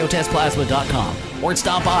at biotestplasma.com or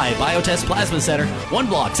stop by Biotest Plasma Center, 1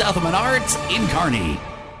 block south of Menards in Kearney.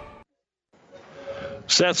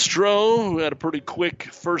 Seth Stroh, who had a pretty quick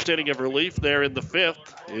first inning of relief there in the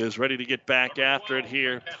 5th, is ready to get back after it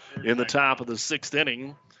here in the top of the 6th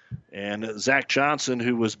inning. And Zach Johnson,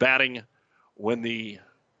 who was batting when the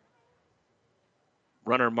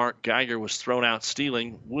runner Mark Geiger was thrown out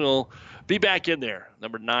stealing, will be back in there.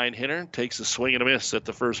 Number 9 hitter takes a swing and a miss at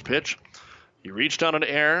the first pitch. He reached on an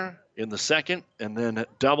error in the 2nd and then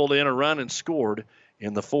doubled in a run and scored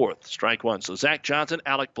in the 4th. Strike 1. So Zach Johnson,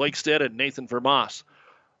 Alec Blakestead, and Nathan Vermas,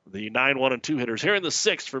 the 9-1 and 2 hitters here in the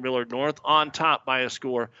 6th for Millard North, on top by a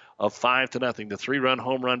score of 5-0. The 3-run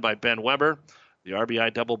home run by Ben Weber, the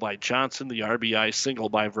RBI double by Johnson, the RBI single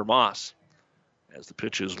by Vermas. As the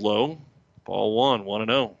pitch is low, ball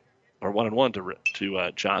 1-0, or 1-1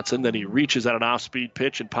 to Johnson. Then he reaches at an off-speed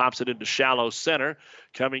pitch and pops it into shallow center.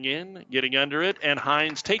 Coming in, getting under it, and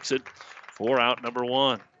Hines takes it for out number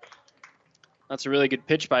 1. That's a really good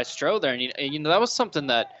pitch by Stroh there. And you know, that was something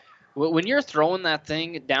that when you're throwing that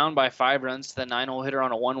thing down by 5 runs to the 9-hole hitter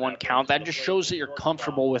on a 1-1 count, that just shows that you're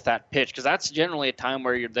comfortable with that pitch, because that's generally a time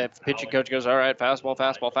where the pitching coach goes, all right, fastball,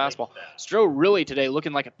 fastball, fastball. Stroh really today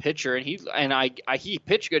looking like a pitcher, and he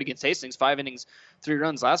pitched good against Hastings, 5 innings, 3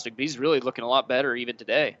 runs last week, but he's really looking a lot better even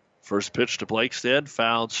today. First pitch to Blakestead,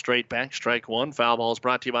 fouled straight back, strike 1. Foul ball is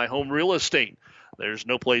brought to you by Home Real Estate. There's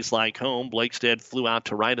no place like home. Blakestead flew out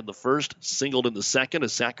to right in the 1st, singled in the 2nd, a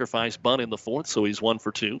sacrifice bunt in the 4th, so he's 1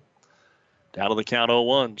 for 2. Down to the count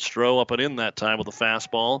 0-1. Stroh up and in that time with a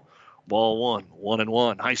fastball. Ball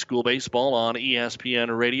 1-1. High school baseball on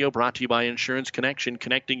ESPN Radio, brought to you by Insurance Connection,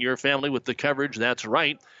 connecting your family with the coverage that's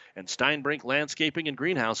right. And Steinbrink Landscaping and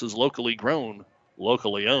Greenhouses, locally grown,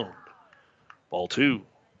 locally owned. Ball 2.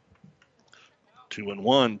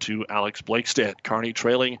 2-1 to Alex Blakestead. Kearney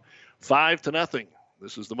trailing 5-0.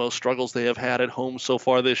 This is the most struggles they have had at home so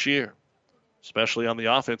far this year, especially on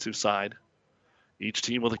the offensive side. Each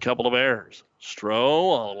team with a couple of errors.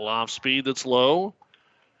 Stroh, a little off speed that's low,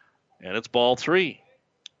 and it's ball 3.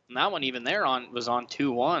 And that one even there was on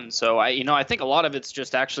 2-1. So I think a lot of it's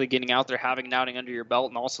just actually getting out there, having an outing under your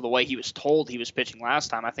belt, and also the way he was told he was pitching last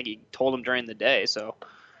time. I think he told him during the day, so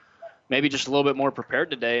maybe just a little bit more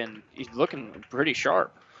prepared today, and he's looking pretty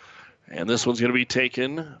sharp. And this one's going to be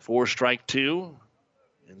taken for strike 2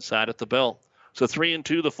 inside at the belt. So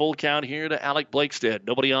 3-2, the full count here to Alec Blakestead.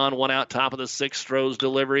 Nobody on, 1 out, top of the 6th. Stroh's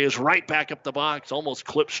delivery is right back up the box, almost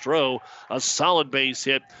clipped Stroh. A solid base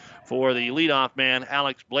hit for the leadoff man,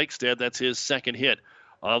 Alex Blakestead. That's his 2nd hit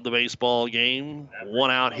of the baseball game. 1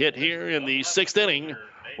 out hit here in the 6th inning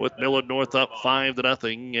with Millard North up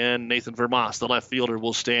 5-0. And Nathan Vermas, the left fielder,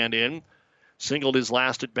 will stand in. Singled his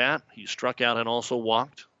last at bat. He struck out and also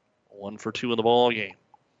walked. 1 for 2 in the ball game.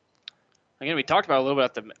 Again, we talked about it a little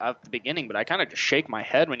bit at the beginning, but I kind of just shake my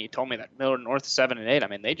head when you told me that Millard North is 7-8. I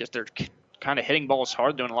mean, they're kind of hitting balls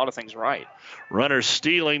hard, doing a lot of things right. Runner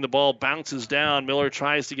stealing. The ball bounces down. Miller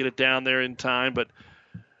tries to get it down there in time, but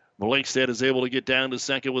Blakestead is able to get down to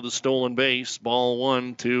second with a stolen base. Ball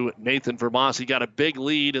 1 to Nathan Vermas. He got a big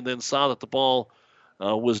lead and then saw that the ball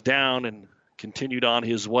was down and continued on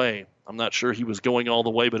his way. I'm not sure he was going all the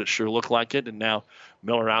way, but it sure looked like it. And now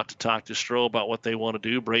Miller out to talk to Stroh about what they want to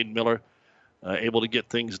do. Braden Miller able to get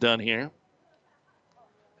things done here.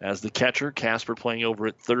 As the catcher, Casper playing over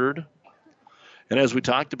at 3rd. And as we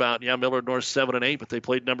talked about, Millard North 7-8, but they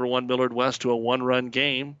played number 1 Millard West to a 1-run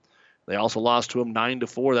game. They also lost to them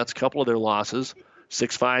 9-4. That's a couple of their losses.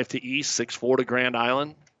 6-5 to East, 6-4 to Grand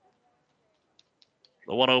Island.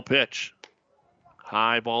 The 1-0 pitch.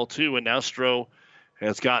 High ball 2, and now Stroh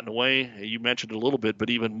has gotten away. You mentioned it a little bit,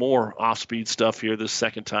 but even more off-speed stuff here this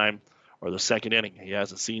second time, or the second inning. He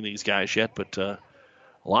hasn't seen these guys yet, but a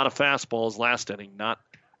lot of fastballs last inning, not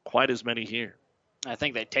quite as many here. I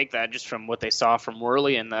think they take that just from what they saw from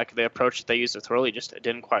Worley, and the approach that they used with Worley just it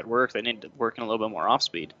didn't quite work. They needed to work in a little bit more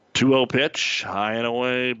off-speed. 2-0 pitch, high and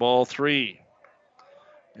away, ball 3.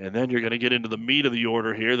 And then you're going to get into the meat of the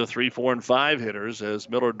order here, the 3, 4, and 5 hitters, as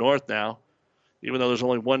Millard North now, even though there's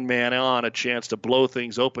only one man on, a chance to blow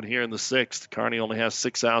things open here in the 6th. Kearney only has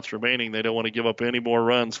 6 outs remaining. They don't want to give up any more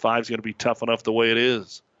runs. 5's going to be tough enough the way it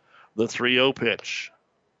is. The 3-0 pitch.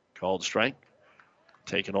 Called strike.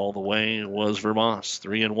 Taken all the way was Vermas.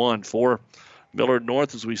 3-1 for Millard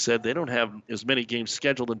North. As we said, they don't have as many games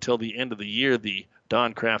scheduled until the end of the year. The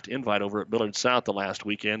Don Kraft invite over at Millard South the last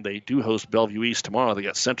weekend. They do host Bellevue East tomorrow. They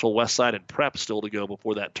got Central, Westside, and Prep still to go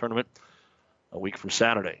before that tournament a week from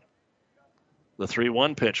Saturday. The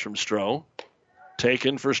 3-1 pitch from Stroh.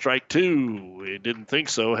 Taken for strike 2. He didn't think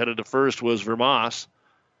so. Headed to first was Vermas.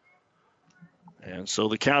 And so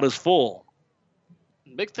the count is full.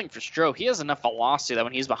 Big thing for Stroh, he has enough velocity that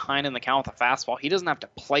when he's behind in the count with a fastball, he doesn't have to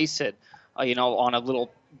place it, on a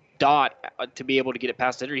little dot to be able to get it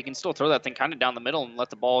past the hitter. He can still throw that thing kind of down the middle and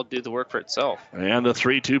let the ball do the work for itself. And the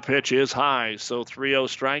 3-2 pitch is high. So 3-0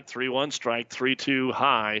 strike, 3-1 strike, 3-2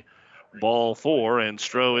 high. Ball 4, and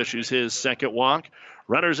Stroh issues his second walk.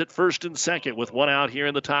 Runners at first and second with one out here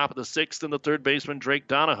in the top of the 6th, and the third baseman, Drake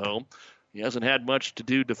Donahoe. He hasn't had much to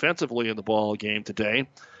do defensively in the ball game today,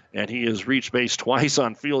 and he has reached base twice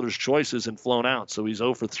on fielder's choices and flown out, so he's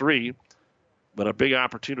 0 for 3. But a big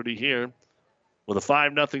opportunity here with a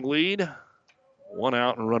 5-0 lead. One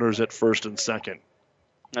out and runners at first and second.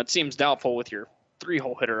 That seems doubtful with your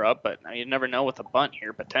 3-hole hitter up, but you never know with a bunt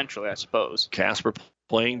here, potentially, I suppose. Casper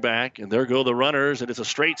playing back, and there go the runners, and it's a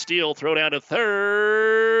straight steal. Throw down to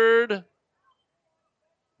third.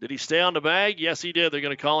 Did he stay on the bag? Yes, he did. They're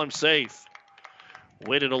going to call him safe.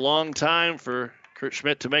 Waited a long time for Kurt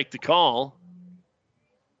Schmidt to make the call.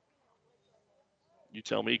 You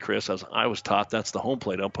tell me, Chris, as I was taught that's the home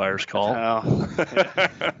plate umpire's call.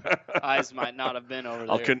 Eyes might not have been over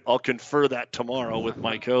there. I'll confer that tomorrow with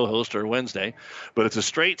my co-host or Wednesday. But it's a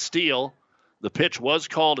straight steal. The pitch was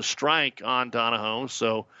called a strike on Donahoe,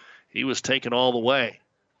 so he was taken all the way.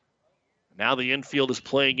 Now the infield is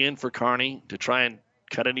playing in for Kearney to try and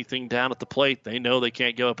cut anything down at the plate. They know they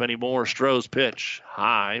can't go up anymore. Stroh's pitch,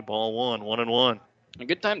 high, ball 1, 1-1. A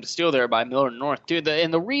good time to steal there by Millard North, too.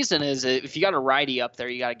 And the reason is if you got a righty up there,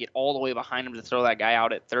 you got to get all the way behind him to throw that guy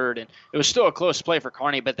out at third. And it was still a close play for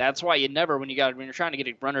Kearney, but that's why you never, when you're trying to get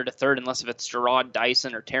a runner to third, unless if it's Gerard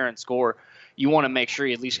Dyson or Terrence Gore, you want to make sure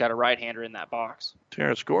you at least got a right-hander in that box.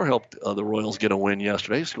 Terrence Gore helped the Royals get a win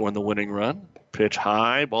yesterday, scoring the winning run. Pitch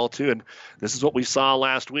high, ball 2. And this is what we saw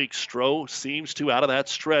last week. Stroh seems to, out of that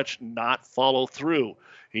stretch, not follow through.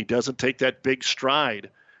 He doesn't take that big stride,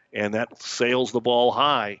 and that sails the ball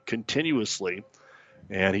high continuously.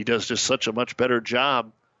 And he does just such a much better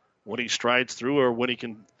job when he strides through or when he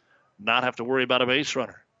can not have to worry about a base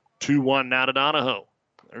runner. 2-1 now to Donahoe.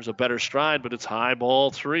 There's a better stride, but it's high,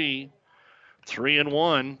 ball 3.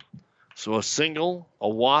 3-1. So a single, a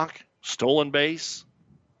walk, stolen base.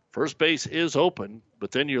 First base is open,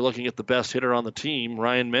 but then you're looking at the best hitter on the team,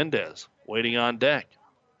 Ryan Mendez, waiting on deck.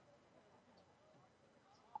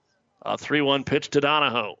 A 3-1 pitch to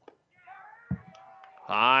Donahoe.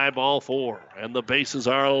 High, ball 4, and the bases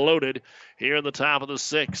are loaded here in the top of the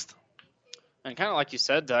 6th. And kind of like you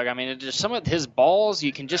said, Doug, I mean, just some of his balls,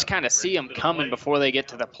 you can just kind of see them coming before they get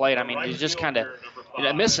to the plate. I mean, he's just kind of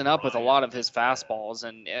missing up with a lot of his fastballs.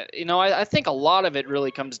 And, I think a lot of it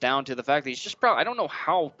really comes down to the fact that he's just probably, I don't know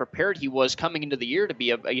how prepared he was coming into the year to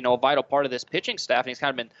be a vital part of this pitching staff. And he's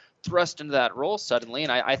kind of been thrust into that role suddenly.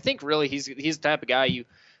 And I think really he's the type of guy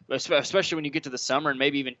especially when you get to the summer and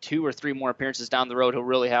maybe even 2 or 3 more appearances down the road, he'll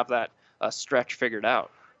really have that stretch figured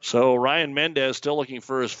out. So Ryan Mendez still looking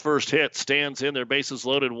for his first hit. Stands in there, bases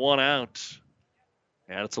loaded, 1 out.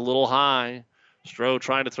 And it's a little high. Stroh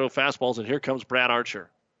trying to throw fastballs, and here comes Brad Archer.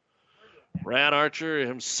 Brad Archer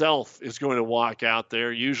himself is going to walk out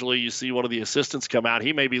there. Usually you see one of the assistants come out.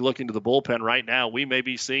 He may be looking to the bullpen right now. We may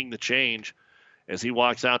be seeing the change as he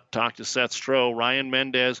walks out to talk to Seth Stroh. Ryan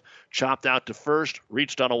Mendez chopped out to first,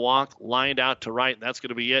 reached on a walk, lined out to right, and that's going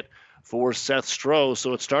to be it for Seth Stroh.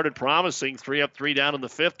 So it started promising, 3 up, 3 down in the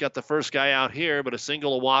 5th. Got the first guy out here, but a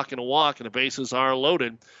single, a walk, and the bases are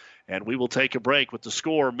loaded. And we will take a break with the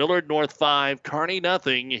score. Millard North 5, Kearney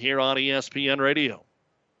nothing here on ESPN Radio.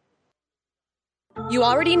 You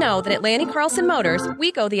already know that at Lanny Carlson Motors,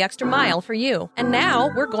 we go the extra mile for you. And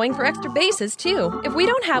now we're going for extra bases, too. If we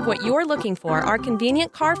don't have what you're looking for, our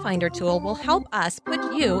convenient car finder tool will help us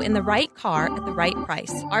put you in the right car at the right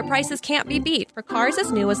price. Our prices can't be beat for cars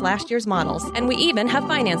as new as last year's models, and we even have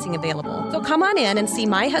financing available. So come on in and see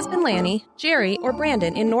my husband Lanny, Jerry, or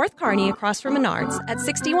Brandon in North Kearney across from Menards at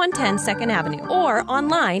 6110 2nd Avenue, or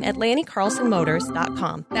online at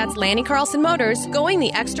LannyCarlsonMotors.com. That's Lanny Carlson Motors, going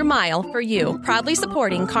the extra mile for you. Proudly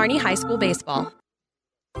supporting Kearney High School baseball.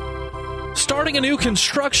 Starting a new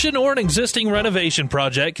construction or an existing renovation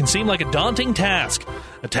project can seem like a daunting task.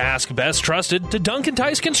 A task best trusted to Duncan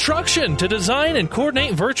Tice Construction to design and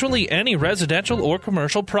coordinate virtually any residential or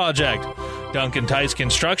commercial project. Duncan Tice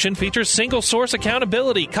Construction features single source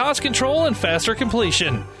accountability, cost control, and faster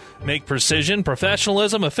completion. Make precision,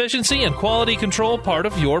 professionalism, efficiency, and quality control part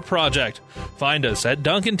of your project. Find us at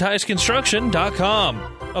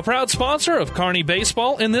DuncanTiceConstruction.com, a proud sponsor of Kearney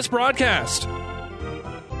Baseball in this broadcast.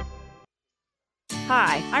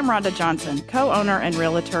 Hi, I'm Rhonda Johnson, co-owner and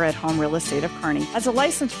realtor at Home Real Estate of Kearney. As a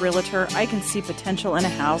licensed realtor, I can see potential in a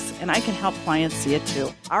house, and I can help clients see it too.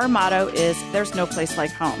 Our motto is, there's no place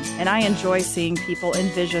like home, and I enjoy seeing people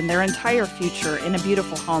envision their entire future in a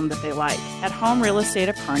beautiful home that they like. At Home Real Estate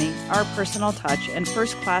of Kearney, our personal touch and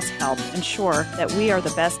first-class help ensure that we are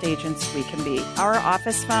the best agents we can be. Our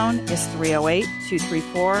office phone is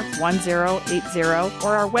 308-234-1080,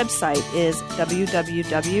 or our website is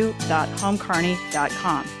www.homekearney.com.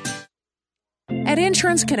 At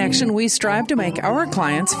Insurance Connection, we strive to make our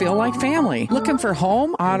clients feel like family. Looking for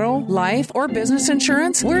home, auto, life, or business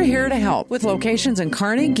insurance? We're here to help. With locations in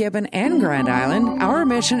Kearney, Gibbon, and Grand Island, our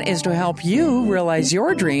mission is to help you realize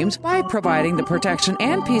your dreams by providing the protection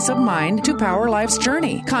and peace of mind to power life's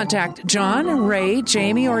journey. Contact John, Ray,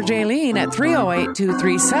 Jamie, or Jaylene at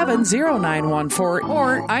 308-237-0914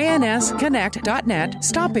 or insconnect.net.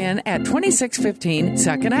 Stop in at 2615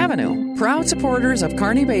 2nd Avenue. Proud supporters of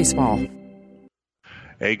Kearney Baseball.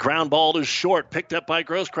 A ground ball is short, picked up by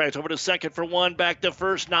Grosskreitz. Over to second for one, back to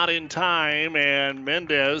first, not in time. And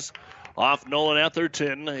Mendez, off Nolan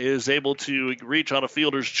Etherton, is able to reach on a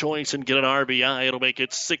fielder's choice and get an RBI. It'll make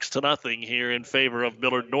it 6-0 here in favor of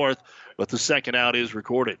Millard North, but the second out is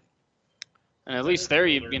recorded. And at least there,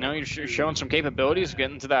 you're showing some capabilities,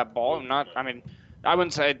 getting to that ball. I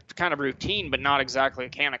wouldn't say it's kind of routine, but not exactly a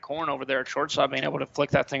can of corn over there at shortstop. Being able to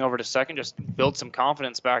flick that thing over to second, just build some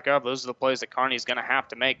confidence back up. Those are the plays that Kearney's going to have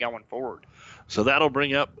to make going forward. So that'll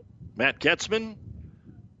bring up Matt Getzman.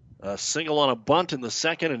 A single on a bunt in the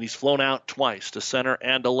second, and he's flown out twice to center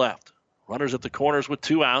and to left. Runners at the corners with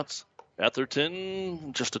 2 outs.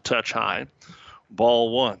 Etherton just a touch high.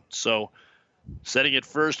 Ball 1. So setting at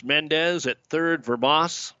first, Mendez. At third,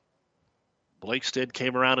 Vermas. Blakestead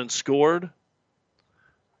came around and scored.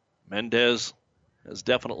 Mendez has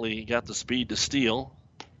definitely got the speed to steal.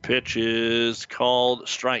 Pitch is called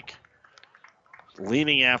strike.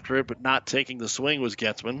 Leaning after it, but not taking the swing was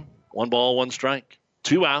Getzman. 1 ball, 1 strike.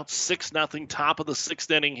 2 outs, 6-0, top of the 6th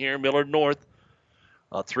inning here, Millard North.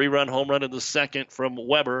 A 3-run home run in the second from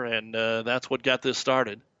Weber, and that's what got this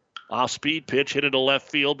started. Off-speed pitch, hit into left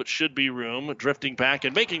field, but should be room. Drifting back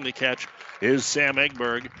and making the catch is Sam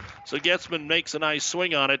Egberg. So Getzman makes a nice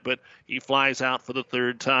swing on it, but he flies out for the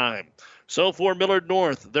 3rd time. So for Millard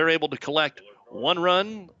North, they're able to collect 1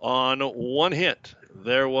 run on 1 hit.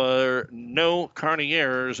 There were no Kearney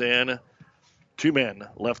errors and 2 men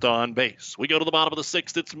left on base. We go to the bottom of the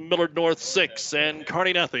 6th. It's Millard North 6 and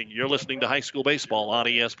Kearney nothing. You're listening to High School Baseball on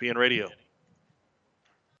ESPN Radio.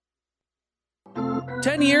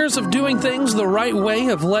 10 years of doing things the right way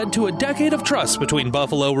have led to a decade of trust between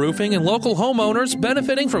Buffalo Roofing and local homeowners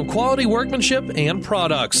benefiting from quality workmanship and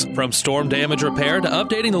products. From storm damage repair to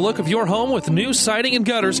updating the look of your home with new siding and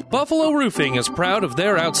gutters, Buffalo Roofing is proud of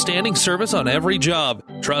their outstanding service on every job.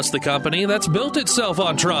 Trust the company that's built itself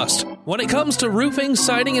on trust. When it comes to roofing,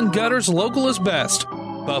 siding, and gutters, local is best.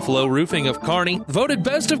 Buffalo Roofing of Kearney, voted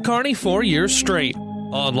best of Kearney 4 years straight.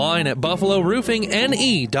 Online at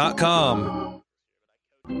buffaloroofingne.com.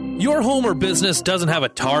 Your home or business doesn't have a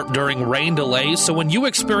tarp during rain delays, so when you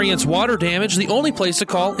experience water damage, the only place to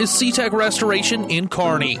call is SeaTech Restoration in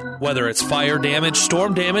Kearney. Whether it's fire damage,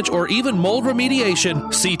 storm damage, or even mold remediation,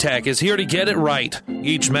 SeaTech is here to get it right.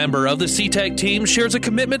 Each member of the SeaTech team shares a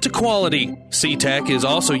commitment to quality. SeaTech is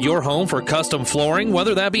also your home for custom flooring,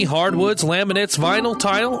 whether that be hardwoods, laminates, vinyl,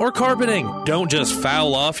 tile, or carpeting. Don't just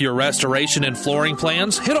foul off your restoration and flooring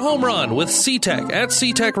plans. Hit a home run with SeaTech at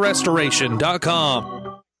SeaTechRestoration.com.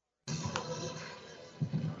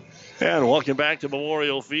 And welcome back to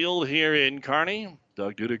Memorial Field here in Kearney.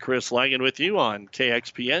 Doug Duda, Chris Langan with you on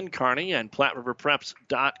KXPN Kearney and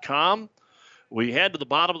PlatteRiverPreps.com. We head to the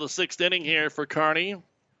bottom of the 6th inning here for Kearney.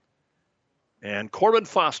 And Corbin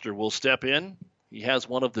Foster will step in. He has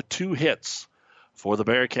one of the 2 hits for the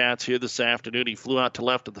Bearcats here this afternoon. He flew out to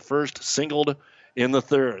left in the first, singled in the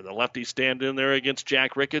third. The lefty stand in there against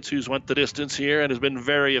Jack Ricketts, who's went the distance here and has been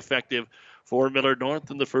very effective for Millard North,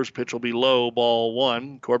 and the first pitch will be low, ball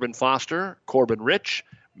 1. Corbin Foster, Corbin Rich,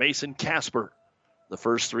 Mason Casper. The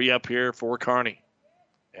first 3 up here for Kearney.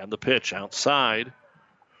 And the pitch outside,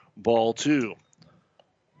 ball 2.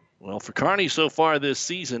 Well, for Kearney so far this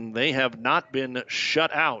season, they have not been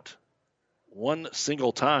shut out 1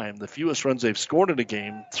 single time. The fewest runs they've scored in a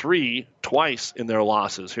game, 3 twice in their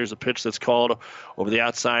losses. Here's a pitch that's called over the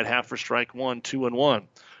outside, half for strike 1, 2-1.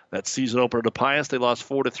 That season opener to Pius, they lost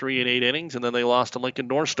 4-3 in 8 innings, and then they lost to Lincoln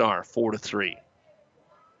North Star 4-3.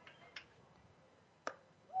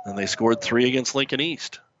 And they scored 3 against Lincoln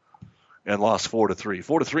East and lost 4-3.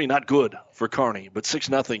 4-3, not good for Kearney, but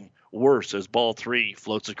 6-0 worse as ball 3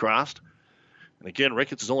 floats across. And again,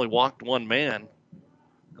 Ricketts has only walked one man,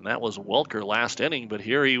 and that was Welker last inning. But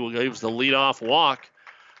here he gives the leadoff walk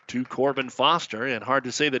to Corbin Foster, and hard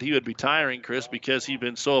to say that he would be tiring, Chris, because he's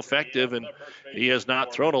been so effective, and he has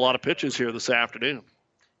not thrown a lot of pitches here this afternoon.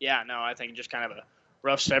 Yeah, no, I think just kind of a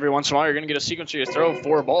rough. Every once in a while, you're going to get a sequence where you throw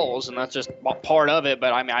 4 balls, and that's just part of it.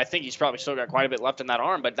 But, I mean, I think he's probably still got quite a bit left in that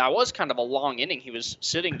arm. But that was kind of a long inning he was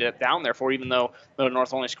sitting down there for, even though Millard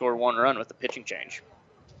North only scored 1 run with the pitching change.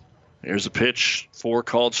 Here's a pitch, 4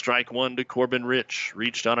 called, strike 1 to Corbin Rich.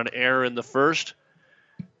 Reached on an error in the first,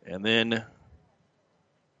 and then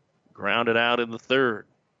grounded out in the third.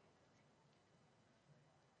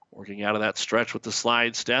 Working out of that stretch with the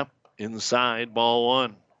slide step. Inside, ball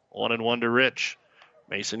 1. 1-1 to Rich.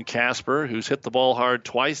 Mason Casper, who's hit the ball hard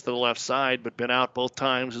twice to the left side, but been out both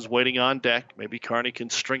times, is waiting on deck. Maybe Kearney can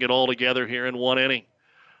string it all together here in 1 inning,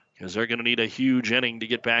 because they're going to need a huge inning to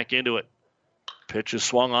get back into it. Pitch is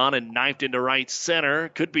swung on and knifed into right center.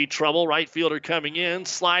 Could be trouble. Right fielder coming in,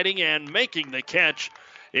 sliding and making the catch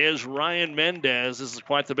is Ryan Mendez. This is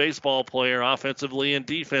quite the baseball player, offensively and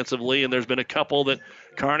defensively, and there's been a couple that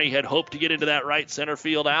Kearney had hoped to get into that right center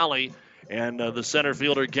field alley, and the center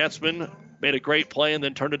fielder Getzman made a great play and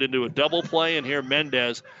then turned it into a double play, and here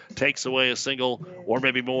Mendez takes away a single or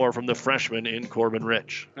maybe more from the freshman in Corbin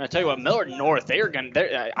Rich. And I tell you what, Millard North,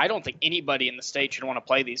 I don't think anybody in the state should want to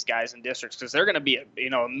play these guys in districts, because they're going to be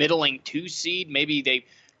a middling 2 seed. Maybe they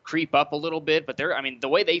creep up a little bit, but the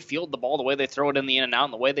way they field the ball, the way they throw it in the in and out,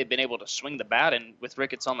 and the way they've been able to swing the bat, and with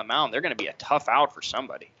Ricketts on the mound, they're going to be a tough out for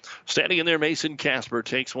somebody. Standing in there, Mason Casper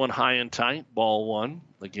takes one high and tight, ball 1.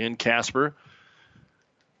 Again, Casper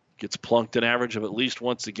gets plunked an average of at least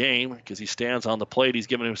once a game because he stands on the plate. He's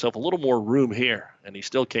given himself a little more room here, and he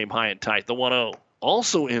still came high and tight. The 1-0.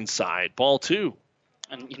 Also inside, ball 2.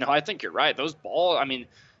 And, I think you're right. Those balls,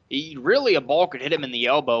 really a ball could hit him in the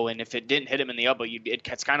elbow, and if it didn't hit him in the elbow,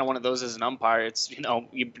 it's kind of one of those as an umpire. It's,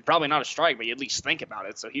 you're probably not a strike, but you at least think about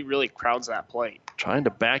it. So he really crowds that plate. Trying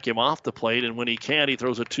to back him off the plate, and when he can, he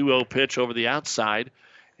throws a 2-0 pitch over the outside,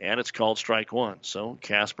 and it's called strike 1. So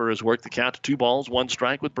Casper has worked the count to 2 balls, 1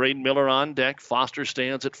 strike with Braden Miller on deck. Foster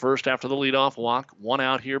stands at first after the leadoff walk. 1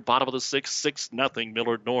 out here, bottom of the 6th, 6-0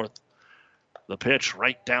 Millard North. The pitch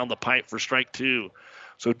right down the pipe for strike 2.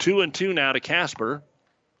 So 2-2 now to Casper,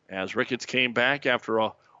 as Ricketts came back after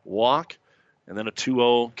a walk, and then a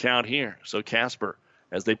 2-0 count here. So Casper,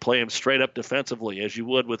 as they play him straight up defensively, as you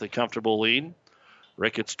would with a comfortable lead.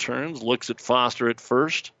 Ricketts turns, looks at Foster at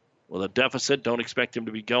first. With a deficit, don't expect him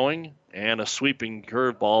to be going, and a sweeping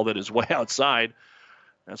curveball that is way outside.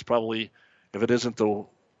 That's probably, if it isn't the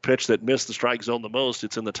pitch that missed the strike zone the most,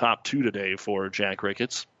 it's in the top 2 today for Jack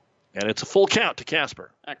Ricketts. And it's a full count to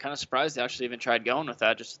Casper. I'm kind of surprised they actually even tried going with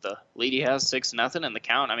that. Just the lead he has 6-0, and the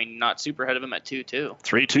count, not super ahead of him at 2-2.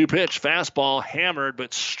 3-2 pitch, fastball hammered,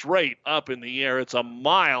 but straight up in the air. It's a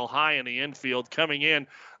mile high in the infield. Coming in,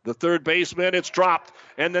 the third baseman, it's dropped.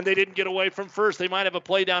 And then they didn't get away from first. They might have a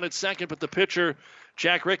play down at second, but the pitcher,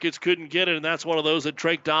 Jack Ricketts, couldn't get it, and that's one of those that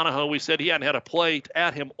Drake Donahoe, we said he hadn't had a play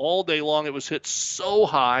at him all day long. It was hit so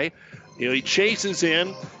high. He chases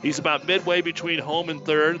in. He's about midway between home and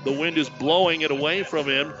third. The wind is blowing it away from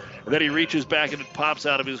him. And then he reaches back and it pops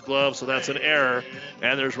out of his glove, so that's an error.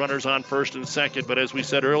 And there's runners on first and second. But as we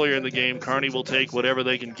said earlier in the game, Kearney will take whatever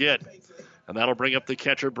they can get. And that'll bring up the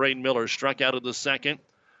catcher, Braden Miller. Struck out in the second.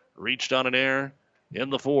 Reached on an error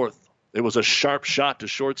in the fourth. It was a sharp shot to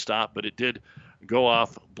shortstop, but it did go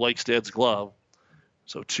off Blakested's glove.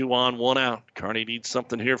 So 2 on, 1 out. Kearney needs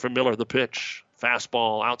something here from Miller. The pitch.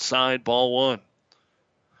 Fastball outside, ball 1.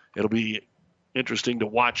 It'll be interesting to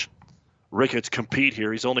watch Ricketts compete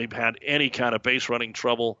here. He's only had any kind of base running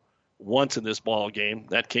trouble once in this ball game.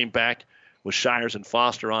 That came back with Shires and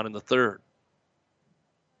Foster on in the third.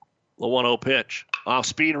 The 1-0 pitch. Off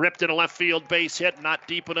speed, ripped into left field, base hit, not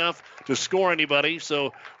deep enough to score anybody.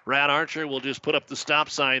 So Brad Archer will just put up the stop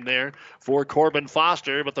sign there for Corbin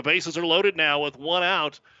Foster. But the bases are loaded now with 1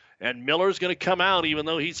 out. And Miller's going to come out even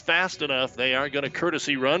though he's fast enough. They are going to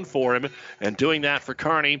courtesy run for him. And doing that for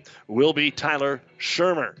Kearney will be Tyler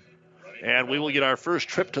Shermer. And we will get our first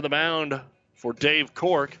trip to the mound for Dave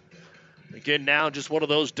Cork. Again, now just one of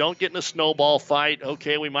those, don't get in a snowball fight.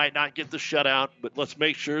 Okay, we might not get the shutout, but let's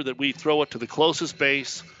make sure that we throw it to the closest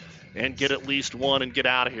base and get at least 1 and get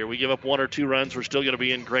out of here. We give up 1 or 2 runs, we're still going to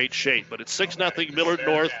be in great shape. But it's 6-0 Millard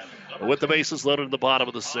North with the bases loaded in the bottom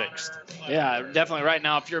of the 6th. Yeah, definitely right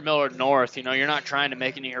now, if you're Millard North, you're not trying to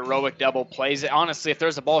make any heroic double plays. Honestly, if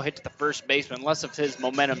there's a ball hit to the first baseman, unless if his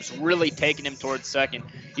momentum's really taking him towards second,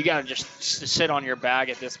 you got to just sit on your bag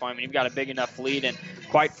at this point. I mean, you've got a big enough lead, and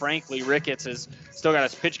quite frankly, Ricketts has still got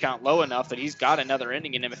his pitch count low enough that he's got another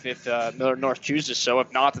inning in him if Millard North chooses so.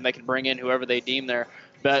 If not, then they can bring in whoever they deem their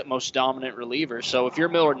most dominant reliever. So if you're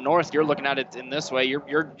Millard North, you're looking at it in this way.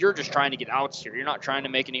 You're just trying to get outs here. You're not trying to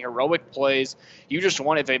make any heroic plays. You just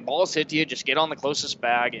want, if a ball's hit to you, just get on the closest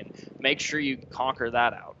bag and make sure you conquer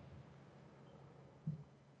that out.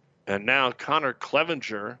 And now Connor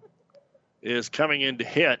Clevenger is coming in to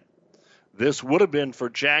hit. This would have been for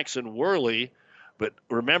Jackson Worley, but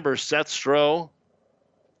remember Seth Stroh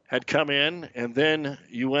had come in, and then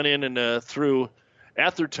you went in and threw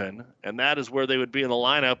Etherton, and that is where they would be in the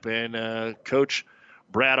lineup. And Coach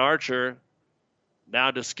Brad Archer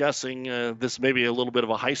now discussing this maybe a little bit of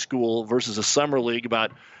a high school versus a summer league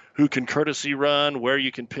about who can courtesy run, where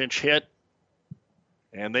you can pinch hit.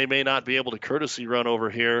 And they may not be able to courtesy run over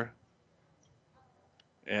here.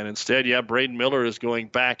 And instead, Braden Miller is going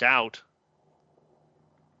back out.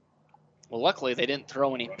 Well, luckily they didn't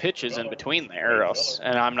throw any pitches in between there,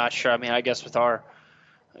 and I'm not sure. I mean, I guess with our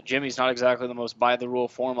Jimmy's not exactly the most by-the-rule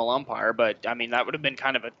formal umpire, but, I mean, that would have been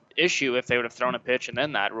kind of an issue if they would have thrown a pitch and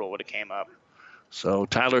then that rule would have came up. So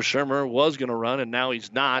Tyler Shermer was going to run, and now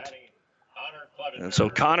he's not. And so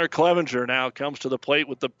Connor Clevenger now comes to the plate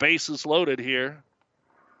with the bases loaded here.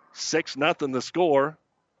 6-0 the score.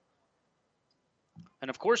 And,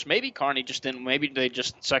 of course, maybe Kearney maybe they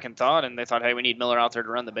just second thought and they thought, hey, we need Miller out there to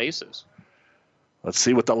run the bases. Let's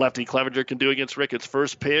see what the lefty Clevenger can do against Ricketts.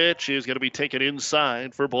 First pitch is going to be taken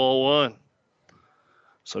inside for ball 1.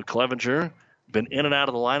 So Clevenger been in and out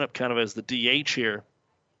of the lineup kind of as the DH here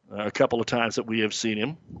a couple of times that we have seen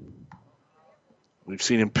him. We've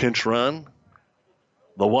seen him pinch run.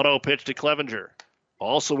 The 1-0 pitch to Clevenger.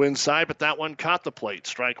 Also inside, but that one caught the plate.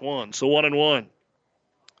 Strike 1. So 1-1.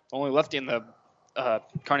 Only lefty in the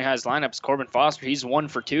Kearney High's lineup is Corbin Foster. He's 1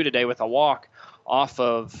 for 2 today with a walk off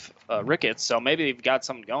of Ricketts, so maybe they've got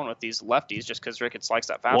something going with these lefties just because Ricketts likes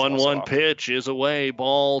that fastball. 1-1 pitch is away,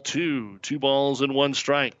 ball 2. 2 balls and 1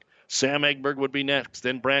 strike. Sam Egberg would be next,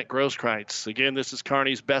 then Brant Grosskreitz. Again, this is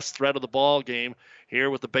Kearney's best threat of the ball game here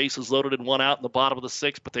with the bases loaded and 1 out in the bottom of the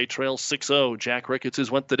 6th, but they trail 6-0. Jack Ricketts has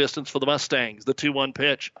went the distance for the Mustangs. The 2-1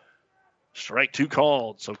 pitch. Strike 2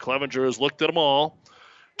 called, so Clevenger has looked at them all.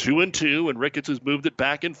 2-2, and Ricketts has moved it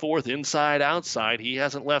back and forth, inside, outside. He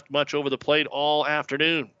hasn't left much over the plate all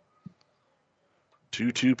afternoon.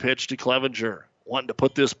 2-2 pitch to Clevenger, wanting to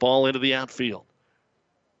put this ball into the outfield.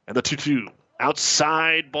 And the 2-2,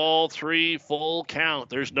 outside, ball 3, full count.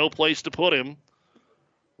 There's no place to put him.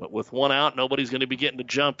 But with 1 out, nobody's going to be getting to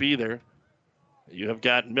jump either. You have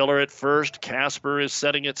got Miller at first. Casper is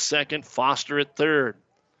setting at second. Foster at third.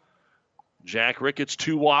 Jack Ricketts,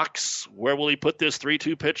 2 walks. Where will he put this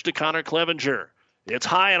 3-2 pitch to Connor Clevenger? It's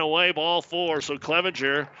high and away, ball 4. So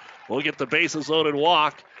Clevenger will get the bases loaded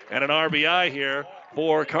walk and an RBI here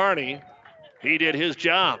for Kearney. He did his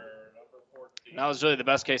job. That was really the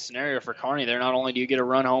best case scenario for Kearney there. Not only do you get a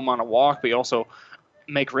run home on a walk, but you also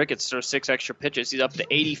make Ricketts throw 6 extra pitches. He's up to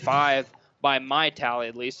 85 by my tally,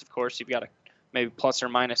 at least. Of course, you've got a maybe plus or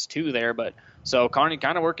minus 2 there, but so Kearney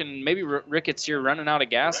kind of working, maybe Ricketts here running out of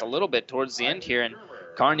gas a little bit towards the end here, and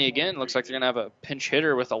Kearney again looks like they're going to have a pinch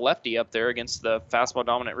hitter with a lefty up there against the fastball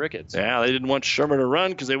dominant Ricketts. Yeah, they didn't want Shermer to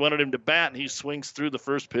run because they wanted him to bat, and he swings through the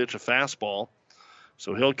first pitch, a fastball.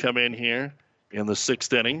 So he'll come in here in the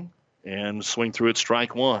 6th inning and swing through at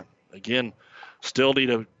strike 1. Again, still need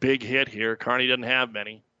a big hit here. Kearney doesn't have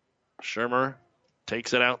many. Shermer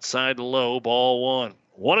takes it outside low, ball 1.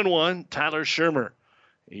 1-1, Tyler Shermer.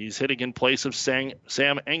 He's hitting in place of Sam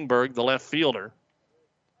Engberg, the left fielder.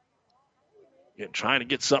 Trying to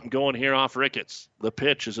get something going here off Ricketts. The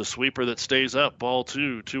pitch is a sweeper that stays up, ball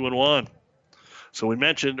 2, 2-1. So we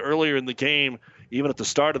mentioned earlier in the game, even at the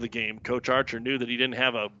start of the game, Coach Archer knew that he didn't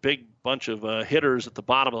have a big bunch of hitters at the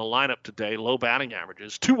bottom of the lineup today, low batting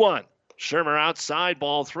averages. 2-1, Shermer outside,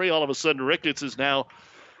 ball 3. All of a sudden, Ricketts is now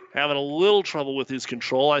having a little trouble with his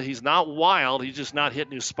control. He's not wild. He's just not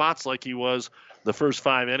hitting his spots like he was the first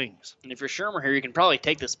 5 innings. And if you're Shermer here, you can probably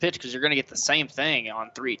take this pitch because you're going to get the same thing on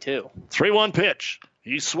 3-2. 3-1 pitch.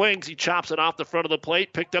 He swings. He chops it off the front of the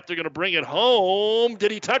plate. Picked up. They're going to bring it home.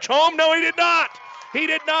 Did he touch home? No, he did not. He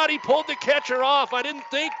did not. He pulled the catcher off. I didn't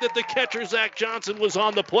think that the catcher, Zach Johnson, was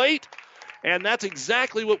on the plate. And that's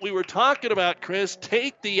exactly what we were talking about, Chris.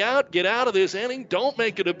 Take the out, get out of this inning. Don't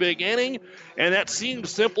make it a big inning. And that seemed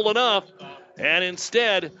simple enough. And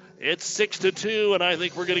instead, It's 6-2, and I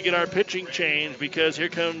think we're going to get our pitching change because here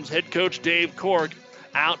comes head coach Dave Cork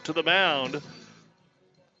out to the mound.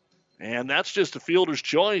 And that's just a fielder's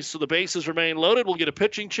choice, so the bases remain loaded. We'll get a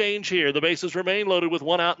pitching change here. The bases remain loaded with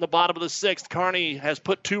one out in the bottom of the sixth. Kearney has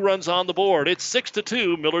put 2 runs on the board. It's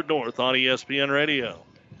 6-2, Millard North on ESPN Radio.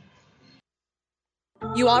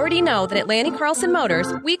 You already know that at Lanny Carlson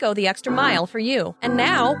Motors, we go the extra mile for you. And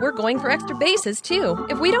now we're going for extra bases, too.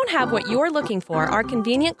 If we don't have what you're looking for, our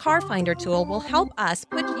convenient car finder tool will help us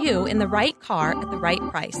put you in the right car at the right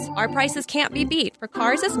price. Our prices can't be beat for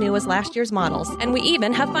cars as new as last year's models, and we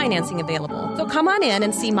even have financing available. So come on in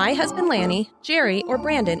and see my husband Lanny, Jerry, or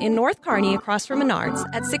Brandon in North Kearney across from Menards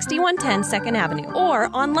at 6110 2nd Avenue or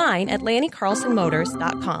online at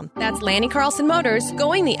LannyCarlsonMotors.com. That's Lanny Carlson Motors,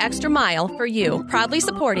 going the extra mile for you. Proudly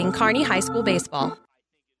supporting Kearney High School baseball.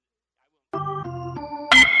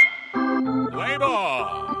 Play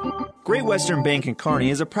ball. Great Western Bank in Kearney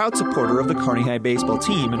is a proud supporter of the Kearney High baseball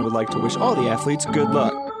team and would like to wish all the athletes good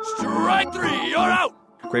luck. Strike 3, you're out.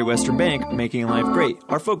 Great Western Bank, making life great.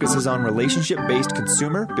 Our focus is on relationship-based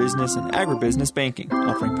consumer, business, and agribusiness banking,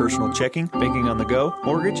 offering personal checking, banking on the go,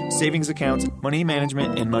 mortgage, savings accounts, money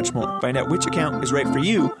management, and much more. Find out which account is right for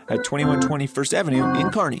you at 2120 First Avenue in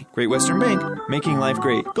Kearney. Great Western Bank, making life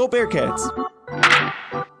great. Go Bearcats!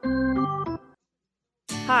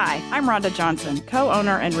 Hi, I'm Rhonda Johnson,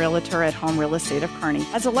 co-owner and realtor at Home Real Estate of Kearney.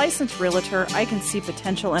 As a licensed realtor, I can see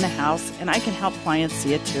potential in a house, and I can help clients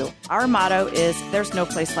see it too. Our motto is, there's no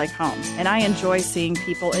place like home, and I enjoy seeing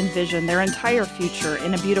people envision their entire future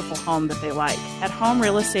in a beautiful home that they like. At Home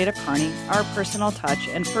Real Estate of Kearney, our personal touch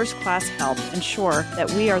and first-class help ensure that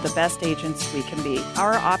we are the best agents we can be.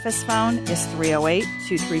 Our office phone is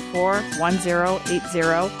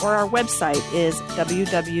 308-234-1080, or our website is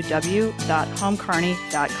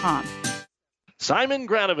www.homekearney.com. Simon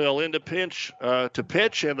Graneville into pitch,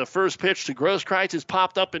 and the first pitch to Grosskreitz is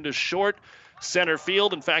popped up into short center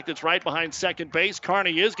field. In fact, it's right behind second base.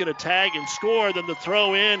 Kearney is going to tag and score. Then the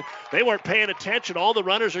throw in. They weren't paying attention. All the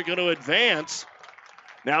runners are going to advance.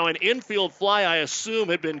 Now, an infield fly, I assume,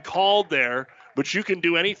 had been called there, but you can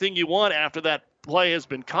do anything you want after that play has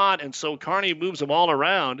been caught, and so Kearney moves them all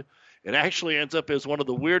around. It actually ends up as one of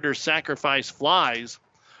the weirder sacrifice flies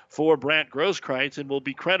for Brant Grosskreitz and will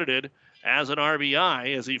be credited as an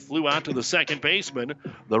RBI as he flew out to the second baseman.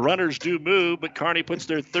 The runners do move, but Kearney puts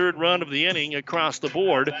their third run of the inning across the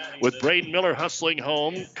board with Braden Miller hustling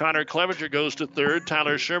home. Connor Clevenger goes to third,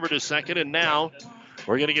 Tyler Sherber to second, and now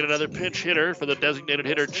we're going to get another pinch hitter for the designated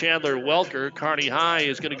hitter Chandler Welker. Kearney High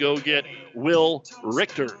is going to go get Will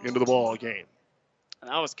Richter into the ball game. And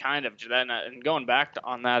that was kind of that, and going back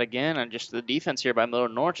on that again, and just the defense here by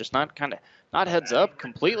Millard North, just not heads up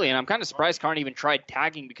completely. And I'm kind of surprised Kearney even tried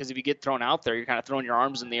tagging, because if you get thrown out there, you're kind of throwing your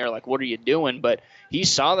arms in the air like, what are you doing? But he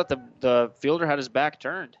saw that the fielder had his back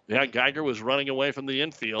turned. Yeah, Geiger was running away from the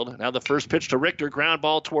infield. Now the first pitch to Richter, ground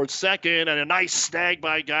ball towards second, and a nice snag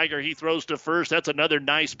by Geiger. He throws to first. That's another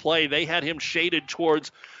nice play. They had him shaded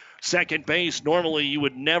towards second base. Normally you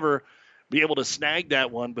would never be able to snag that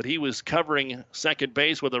one, but he was covering second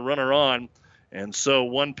base with a runner on, and so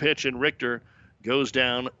one pitch and Richter goes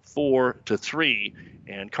down 4-3,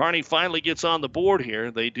 and Kearney finally gets on the board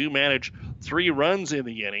here. They do manage 3 runs in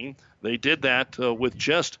the inning. They did that with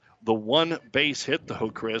just the one base hit, though,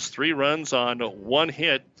 Chris. 3 runs on 1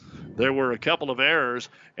 hit. There were a couple of errors,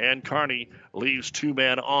 and Kearney leaves 2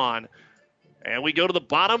 men on. And we go to the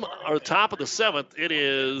bottom or top of the 7th. It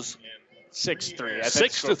is 6-3.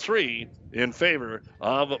 6-3 in favor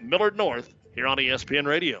of Millard North here on ESPN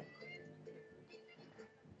Radio.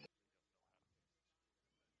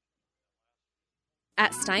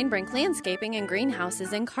 At Steinbrink Landscaping and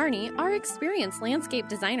Greenhouses in Kearney, our experienced landscape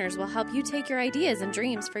designers will help you take your ideas and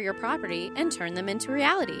dreams for your property and turn them into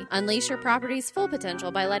reality. Unleash your property's full potential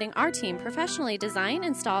by letting our team professionally design,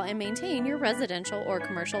 install, and maintain your residential or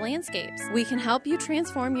commercial landscapes. We can help you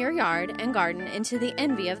transform your yard and garden into the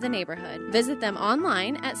envy of the neighborhood. Visit them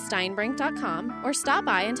online at steinbrink.com or stop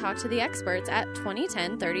by and talk to the experts at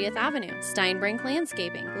 2010 30th Avenue. Steinbrink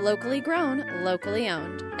Landscaping, locally grown, locally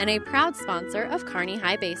owned, and a proud sponsor of Kearney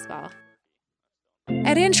High Baseball.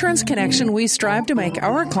 At Insurance Connection, we strive to make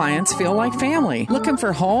our clients feel like family. Looking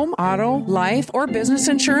for home, auto, life, or business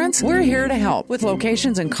insurance? We're here to help. With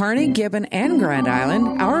locations in Kearney, Gibbon, and Grand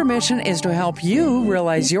Island, our mission is to help you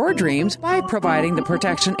realize your dreams by providing the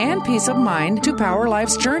protection and peace of mind to power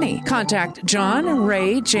life's journey. Contact John,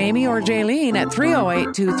 Ray, Jamie, or Jaylene at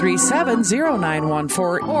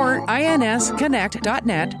 308-237-0914 or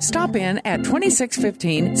insconnect.net. Stop in at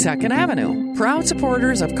 2615 2nd Avenue. Proud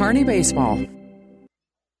supporters of Kearney Baseball.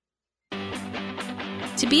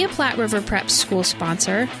 To be a Platte River Prep school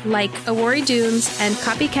sponsor, like Awori Dunes and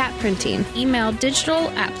Copycat Printing, email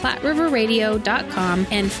digital@PlatteRiverRadio.com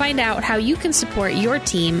and find out how you can support your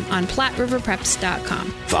team on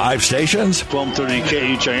PlatteRiverPreps.com. 5 stations. 1230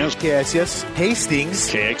 KHIS. KSS.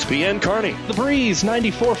 Hastings. KXPN Kearney. The Breeze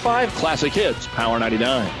 94.5 Classic Hits. Power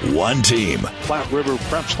 99. 1 team. Platte River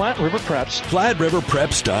Preps. Platte River Preps.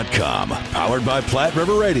 PlatteRiverPreps.com. Powered by Platte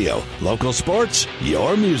River Radio. Local sports,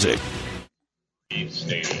 your music.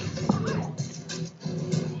 Stadium.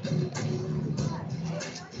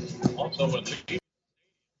 Also when the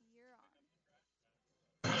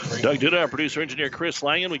Doug Duda, our producer engineer Chris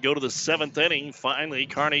Langen. We go to the 7th inning. Finally,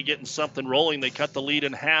 Kearney getting something rolling. They cut the lead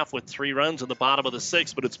in half with 3 runs in the bottom of the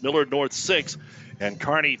 6th, but it's Millard North 6 and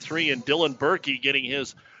Kearney 3, and Dylan Berkey getting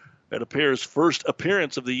his, it appears, first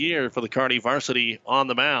appearance of the year for the Kearney varsity on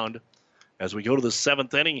the mound. As we go to the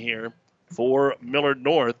 7th inning here for Millard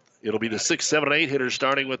North, it'll be the 6, 7, and 8 hitters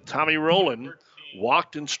starting with Tommy Rowland.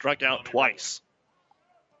 Walked and struck out twice.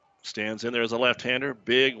 Stands in there as a left-hander.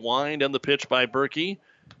 Big wind, and the pitch by Berkey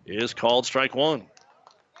is called strike 1.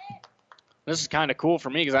 This is kind of cool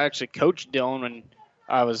for me because I actually coached Dylan when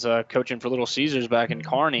I was coaching for Little Caesars back in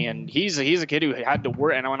Kearney, and he's a kid who had to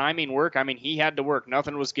work. And when I mean work, I mean he had to work.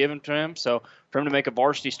 Nothing was given to him. So for him to make a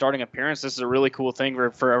varsity starting appearance, this is a really cool thing.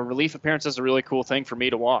 For a relief appearance, this is a really cool thing for me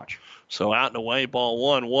to watch. So out and away, ball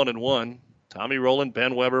 1, 1-1. Tommy Rowland,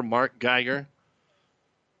 Ben Weber, Mark Geiger.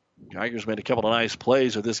 Geiger's made a couple of nice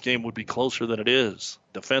plays, or this game would be closer than it is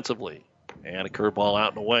defensively. And a curveball out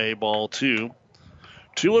and away, ball 2.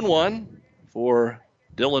 2-1 for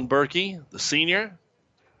Dylan Berkey, the senior.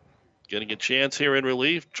 Getting a chance here in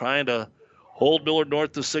relief, trying to hold Millard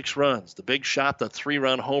North to 6 runs. The big shot, the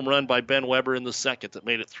 3-run home run by Ben Weber in the 2nd that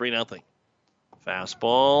made it 3-0.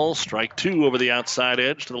 Fastball, strike 2 over the outside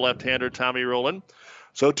edge to the left-hander Tommy Rowland.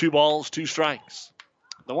 So 2 balls, 2 strikes.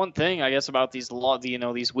 The one thing, I guess, about these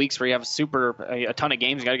weeks where you have a ton of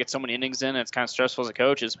games, you got to get so many innings in, and it's kind of stressful as a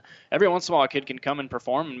coach, is every once in a while a kid can come and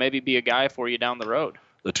perform and maybe be a guy for you down the road.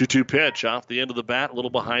 The 2-2 pitch off the end of the bat, a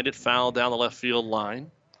little behind it, foul down the left field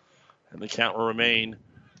line. And the count will remain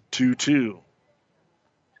 2-2.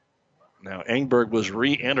 Now, Engberg was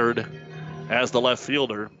re-entered as the left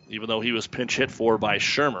fielder, even though he was pinch hit for by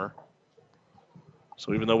Shermer.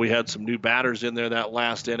 So even though we had some new batters in there that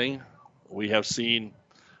last inning, we have seen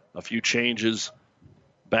a few changes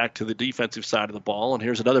back to the defensive side of the ball. And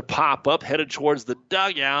here's another pop-up headed towards the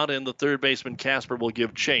dugout, and the third baseman Casper will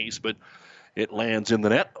give chase, but it lands in the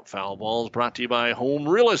net. Foul ball is brought to you by Home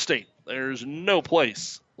Real Estate. There's no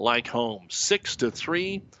place like home.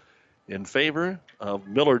 6-3 in favor of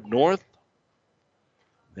Millard North.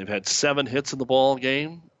 They've had 7 hits in the ball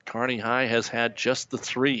game. Kearney High has had just the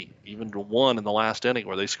 3, even to 1 in the last inning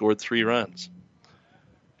where they scored 3 runs.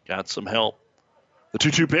 Got some help. The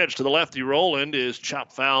 2-2 pitch to the lefty Rowland is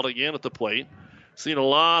chopped fouled again at the plate. Seen a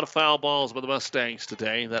lot of foul balls by the Mustangs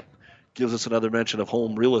today. That gives us another mention of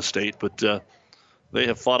Home Real Estate, but they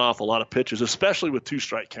have fought off a lot of pitches, especially with 2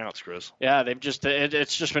 strike counts, Chris. Yeah,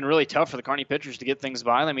 it's just been really tough for the Kearney pitchers to get things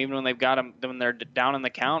by them, even when they've got them when they're down in the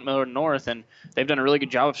count, Millard North, and they've done a really good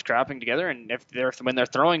job of scrapping together. And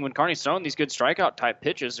when Kearney's throwing these good strikeout type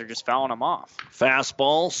pitches, they're just fouling them off.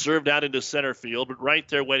 Fastball served out into center field, but right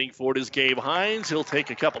there waiting for it is Gabe Hines. He'll take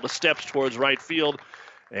a couple of steps towards right field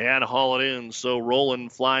and haul it in. So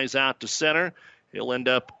Rowland flies out to center. He'll end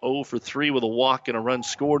up 0 for 3 with a walk and a run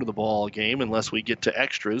scored in the ball game unless we get to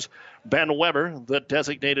extras. Ben Weber, the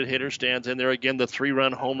designated hitter, stands in there again. The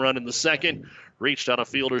 3-run home run in the 2nd. Reached on a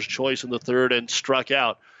fielder's choice in the 3rd and struck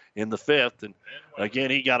out in the 5th. And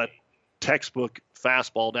again, he got a textbook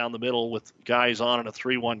fastball down the middle with guys on in a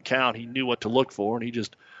 3-1 count. He knew what to look for, and he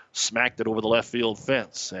just smacked it over the left field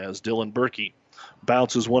fence as Dylan Berkey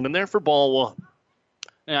bounces one in there for ball 1.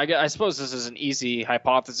 Yeah, I suppose this is an easy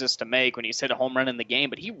hypothesis to make when he's hit a home run in the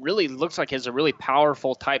game, but he really looks like he has a really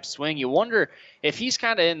powerful type swing. You wonder if he's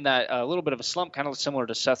kind of in that a little bit of a slump, kind of similar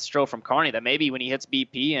to Seth Stroh from Kearney, that maybe when he hits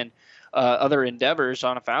BP and other endeavors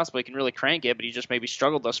on a fastball, he can really crank it, but he just maybe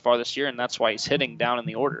struggled thus far this year, and that's why he's hitting down in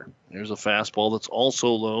the order. There's a fastball that's also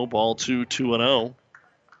low, ball 2, 2-0.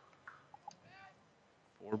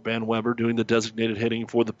 For Ben Weber doing the designated hitting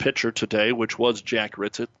for the pitcher today, which was Jack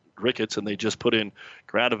Ricketts, and they just put in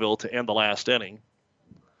Gradeville to end the last inning.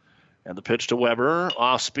 And the pitch to Weber,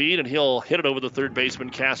 off speed, and he'll hit it over the third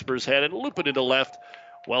baseman Casper's head and loop it into left,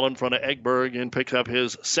 well in front of Egberg, and picks up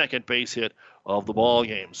his 2nd base hit of the ball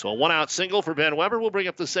game. So a 1-out single for Ben Weber will bring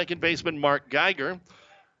up the 2nd baseman Mark Geiger.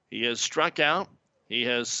 He has struck out, he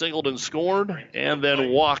has singled and scored, and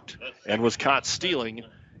then walked and was caught stealing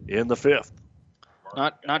in the 5th.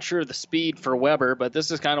 Not sure of the speed for Weber, but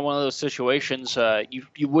this is kind of one of those situations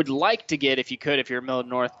you would like to get, if you could, if you're Millard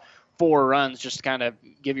North, 4 runs, just to kind of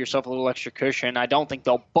give yourself a little extra cushion. I don't think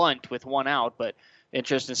they'll bunt with 1 out, but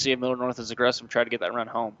interesting to see if Millard North is aggressive and try to get that run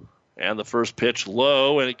home. And the first pitch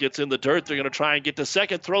low, and it gets in the dirt. They're going to try and get to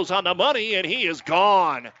second. Throws on the money, and he is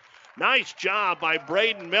gone. Nice job by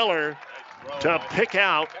Braden Miller to pick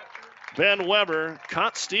out Ben Weber.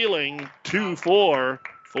 Caught stealing 2-4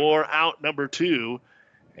 for out number 2.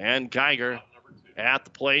 And Geiger at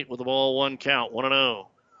the plate with the ball 1 count, 1-0.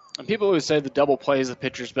 And people always say the double play is the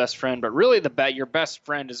pitcher's best friend, but really your best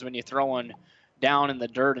friend is when you throw one down in the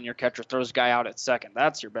dirt and your catcher throws a guy out at second.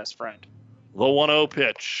 That's your best friend. The 1-0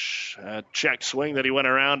 pitch. A check swing that he went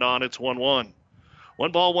around on. It's 1-1.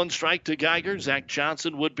 1 ball, 1 strike to Geiger. Zach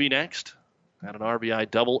Johnson would be next. Had an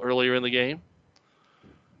RBI double earlier in the game.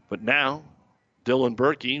 But now, Dylan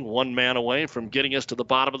Berkey, 1 man away from getting us to the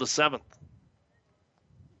bottom of the 7th.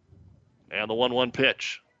 And the 1-1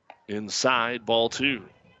 pitch. Inside, ball 2.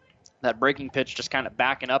 That breaking pitch just kind of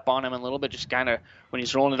backing up on him a little bit, just kind of when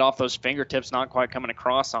he's rolling it off those fingertips, not quite coming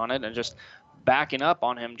across on it, and just backing up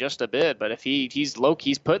on him just a bit. But if he's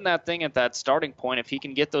putting that thing at that starting point, if he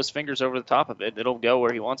can get those fingers over the top of it, it'll go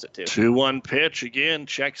where he wants it to. 2-1 pitch again,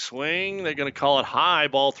 check swing. They're going to call it high,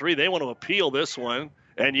 ball 3. They want to appeal this one.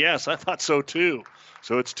 And yes, I thought so too.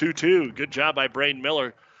 So it's 2-2. Good job by Braden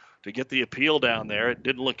Miller to get the appeal down there. It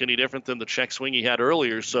didn't look any different than the check swing he had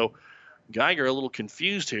earlier. So Geiger a little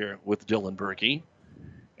confused here with Dylan Berkey.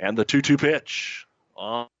 And the 2-2 pitch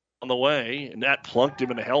on the way, and that plunked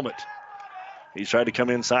him in the helmet. He's tried to come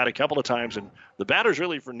inside a couple of times, and the batters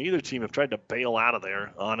really for neither team have tried to bail out of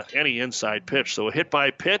there on any inside pitch. So a hit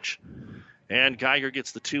by pitch, and Geiger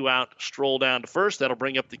gets the 2 out, stroll down to first. That'll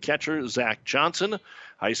bring up the catcher, Zach Johnson.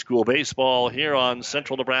 High school baseball here on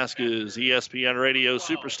Central Nebraska's ESPN Radio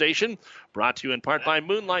Superstation. Brought to you in part by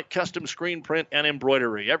Moonlight Custom Screen Print and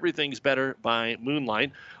Embroidery. Everything's better by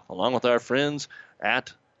Moonlight, along with our friends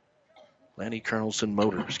at Lanny Carlson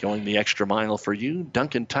Motors, going the extra mile for you.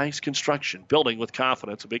 Duncan Tice Construction, building with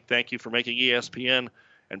confidence. A big thank you for making ESPN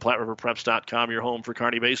and PlatteRiverPreps.com your home for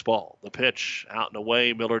Kearney baseball. The pitch out and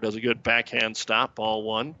away. Miller does a good backhand stop, ball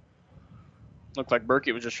 1. Looked like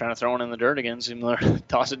Berkey was just trying to throw it in the dirt again. See Miller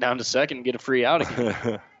toss it down to second and get a free out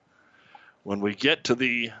again. When we get to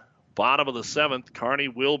the bottom of the 7th, Kearney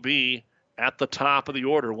will be at the top of the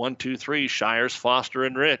order. 1, 2, 3. Shires, Foster,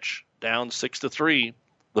 and Rich down 6-3.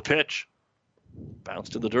 The pitch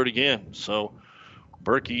bounced in the dirt again. So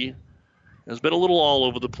Berkey has been a little all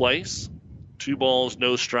over the place. 2 balls,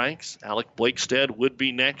 no strikes. Alec Blakestead would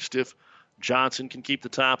be next if Johnson can keep the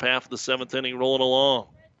top half of the 7th inning rolling along.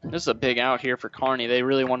 This is a big out here for Kearney. They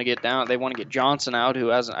really want to get down. They want to get Johnson out, who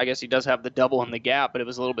hasn't. I guess he does have the double in the gap, but it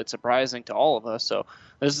was a little bit surprising to all of us. So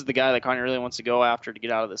this is the guy that Kearney really wants to go after to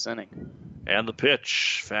get out of this inning. And the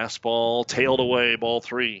pitch, fastball tailed away, ball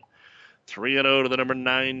 3. 3-0 to the number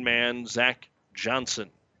 9 man, Zach Johnson.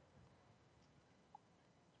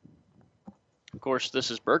 Of course, this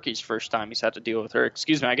is Berkey's first time he's had to deal with her.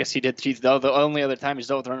 Excuse me, I guess he did. The only other time he's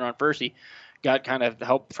dealt with a runner on first, he got kind of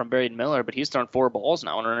help from Braden Miller, but he's thrown 4 balls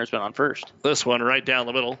now and runner's been on first. This one right down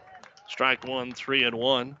the middle. Strike 1,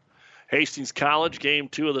 3-1. Hastings College, game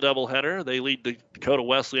 2 of the doubleheader. They lead Dakota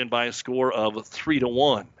Wesleyan by a score of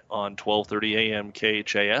 3-1 on 12:30 a.m.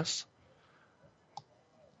 KHAS.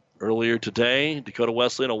 Earlier today, Dakota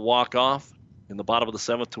Wesleyan a walk-off in the bottom of the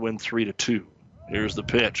 7th to win 3-2. Here's the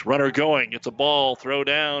pitch. Runner going. It's a ball. Throw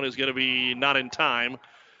down is going to be not in time.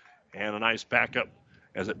 And a nice backup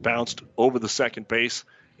as it bounced over the second base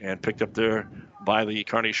and picked up there by the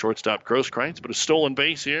Kearney shortstop Grosskreitz. But a stolen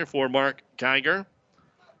base here for Mark Geiger.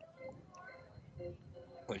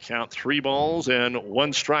 They count 3 balls and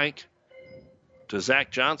 1 strike to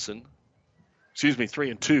Zach Johnson.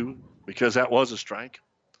 3-2, because that was a strike.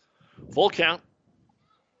 Full count.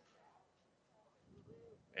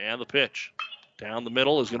 And the pitch. Down the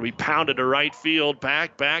middle is going to be pounded to right field.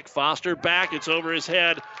 Back, Foster, back. It's over his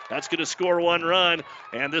head. That's going to score 1 run.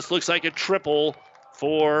 And this looks like a triple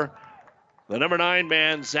for the number 9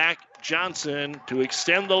 man, Zach Johnson, to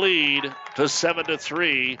extend the lead to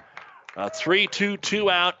 7-3. A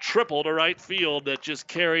 3-2 out triple to right field that just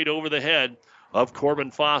carried over the head of Corbin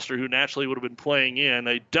Foster, who naturally would have been playing in.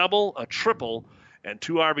 A double, a triple, and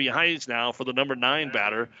 2 RBIs now for the number 9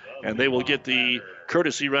 batter, and they will get the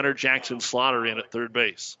courtesy runner Jackson Slaughter in at third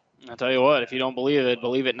base. I'll tell you what, if you don't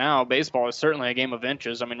believe it now. Baseball is certainly a game of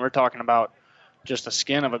inches. I mean, we're talking about just the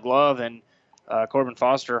skin of a glove, and Corbin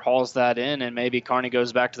Foster hauls that in, and maybe Kearney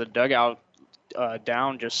goes back to the dugout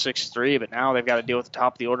down just 6-3, but now they've got to deal with the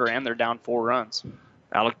top of the order, and they're down 4 runs.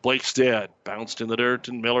 Alec Blakestead bounced in the dirt,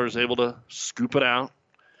 and Miller's able to scoop it out.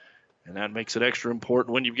 And that makes it extra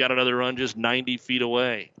important when you've got another run just 90 feet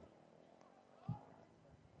away.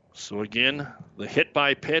 So again, the hit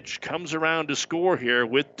by pitch comes around to score here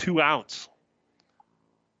with 2 outs.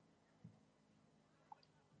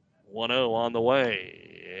 1-0 on the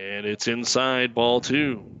way, and it's inside, ball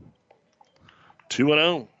 2.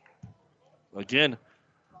 2-0. Again,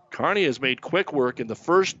 Kearney has made quick work in the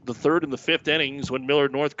first, the third, and the fifth innings when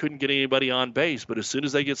Millard North couldn't get anybody on base. But as soon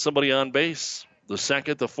as they get somebody on base, the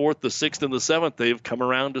second, the fourth, the sixth, and the seventh, they've come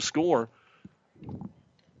around to score.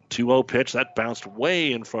 2-0 pitch. That bounced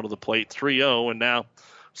way in front of the plate. 3-0, and now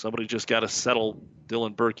somebody just got to settle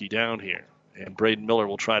Dylan Berkey down here. And Braden Miller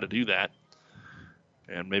will try to do that.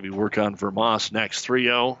 And maybe work on Vermoss next.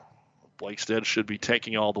 3-0. Blakestead should be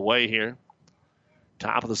taking all the way here.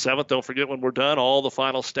 Top of the 7th. Don't forget when we're done, all the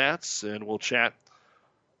final stats, and we'll chat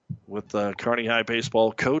with the Kearney High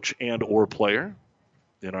baseball coach and or player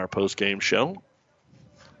in our post-game show.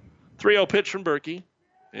 3-0 pitch from Berkey.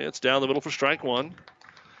 It's down the middle for strike 1.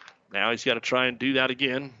 Now he's got to try and do that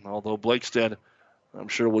again, although Blakestead, I'm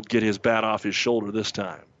sure, would get his bat off his shoulder this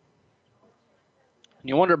time.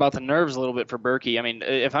 You wonder about the nerves a little bit for Berkey. I mean,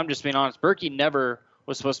 if I'm just being honest, Berkey never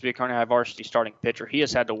was supposed to be a Kearney High varsity starting pitcher. He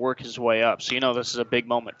has had to work his way up, so this is a big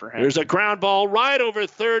moment for him. There's a ground ball right over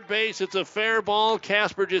third base. It's a fair ball.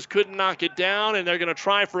 Casper just couldn't knock it down, and they're going to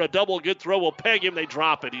try for a double. Good throw will peg him. They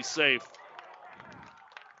drop it. He's safe.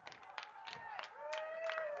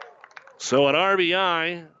 So an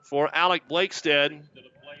RBI for Alec Blakestead,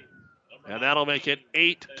 and that'll make it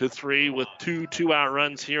 8-3 with 2 2-out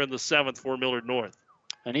runs here in the 7th for Millard North.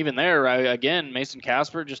 And even there, again, Mason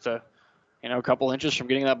Casper just a couple inches from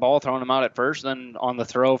getting that ball, throwing him out at first. Then on the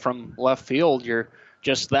throw from left field, you're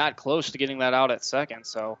just that close to getting that out at second.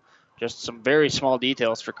 So just some very small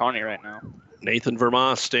details for Kearney right now. Nathan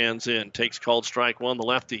Vermoss stands in, takes called strike 1, the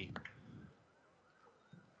lefty.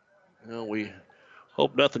 We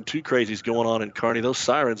hope nothing too crazy is going on in Kearney. Those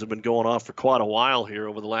sirens have been going off for quite a while here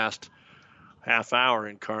over the last half hour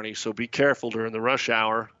in Kearney, so be careful during the rush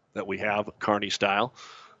hour that we have, Kearney style.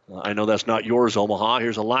 I know that's not yours, Omaha.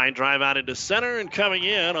 Here's a line drive out into center, and coming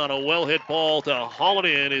in on a well-hit ball to haul it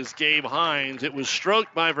in is Gabe Hines. It was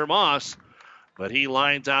stroked by Vermoss, but he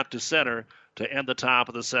lines out to center to end the top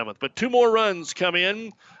of the 7th. But 2 more runs come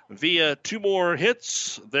in via 2 more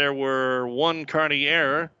hits. There were 1 Kearney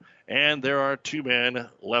error, and there are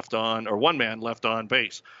 1 man left on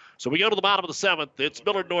base. So we go to the bottom of the 7th. It's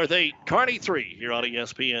Millard North 8, Kearney 3 here on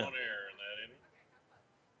ESPN.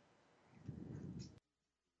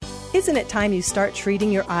 Isn't it time you start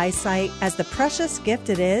treating your eyesight as the precious gift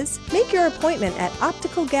it is? Make your appointment at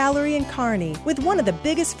Optical Gallery in Kearney with one of the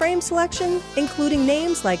biggest frame selection, including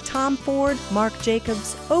names like Tom Ford, Marc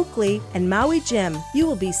Jacobs, Oakley, and Maui Jim. You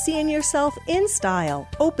will be seeing yourself in style.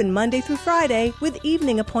 Open Monday through Friday with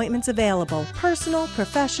evening appointments available. Personal,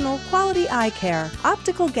 professional, quality eye care.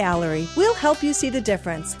 Optical Gallery. We'll help you see the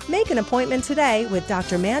difference. Make an appointment today with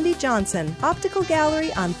Dr. Mandy Johnson. Optical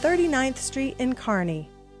Gallery on 39th Street in Kearney.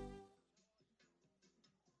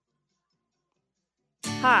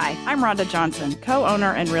 Hi, I'm Rhonda Johnson,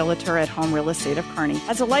 co-owner and realtor at Home Real Estate of Kearney.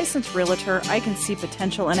 As a licensed realtor, I can see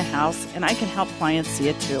potential in a house, and I can help clients see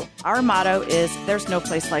it too. Our motto is, there's no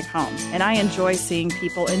place like home, and I enjoy seeing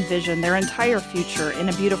people envision their entire future in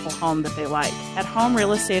a beautiful home that they like. At Home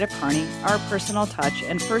Real Estate of Kearney, our personal touch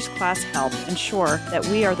and first-class help ensure that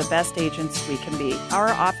we are the best agents we can be. Our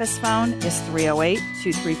office phone is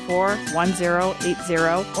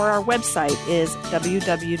 308-234-1080, or our website is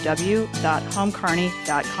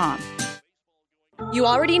www.homekearney.com. You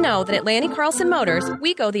already know that at Lanny Carlson Motors,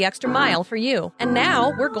 we go the extra mile for you. And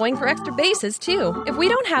now we're going for extra bases, too. If we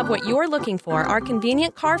don't have what you're looking for, our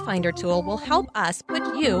convenient car finder tool will help us put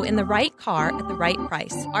you in the right car at the right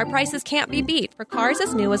price. Our prices can't be beat for cars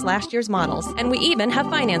as new as last year's models, and we even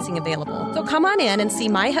have financing available. So come on in and see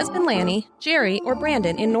my husband Lanny, Jerry, or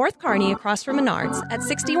Brandon in North Kearney across from Menards at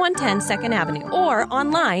 6110 2nd Avenue, or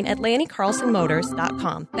online at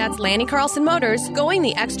LannyCarlsonMotors.com. That's Lanny Carlson Motors, going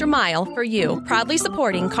the extra mile for you. Proudly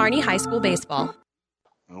supporting Kearney High School baseball.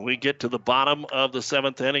 We get to the bottom of the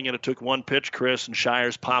 7th inning, and it took 1 pitch, Chris, and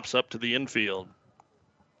Shires pops up to the infield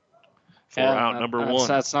for out number 1.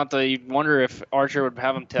 That's not the. You wonder if Archer would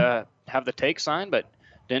have him to have the take sign, but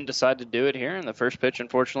didn't decide to do it here. And the first pitch,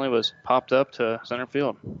 unfortunately, was popped up to center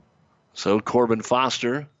field. So Corbin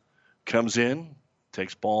Foster comes in,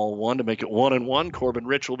 takes ball 1 to make it 1-1. Corbin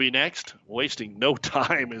Rich will be next. Wasting no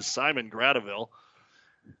time is Simon Gradeville.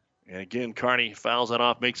 And again, Kearney fouls that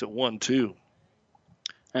off, makes it 1-2.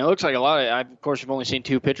 And it looks like of course, you've only seen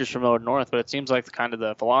 2 pitchers from Millard North, but it seems like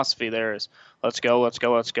the philosophy there is let's go.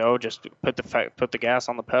 Just put the gas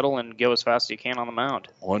on the pedal and go as fast as you can on the mound.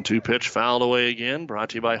 1-2 pitch fouled away again. Brought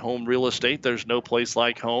to you by Home Real Estate. There's no place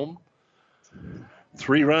like home.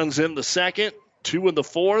 3 runs in the second, 2 in the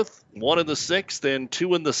fourth, 1 in the sixth, and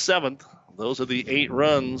 2 in the seventh. Those are the 8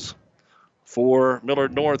 runs for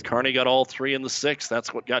Millard North. Kearney got all 3 in the sixth.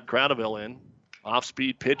 That's what got Gradeville in.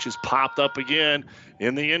 Off-speed pitch is popped up again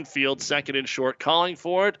in the infield. Second and short calling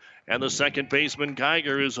for it. And the second baseman,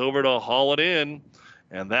 Geiger, is over to haul it in.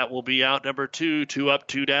 And that will be out number 2. 2 up,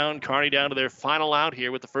 2 down. Kearney down to their final out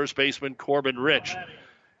here with the first baseman, Corbin Rich,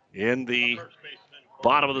 in the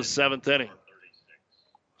bottom of the 7th inning.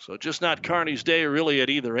 So just not Kearney's day really at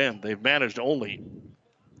either end. They've managed only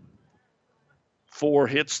 4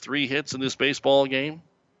 hits, 3 hits in this baseball game.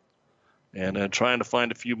 And trying to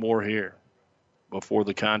find a few more here before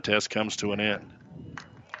the contest comes to an end.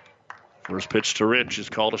 First pitch to Rich is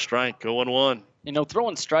called a strike, 0-1.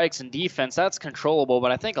 Throwing strikes in defense, that's controllable,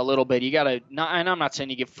 but I think a little bit you got to, and I'm not saying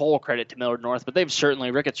you give full credit to Millard North, but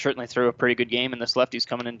Ricketts certainly threw a pretty good game, and this lefty's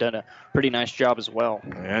coming in and done a pretty nice job as well.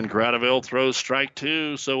 And Gradeville throws strike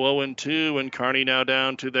 2, so 0-2, and Kearney now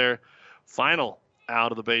down to their final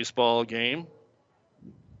out of the baseball game.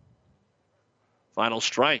 Final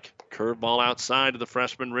strike. Curveball outside to the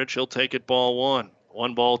freshman Rich. He'll take it, ball 1.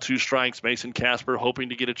 1 ball, 2 strikes. Mason Casper hoping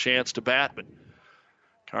to get a chance to bat, but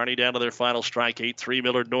Kearney down to their final strike. 8-3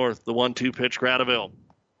 Millard North. The 1-2 pitch, Gradeville.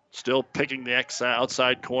 Still picking the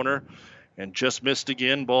outside corner and just missed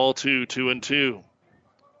again. Ball 2, 2-2.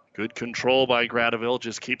 Good control by Gradeville,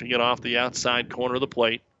 just keeping it off the outside corner of the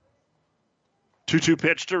plate. 2-2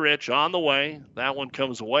 pitch to Rich on the way. That one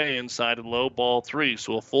comes way inside and low, ball 3.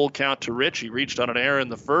 So a full count to Rich. He reached on an error in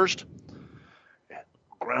the first,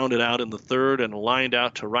 grounded out in the third, and lined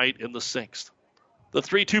out to right in the 6th. The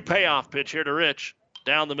 3-2 payoff pitch here to Rich.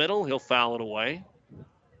 Down the middle, he'll foul it away.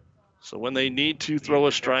 So when they need to throw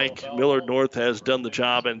a strike, Millard North has done the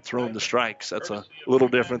job and thrown the strikes. That's a little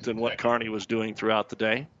different than what Kearney was doing throughout the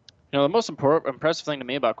day. The most impressive thing to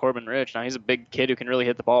me about Corbin Rich, now he's a big kid who can really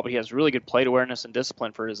hit the ball, but he has really good plate awareness and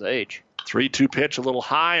discipline for his age. 3-2 pitch, a little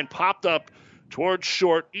high and popped up towards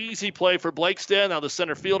short. Easy play for Blakestead. Now the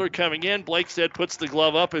center fielder coming in. Blakestead puts the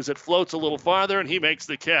glove up as it floats a little farther, and he makes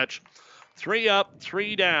the catch. 3 up,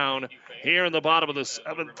 3 down here in the bottom of the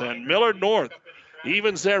 7th. And Millard North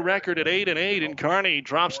evens their record at 8-8, and Kearney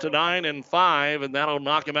drops to 9-5, and that'll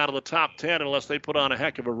knock them out of the top 10 unless they put on a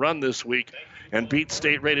heck of a run this week and beat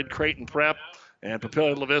state-rated Creighton Prep and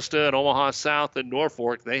Papillion La Vista and Omaha South and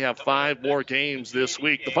Norfolk. They have 5 more games this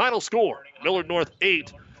week. The final score, Millard North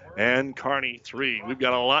 8 and Kearney 3. We've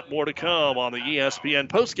got a lot more to come on the ESPN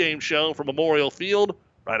postgame show from Memorial Field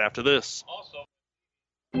right after this.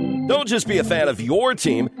 Don't just be a fan of your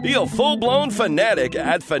team, be a full-blown fanatic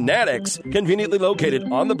at Fanatics. Conveniently located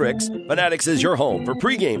on the bricks, Fanatics is your home for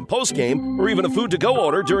pregame, postgame, or even a food-to-go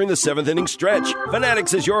order during the 7th inning stretch.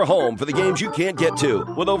 Fanatics is your home for the games you can't get to,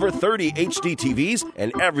 with over 30 HD TVs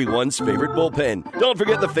and everyone's favorite bullpen. Don't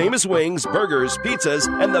forget the famous wings, burgers, pizzas,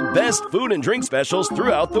 and the best food and drink specials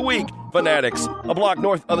throughout the week. Fanatics, a block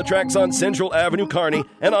north of the tracks on Central Avenue, Kearney,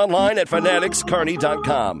 and online at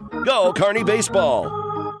fanaticskearney.com. Go Kearney Baseball!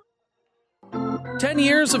 10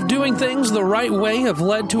 years of doing things the right way have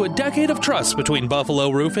led to a decade of trust between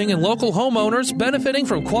Buffalo Roofing and local homeowners benefiting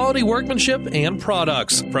from quality workmanship and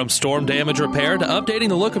products. From storm damage repair to updating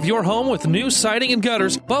the look of your home with new siding and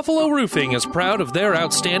gutters, Buffalo Roofing is proud of their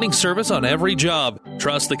outstanding service on every job.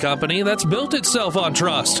 Trust the company that's built itself on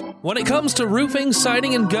trust. When it comes to roofing,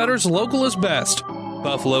 siding, and gutters, local is best.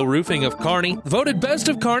 Buffalo Roofing of Kearney, voted best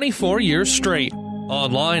of Kearney 4 years straight.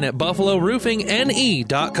 Online at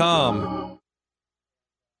buffaloroofingne.com.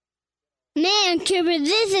 Man, Cooper,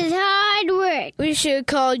 this is hard work. We should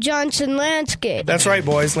call Johnson Landscape. That's right,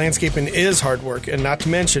 boys. Landscaping is hard work, and not to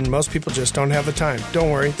mention, most people just don't have the time. Don't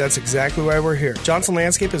worry, that's exactly why we're here. Johnson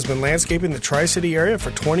Landscape has been landscaping the Tri-City area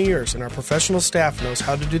for 20 years, and our professional staff knows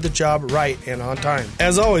how to do the job right and on time.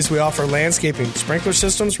 As always, we offer landscaping, sprinkler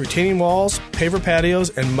systems, retaining walls, paver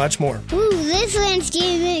patios, and much more. Ooh, this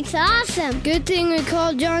landscaping is awesome. Good thing we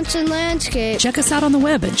called Johnson Landscape. Check us out on the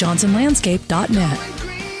web at johnsonlandscape.net.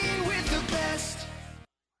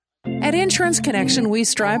 At Insurance Connection, we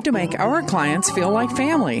strive to make our clients feel like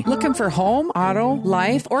family. Looking for home, auto,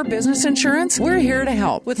 life, or business insurance? We're here to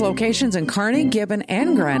help. With locations in Kearney, Gibbon,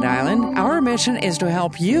 and Grand Island, our mission is to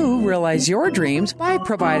help you realize your dreams by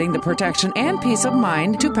providing the protection and peace of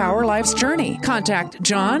mind to power life's journey. Contact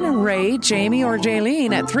John, Ray, Jamie, or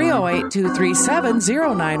Jaylene at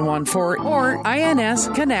 308-237-0914 or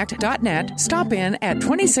insconnect.net. Stop in at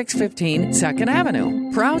 2615 2nd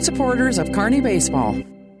Avenue. Proud supporters of Kearney baseball.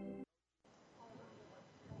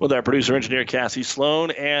 With our producer-engineer Cassie Sloan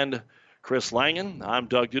and Chris Langen, I'm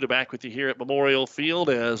Doug Duda back with you here at Memorial Field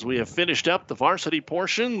as we have finished up the varsity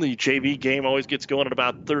portion. The JV game always gets going in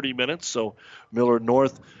about 30 minutes, so Millard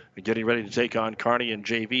North getting ready to take on Kearney in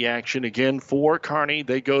JV action. Again, for Kearney,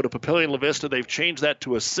 they go to Papillion La Vista. They've changed that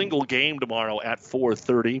to a single game tomorrow at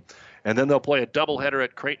 4:30. And then they'll play a doubleheader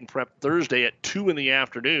at Creighton Prep Thursday at 2 in the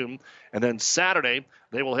afternoon. And then Saturday,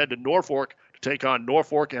 they will head to Norfolk to take on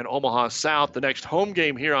Norfolk and Omaha South. The next home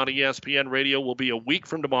game here on ESPN Radio will be a week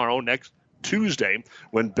from tomorrow, next Tuesday,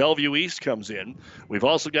 when Bellevue East comes in. We've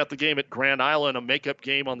also got the game at Grand Island, a makeup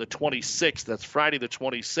game on the 26th. That's Friday the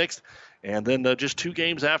 26th. And then just 2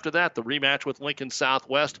 games after that, the rematch with Lincoln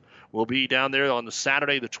Southwest will be down there on the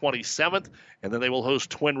Saturday the 27th. And then they will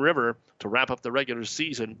host Twin River to wrap up the regular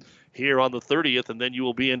season here on the 30th. And then you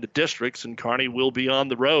will be into districts, and Kearney will be on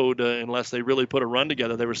the road unless they really put a run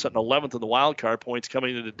together. They were sitting 11th in the wild card points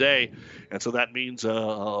coming into today. And so that means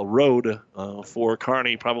a road for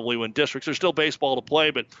Kearney probably when districts. There's still baseball to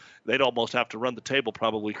play, but they'd almost have to run the table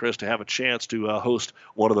probably, Chris, to have a chance to host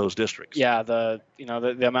one of those districts. Yeah, the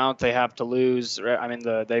amount they have to lose. I mean,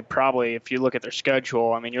 they probably, if you look at their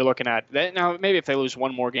schedule, I mean, you're looking at now maybe if they lose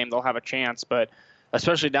one more game, they'll have a chance, but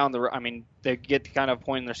especially down the, I mean, they get to kind of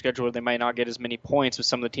point in their schedule where they might not get as many points with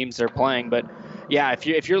some of the teams they're playing. But yeah,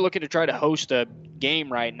 if you're looking to try to host a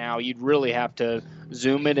game right now, you'd really have to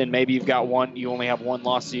zoom it, and maybe you only have one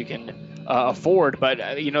loss so you can afford. But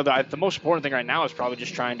the most important thing right now is probably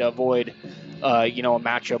just trying to avoid a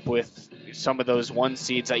matchup with some of those 1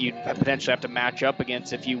 seeds that you'd potentially have to match up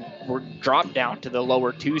against if you were dropped down to the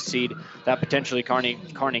lower 2 seed that potentially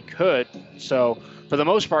Kearney could. So for the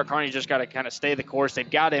most part, Kearney's just got to kind of stay the course. They've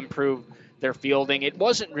got to improve their fielding. It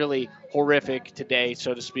wasn't really horrific today,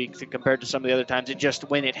 so to speak, compared to some of the other times. It just,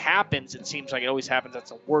 when it happens, it seems like it always happens at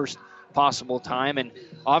the worst possible time. And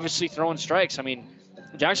obviously throwing strikes. I mean,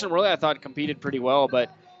 Jackson really, I thought, competed pretty well, but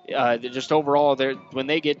just overall, when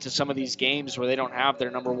they get to some of these games where they don't have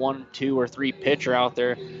their number 1, 2, or 3 pitcher out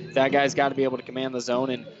there, that guy's got to be able to command the zone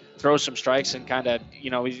and throw some strikes and kind of,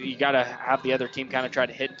 you got to have the other team kind of try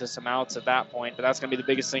to hit into some outs at that point. But that's going to be the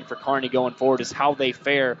biggest thing for Kearney going forward is how they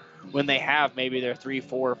fare when they have maybe their 3,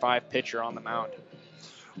 4, or 5 pitcher on the mound.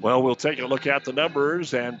 Well, we'll take a look at the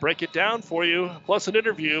numbers and break it down for you, plus an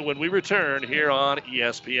interview when we return here on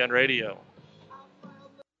ESPN Radio.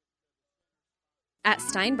 At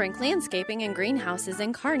Steinbrink Landscaping and Greenhouses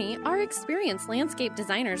in Kearney, our experienced landscape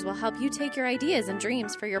designers will help you take your ideas and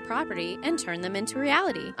dreams for your property and turn them into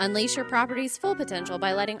reality. Unleash your property's full potential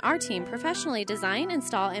by letting our team professionally design,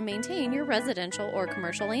 install, and maintain your residential or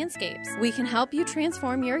commercial landscapes. We can help you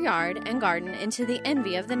transform your yard and garden into the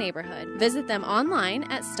envy of the neighborhood. Visit them online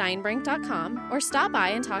at steinbrink.com or stop by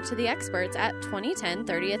and talk to the experts at 2010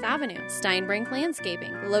 30th Avenue. Steinbrink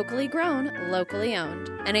Landscaping, locally grown, locally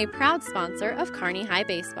owned, and a proud sponsor of Kearney High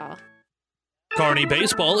Baseball. Kearney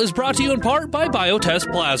Baseball is brought to you in part by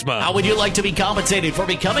Biotest Plasma. How would you like to be compensated for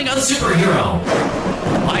becoming a superhero?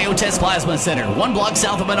 Biotest Plasma Center, 1 block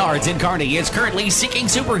south of Menards in Kearney, is currently seeking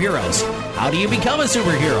superheroes. How do you become a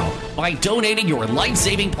superhero? By donating your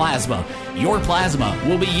life-saving plasma. Your plasma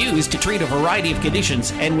will be used to treat a variety of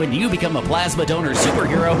conditions, and when you become a plasma donor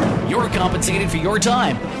superhero, you're compensated for your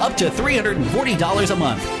time, up to $340 a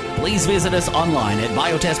month. Please visit us online at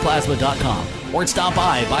biotestplasma.com or stop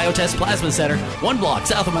by Biotest Plasma Center, 1 block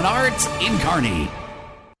south of Menards in Kearney.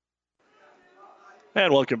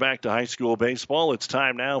 And welcome back to high school baseball. It's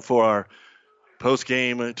time now for our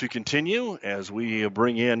post-game to continue as we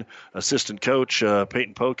bring in assistant coach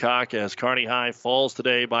Peyton Pocock as Kearney High falls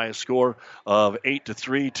today by a score of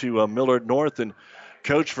 8-3 to Millard North. And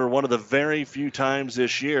coach, for one of the very few times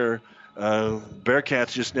this year,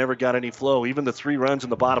 Bearcats just never got any flow. Even the 3 runs in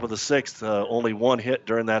the bottom of the 6th, only 1 hit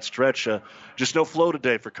during that stretch. Just no flow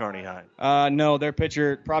today for Kearney High. No, their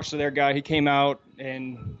pitcher, props to their guy. He came out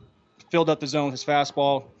and filled up the zone with his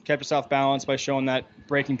fastball, kept us off balance by showing that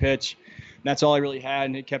breaking pitch. And that's all he really had,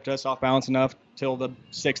 and it kept us off balance enough till the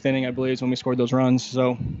 6th inning, I believe, is when we scored those runs.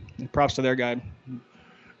 So props to their guy.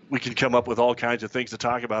 we can come up with all kinds of things to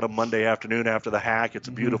talk about. A Monday afternoon after the hack, it's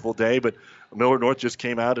a beautiful day, but Millard North just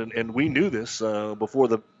came out, and we knew this before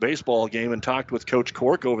the baseball game and talked with Coach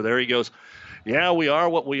Cork over there. He goes, yeah, we are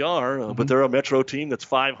what we are, but they're a Metro team that's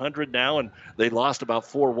 500 now, and they lost about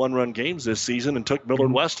 4 one-run games this season and took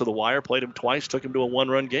Millard West to the wire, played them twice, took them to a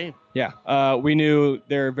one-run game. Yeah, we knew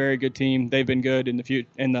they're a very good team. They've been good in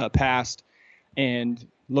the past, and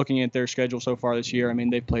looking at their schedule so far this year, I mean,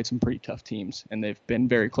 they've played some pretty tough teams, and they've been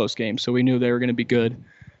very close games, so we knew they were going to be good.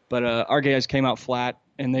 But our guys came out flat,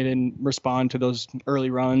 and they didn't respond to those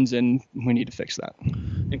early runs, and we need to fix that.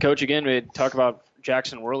 And, Coach, again, we talk about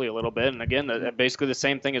Jackson Worley a little bit, and again, basically the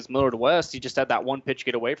same thing as Millard West. He just had that one pitch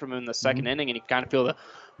get away from him in the second inning, and you kind of feel the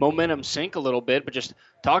momentum sink a little bit. But just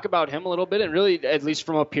talk about him a little bit, and really, at least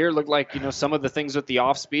from up here, looked like some of the things with the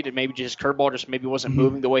off speed, and maybe just curveball just maybe wasn't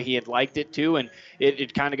moving the way he had liked it to, and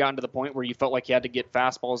it kind of gotten to the point where you felt like you had to get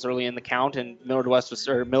fastballs early in the count, and Millard North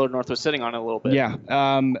was sitting on it a little bit. Yeah,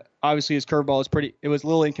 obviously his curveball it was a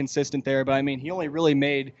little inconsistent there, but I mean he only really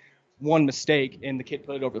made one mistake, and the kid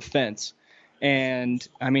put it over the fence. And,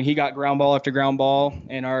 I mean, he got ground ball after ground ball,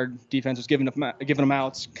 and our defense was giving them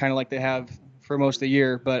outs, kind of like they have for most of the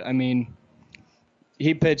year. But, I mean,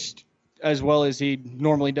 he pitched as well as he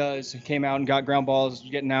normally does. He came out and got ground balls,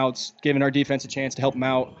 getting outs, giving our defense a chance to help him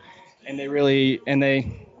out. And they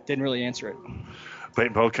didn't really answer it.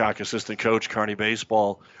 Peyton Pocock, assistant coach, Kearney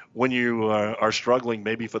baseball. When you are struggling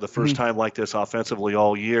maybe for the first time like this offensively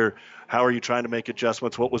all year, how are you trying to make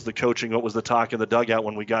adjustments? What was the coaching? What was the talk in the dugout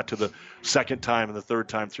when we got to the second time and the third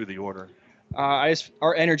time through the order?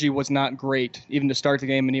 Our energy was not great, even to start the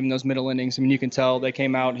game and even those middle innings. I mean, you can tell they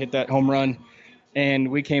came out and hit that home run,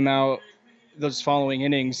 and we came out those following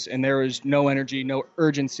innings, and there was no energy, no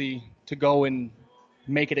urgency to go and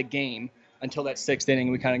make it a game until that sixth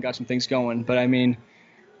inning. We kind of got some things going. But, I mean,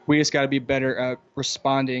 we just got to be better at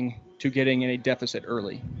responding to getting in a deficit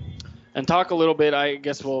early. And talk a little bit, I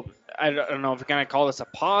guess I don't know if we're going to call this a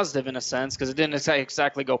positive in a sense because it didn't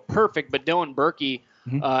exactly go perfect, but Dylan Berkey,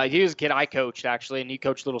 he was a kid I coached actually, and he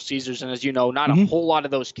coached Little Caesars, and as you know, not a whole lot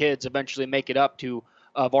of those kids eventually make it up to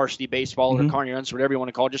varsity baseball or Kearney Runs, whatever you want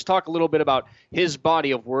to call it. Just talk a little bit about his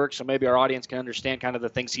body of work so maybe our audience can understand kind of the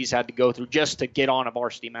things he's had to go through just to get on a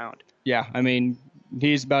varsity mound. Yeah, I mean,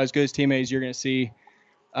 he's about as good as teammate as you're going to see.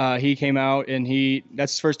 He came out, and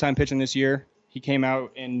that's his first time pitching this year. He came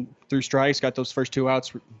out and threw strikes, got those first 2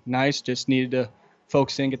 outs nice, just needed to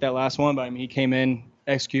focus in, get that last one. But, I mean, he came in,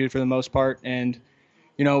 executed for the most part. And,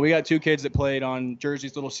 we got 2 kids that played on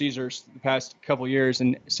Jersey's Little Caesars the past couple years,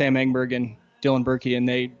 and Sam Engberg and Dylan Berkey.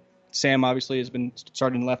 And Sam obviously has been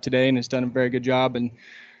starting left today and has done a very good job. And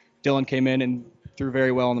Dylan came in and threw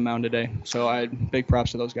very well on the mound today. So I had big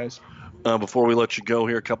props to those guys. Before we let you go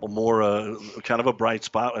here, a couple more, kind of a bright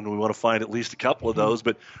spot, and we want to find at least a couple of those.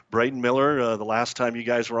 But Braden Miller, the last time you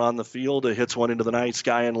guys were on the field, hits one into the night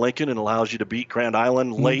sky in Lincoln and allows you to beat Grand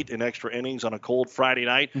Island late in extra innings on a cold Friday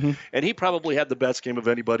night. And he probably had the best game of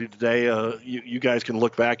anybody today. You guys can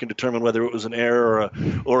look back and determine whether it was an error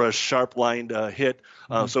or a sharp-lined hit.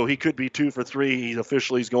 So he could be 2 for 3.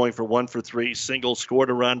 He's going for 1 for 3. Single,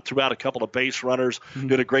 scored a run, threw out a couple of base runners.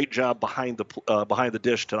 Did a great job behind the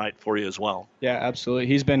dish tonight for you as well. Yeah, absolutely.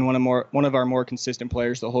 He's been one of our more consistent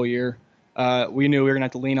players the whole year. We knew we were going to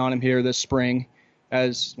have to lean on him here this spring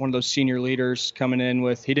as one of those senior leaders coming in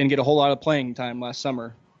with. He didn't get a whole lot of playing time last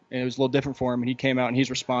summer, and it was a little different for him. And he came out and he's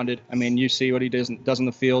responded. I mean, you see what he does in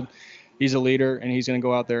the field. He's a leader, and he's going to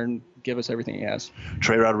go out there and give us everything he has.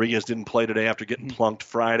 Trey Rodriguez didn't play today after getting plunked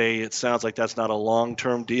Friday. It sounds like that's not a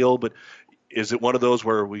long-term deal, but is it one of those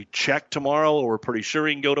where we check tomorrow, or we're pretty sure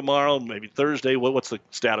he can go tomorrow, maybe Thursday? What's the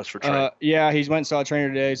status for Trey? Yeah, he's went and saw a trainer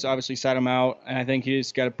today, so obviously sat him out, and I think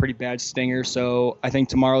he's got a pretty bad stinger, so I think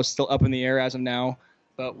tomorrow's still up in the air as of now,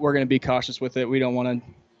 but we're going to be cautious with it. We don't want to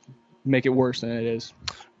make it worse than it is.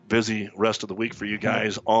 Busy rest of the week for you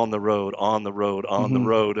guys on the road.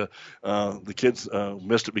 The kids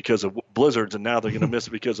missed it because of blizzards, and now they're going to miss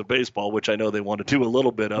it because of baseball, which I know they want to do a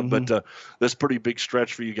little bit of. But this pretty big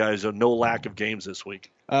stretch for you guys. No lack of games this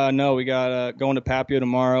week. No, we got going to Papio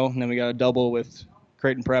tomorrow, and then we got a double with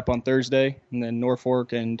Creighton Prep on Thursday, and then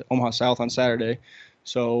Norfolk and Omaha South on Saturday.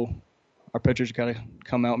 So our pitchers got to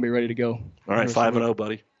come out and be ready to go. All right, 5-0,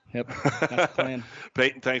 buddy. Yep, that's the plan.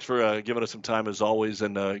 Peyton, thanks for giving us some time as always,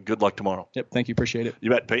 and good luck tomorrow. Yep, thank you. Appreciate it. You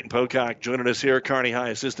bet. Peyton Pocock joining us here, Kearney High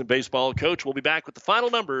assistant baseball coach. We'll be back with the final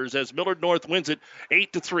numbers as Millard North wins it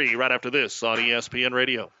 8-3 right after this on ESPN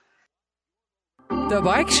Radio. The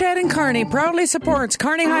Bike Shed in Kearney proudly supports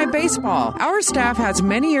Kearney High Baseball. Our staff has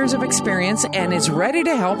many years of experience and is ready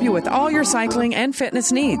to help you with all your cycling and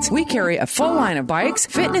fitness needs. We carry a full line of bikes,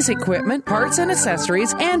 fitness equipment, parts and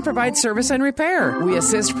accessories, and provide service and repair. We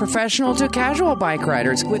assist professional to casual bike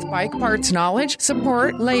riders with bike parts knowledge,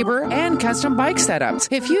 support, labor, and custom bike setups.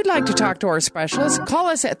 If you'd like to talk to our specialists, call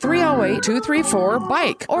us at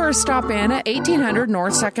 308-234-BIKE or stop in at 1800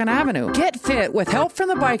 North 2nd Avenue. Get fit with help from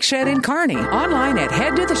the Bike Shed in Kearney. Online at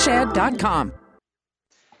headtotheshed.com.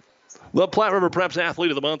 The Platte River Preps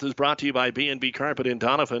Athlete of the Month is brought to you by B&B Carpet in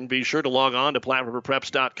Donovan. Be sure to log on to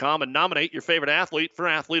PlatteRiverPreps.com and nominate your favorite athlete for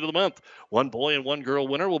Athlete of the Month. One boy and one girl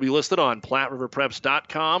winner will be listed on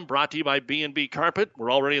PlatteRiverPreps.com. Brought to you by B&B Carpet.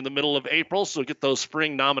 We're already in the middle of April, so get those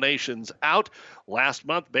spring nominations out. Last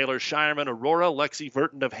month, Baylor Shireman Aurora, Lexi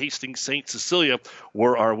Verton of Hastings St. Cecilia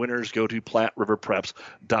were our winners. Go to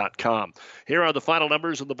PlatteRiverPreps.com. Here are the final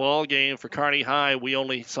numbers of the ball game for Kearney High. We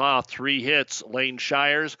only saw 3 hits. Lane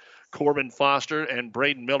Shires, Corbin Foster, and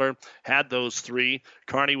Braden Miller had those 3.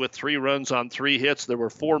 Kearney with 3 runs on 3 hits. There were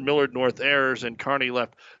 4 Millard North errors, and Kearney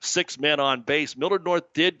left 6 men on base. Millard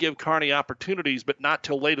North did give Kearney opportunities, but not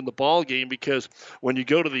till late in the ball game, because when you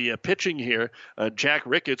go to the pitching here, Jack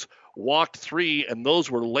Ricketts walked 3, and those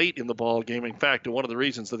were late in the ball game. In fact, one of the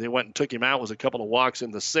reasons that they went and took him out was a couple of walks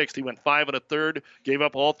in the 6th. He went 5 1/3, gave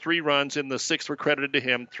up all 3 runs in the 6th were credited to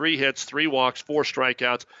him. 3 hits, 3 walks, 4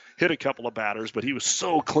 strikeouts, hit a couple of batters, but he was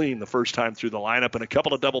so clean the first time through the lineup, and a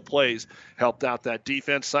couple of double plays helped out that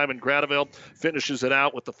defense. Simon Gradeville finishes it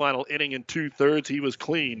out with the final inning in 2/3. He was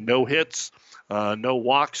clean. No hits, no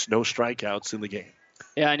walks, no strikeouts in the game.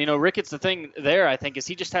 Yeah, and Ricketts, the thing there, I think, is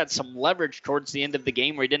he just had some leverage towards the end of the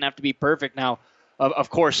game where he didn't have to be perfect. Now, of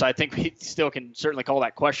course, I think we still can certainly call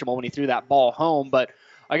that questionable when he threw that ball home, but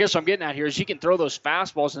I guess what I'm getting at here is you can throw those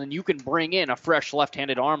fastballs and then you can bring in a fresh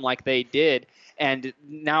left-handed arm like they did, and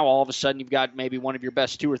now all of a sudden you've got maybe one of your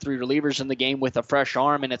best 2 or 3 relievers in the game with a fresh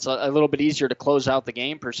arm, and it's a little bit easier to close out the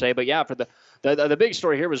game per se. But yeah, for the big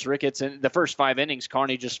story here was Ricketts. In the first 5 innings,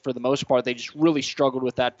 Kearney just for the most part, they just really struggled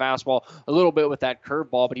with that fastball, a little bit with that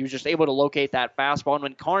curveball, but he was just able to locate that fastball. And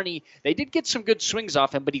when Kearney, they did get some good swings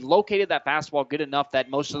off him, but he located that fastball good enough that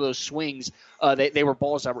most of those swings, they were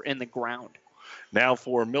balls that were in the ground. Now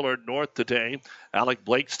for Millard North today, Alec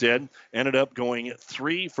Blakestead ended up going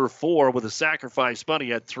 3 for 4 with a sacrifice bunt. He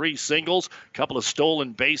had 3 singles, a couple of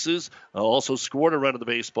stolen bases, also scored a run of the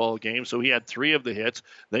baseball game, so he had 3 of the hits.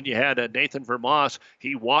 Then you had Nathan Vermoss.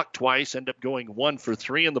 He walked twice, ended up going 1 for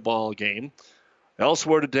 3 in the ball game.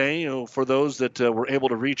 Elsewhere today, for those that were able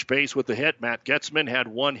to reach base with the hit, Matt Getzman had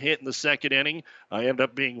 1 hit in the 2nd inning. Ended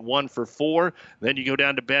up being 1 for 4. Then you go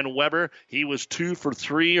down to Ben Weber. He was 2 for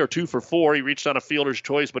 3 or 2 for 4. He reached on a fielder's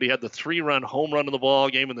choice, but he had the 3-run home run in the ball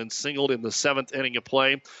game and then singled in the 7th inning of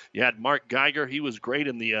play. You had Mark Geiger. He was great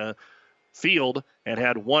in the field and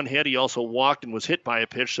had 1 hit. He also walked and was hit by a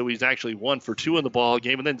pitch, so he's actually 1 for 2 in the ball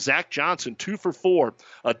game. And then Zach Johnson, 2 for 4,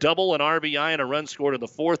 a double, an RBI, and a run scored in the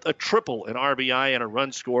 4th, a triple, an RBI, and a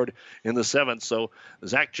run scored in the 7th. So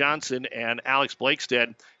Zach Johnson and Alex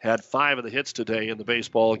Blakestead had 5 of the hits today in the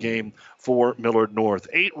baseball game for Millard North.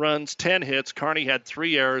 8 runs, 10 hits. Kearney had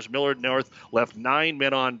 3 errors. Millard North left 9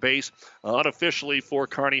 men on base. Unofficially for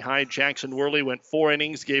Kearney High, Jackson Worley went 4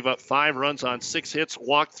 innings, gave up 5 runs on 6 hits,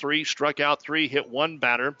 walked 3, struck out 3, hit 1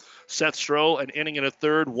 batter. Seth Stroh, an inning and a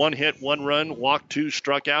third, 1 hit, 1 run, walked 2,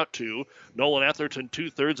 struck out 2. Nolan Etherton,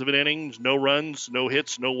 2/3 of an inning, no runs, no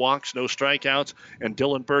hits, no walks, no strikeouts. And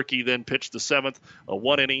Dylan Berkey then pitched the 7th, a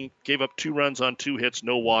 1 inning, gave up 2 runs on 2 hits,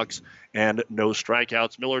 no walks, and no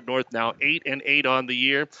strikeouts. Millard North now 8-8 on the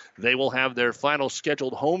year. They will have their final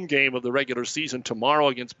scheduled home game of the regular season tomorrow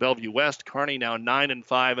against Bellevue West. Kearney now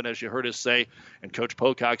 9-5, and as you heard us say, and Coach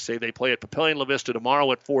Pocock say, they play at Papillion La Vista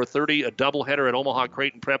tomorrow at 4:30, a doubleheader at Omaha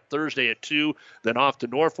Creighton Prep Thursday at 2, then off to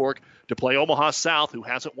Norfolk to play Omaha South, who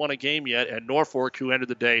hasn't won a game yet, and Norfolk, who ended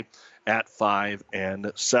the day at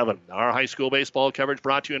 5-7. Our high school baseball coverage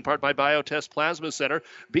brought to you in part by Biotest Plasma Center.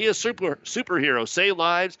 Be a superhero. Save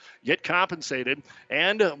lives, get compensated.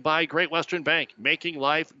 And by Great Western Bank, making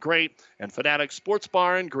life great. And Fanatics Sports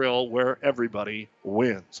Bar and Grill, where everybody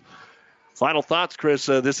wins. Final thoughts, Chris.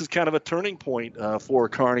 This is kind of a turning point for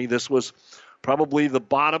Kearney. This was probably the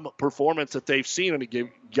bottom performance that they've seen, and you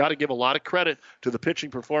got to give a lot of credit to the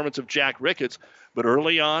pitching performance of Jack Ricketts. But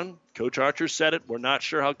early on, Coach Archer said it, we're not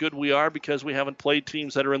sure how good we are because we haven't played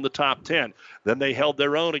teams that are in the top 10. Then they held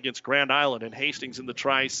their own against Grand Island and Hastings in the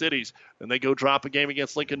Tri-Cities. Then they go drop a game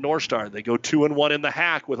against Lincoln North Star. They go 2-1 in the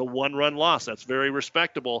HAC with a 1-run loss. That's very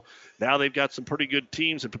respectable. Now they've got some pretty good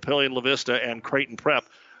teams in Papillion La Vista and Creighton Prep.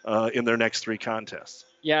 in their next 3 contests.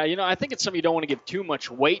 Yeah, I think it's something you don't want to give too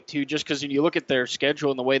much weight to, just because when you look at their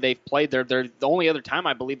schedule and the way they've played, they're the only other time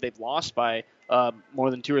I believe they've lost by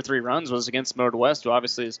more than 2 or 3 runs was against Millard West, who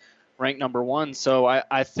obviously is ranked number 1. So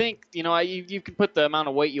I think, you can put the amount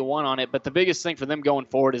of weight you want on it, but the biggest thing for them going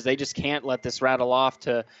forward is they just can't let this rattle off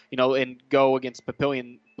to, and go against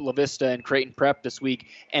Papillion, La Vista, and Creighton Prep this week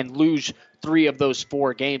and lose 3 of those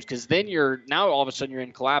 4 games, because then now all of a sudden you're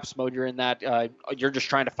in collapse mode. You're in that you're just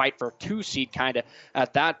trying to fight for a 2 seed kind of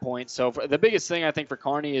at that point. So the biggest thing I think for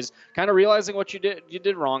Kearney is kind of realizing what you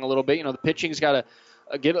did wrong a little bit. The pitching's got to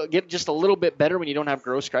get just a little bit better when you don't have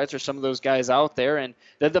Grosskreutz or some of those guys out there. And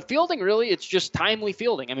the fielding, really, it's just timely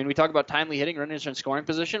fielding. I mean, we talk about timely hitting, runners in scoring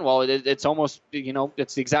position. Well, it's almost,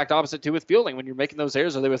 it's the exact opposite, too, with fielding. When you're making those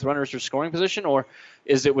errors, are they with runners or scoring position, or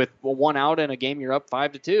is it with 1 out in a game you're up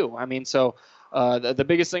 5-2? I mean, so the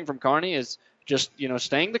biggest thing from Kearney is just,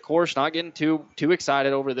 staying the course, not getting too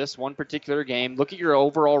excited over this one particular game. Look at your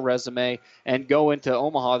overall resume and go into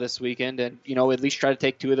Omaha this weekend and, at least try to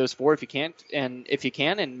take 2 of those 4 if you can,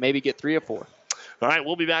 and maybe get 3 or 4. All right,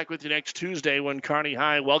 we'll be back with you next Tuesday when Kearney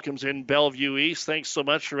High welcomes in Bellevue East. Thanks so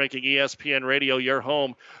much for making ESPN Radio your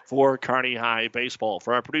home for Kearney High baseball.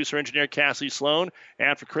 For our producer-engineer, Cassie Sloan,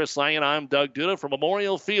 and for Chris Lyon, I'm Doug Duda from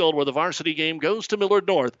Memorial Field, where the varsity game goes to Millard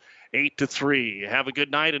North 8-3. Have a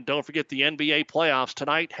good night, and don't forget the NBA playoffs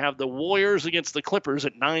tonight. Have the Warriors against the Clippers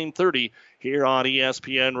at 9:30 here on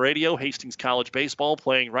ESPN Radio. Hastings College baseball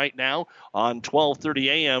playing right now on 12:30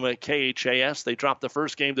 a.m. at KHAS. They dropped the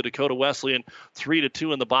first game to Dakota Wesleyan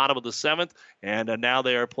 3-2 in the bottom of the 7th, and now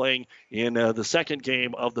they are playing in the second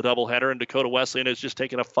game of the doubleheader, and Dakota Wesleyan has just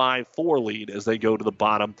taken a 5-4 lead as they go to the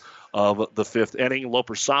bottom of the 5th inning.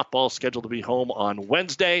 Loper softball scheduled to be home on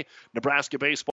Wednesday. Nebraska baseball